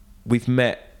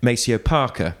met Maceo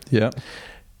Parker. Yeah.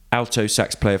 Alto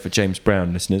sax player for James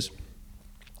Brown, listeners.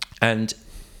 And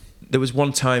there was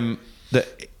one time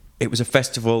that it was a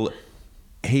festival.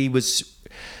 He was,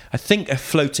 I think, a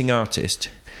floating artist,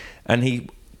 and he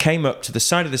came up to the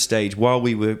side of the stage while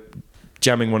we were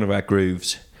jamming one of our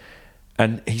grooves,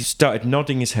 and he started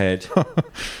nodding his head,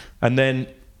 and then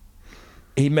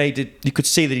he made it. You could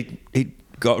see that he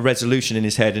got a resolution in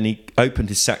his head, and he opened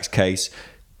his sax case,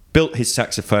 built his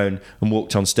saxophone, and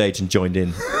walked on stage and joined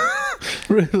in.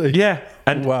 Really? Yeah.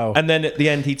 And wow. And then at the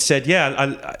end he'd said,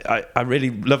 yeah, I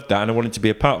really loved that and I wanted to be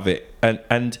a part of it.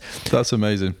 And that's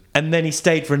amazing. And then he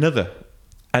stayed for another.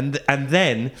 And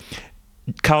then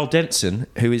Carl Denson,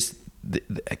 who is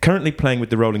currently playing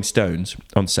with the Rolling Stones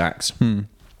on sax,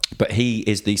 but he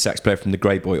is the sax player from the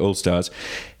Grey Boy All-Stars.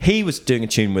 He was doing a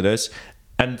tune with us,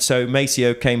 and so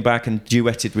Maceo came back and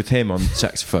duetted with him on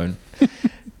saxophone.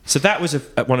 So that was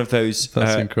one of those.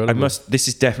 That's incredible. This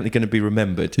is definitely going to be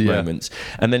remembered moments.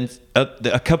 And then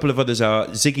a couple of others are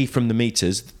Ziggy from the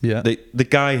Meters, the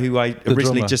guy who I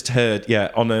originally just heard,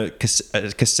 on a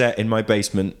cassette in my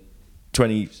basement,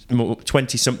 20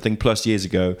 something plus years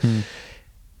ago.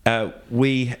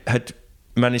 We had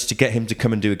managed to get him to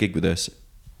come and do a gig with us,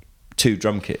 2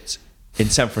 drum kits, in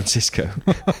San Francisco.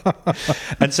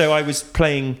 And so I was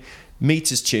playing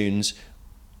Meters tunes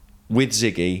with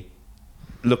Ziggy,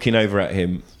 looking over at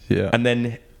him. Yeah. And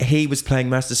then he was playing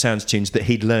Master Sounds tunes that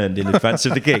he'd learned in advance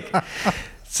of the gig.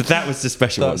 So that was the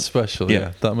special one. That's special,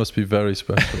 yeah. That must be very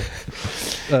special.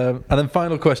 And then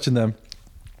final question then.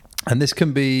 And this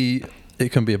can be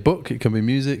a book, it can be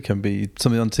music, it can be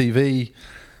something on TV.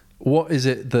 What is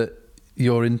it that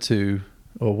you're into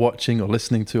or watching or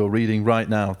listening to or reading right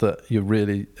now that you're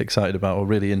really excited about or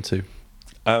really into?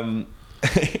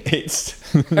 It's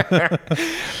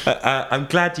I'm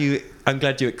glad you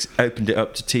opened it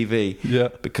up to TV. Yeah,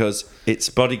 because it's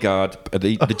Bodyguard,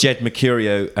 the Jed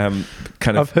Mercurio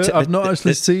kind of. I've not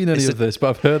actually seen any of this, but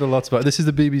I've heard a lot about it. This is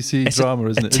the BBC drama,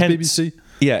 isn't it? Tense, BBC?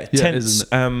 Yeah, tense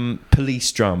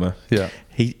police drama. Yeah,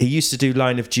 he used to do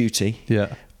Line of Duty.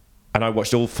 Yeah, and I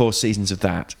watched all 4 seasons of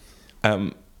that.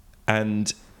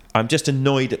 And I'm just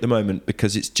annoyed at the moment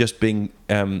because it's just being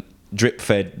drip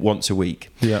fed once a week.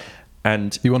 Yeah.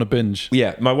 And you want to binge?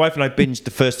 Yeah, my wife and I binged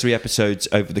the first 3 episodes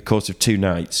over the course of 2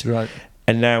 nights. Right.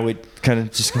 And now we're kind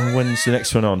of just going, when's the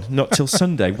next one on? Not till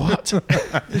Sunday. What?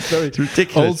 It's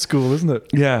ridiculous. Old school, isn't it?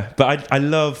 Yeah, but I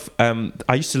love.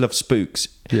 I used to love Spooks.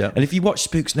 Yeah. And if you watch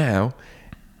Spooks now,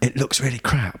 it looks really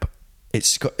crap.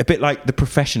 It's got a bit like The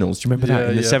Professionals. Do you remember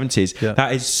that in the 70s? Yeah.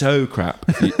 That is so crap.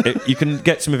 You can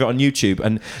get some of it on YouTube,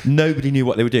 and nobody knew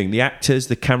what they were doing. The actors,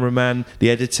 the cameraman, the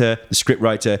editor, the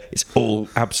scriptwriter, it's all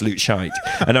absolute shite.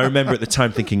 And I remember at the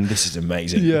time thinking, this is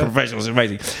amazing. Yeah. The Professionals is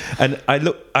amazing. And I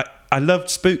loved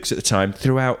Spooks at the time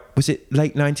throughout, was it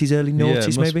late 90s, early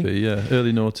noughties maybe? Be, yeah.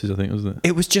 Early noughties, I think, wasn't it?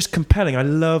 It was just compelling. I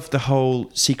loved the whole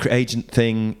secret agent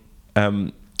thing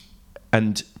and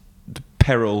the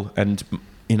peril and...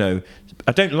 You know,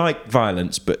 I don't like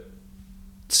violence, but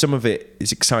some of it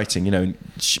is exciting, you know,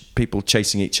 people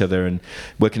chasing each other and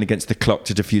working against the clock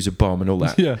to defuse a bomb and all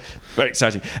that. Yeah. Very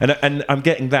exciting. And I'm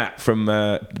getting that from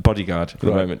Bodyguard at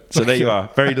the moment. So there you are,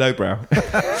 very lowbrow.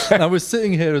 I was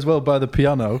sitting here as well by the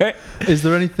piano. Is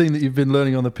there anything that you've been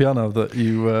learning on the piano that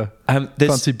you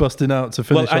fancy busting out to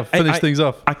finish things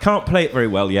off? I can't play it very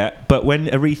well yet, but when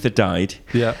Aretha died,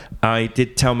 yeah, I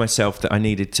did tell myself that I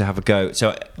needed to have a go.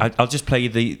 So I'll just play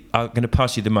you I'm going to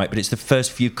pass you the mic, but it's the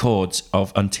first few chords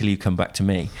of Until You Come Back to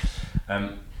Me,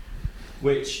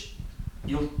 which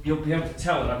you'll be able to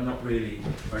tell that I'm not really a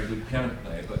very good piano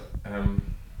player, but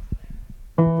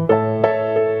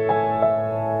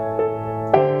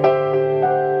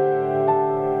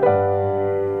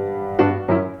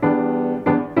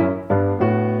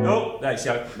see,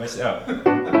 I messed it up.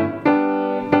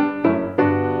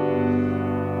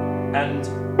 And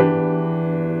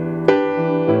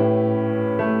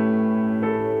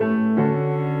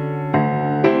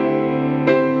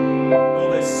all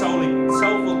those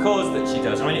soulful chords that she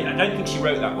does. I mean, I don't think she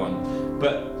wrote that one,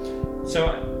 but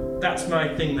so that's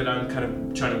my thing that I'm kind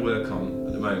of trying to work on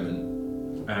at the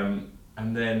moment.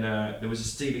 And then there was a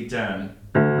Steely Dan.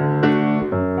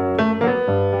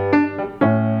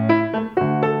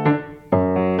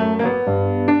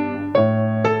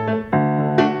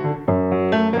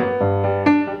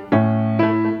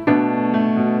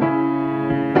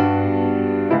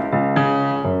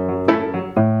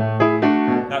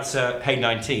 Hey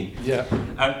 19. Yeah.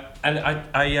 And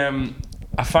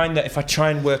I find that if I try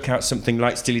and work out something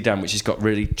like Steely Dan, which has got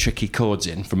really tricky chords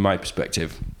in, from my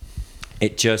perspective,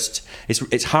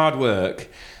 it's hard work,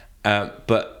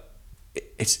 but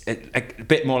it's a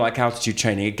bit more like altitude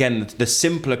training. Again, the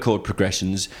simpler chord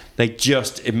progressions, they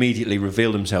just immediately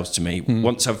reveal themselves to me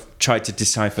once I've tried to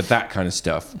decipher that kind of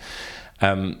stuff.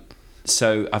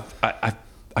 So I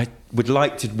would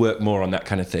like to work more on that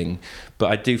kind of thing,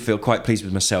 but I do feel quite pleased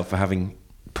with myself for having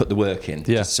put the work in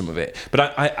to some of it.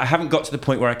 But I haven't got to the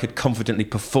point where I could confidently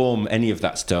perform any of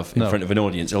that stuff in front of an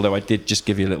audience, although I did just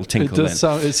give you a little tinkle then.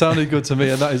 It sounded good to me,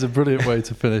 and that is a brilliant way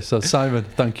to finish. So Simon,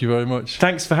 thank you very much.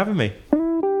 Thanks for having me.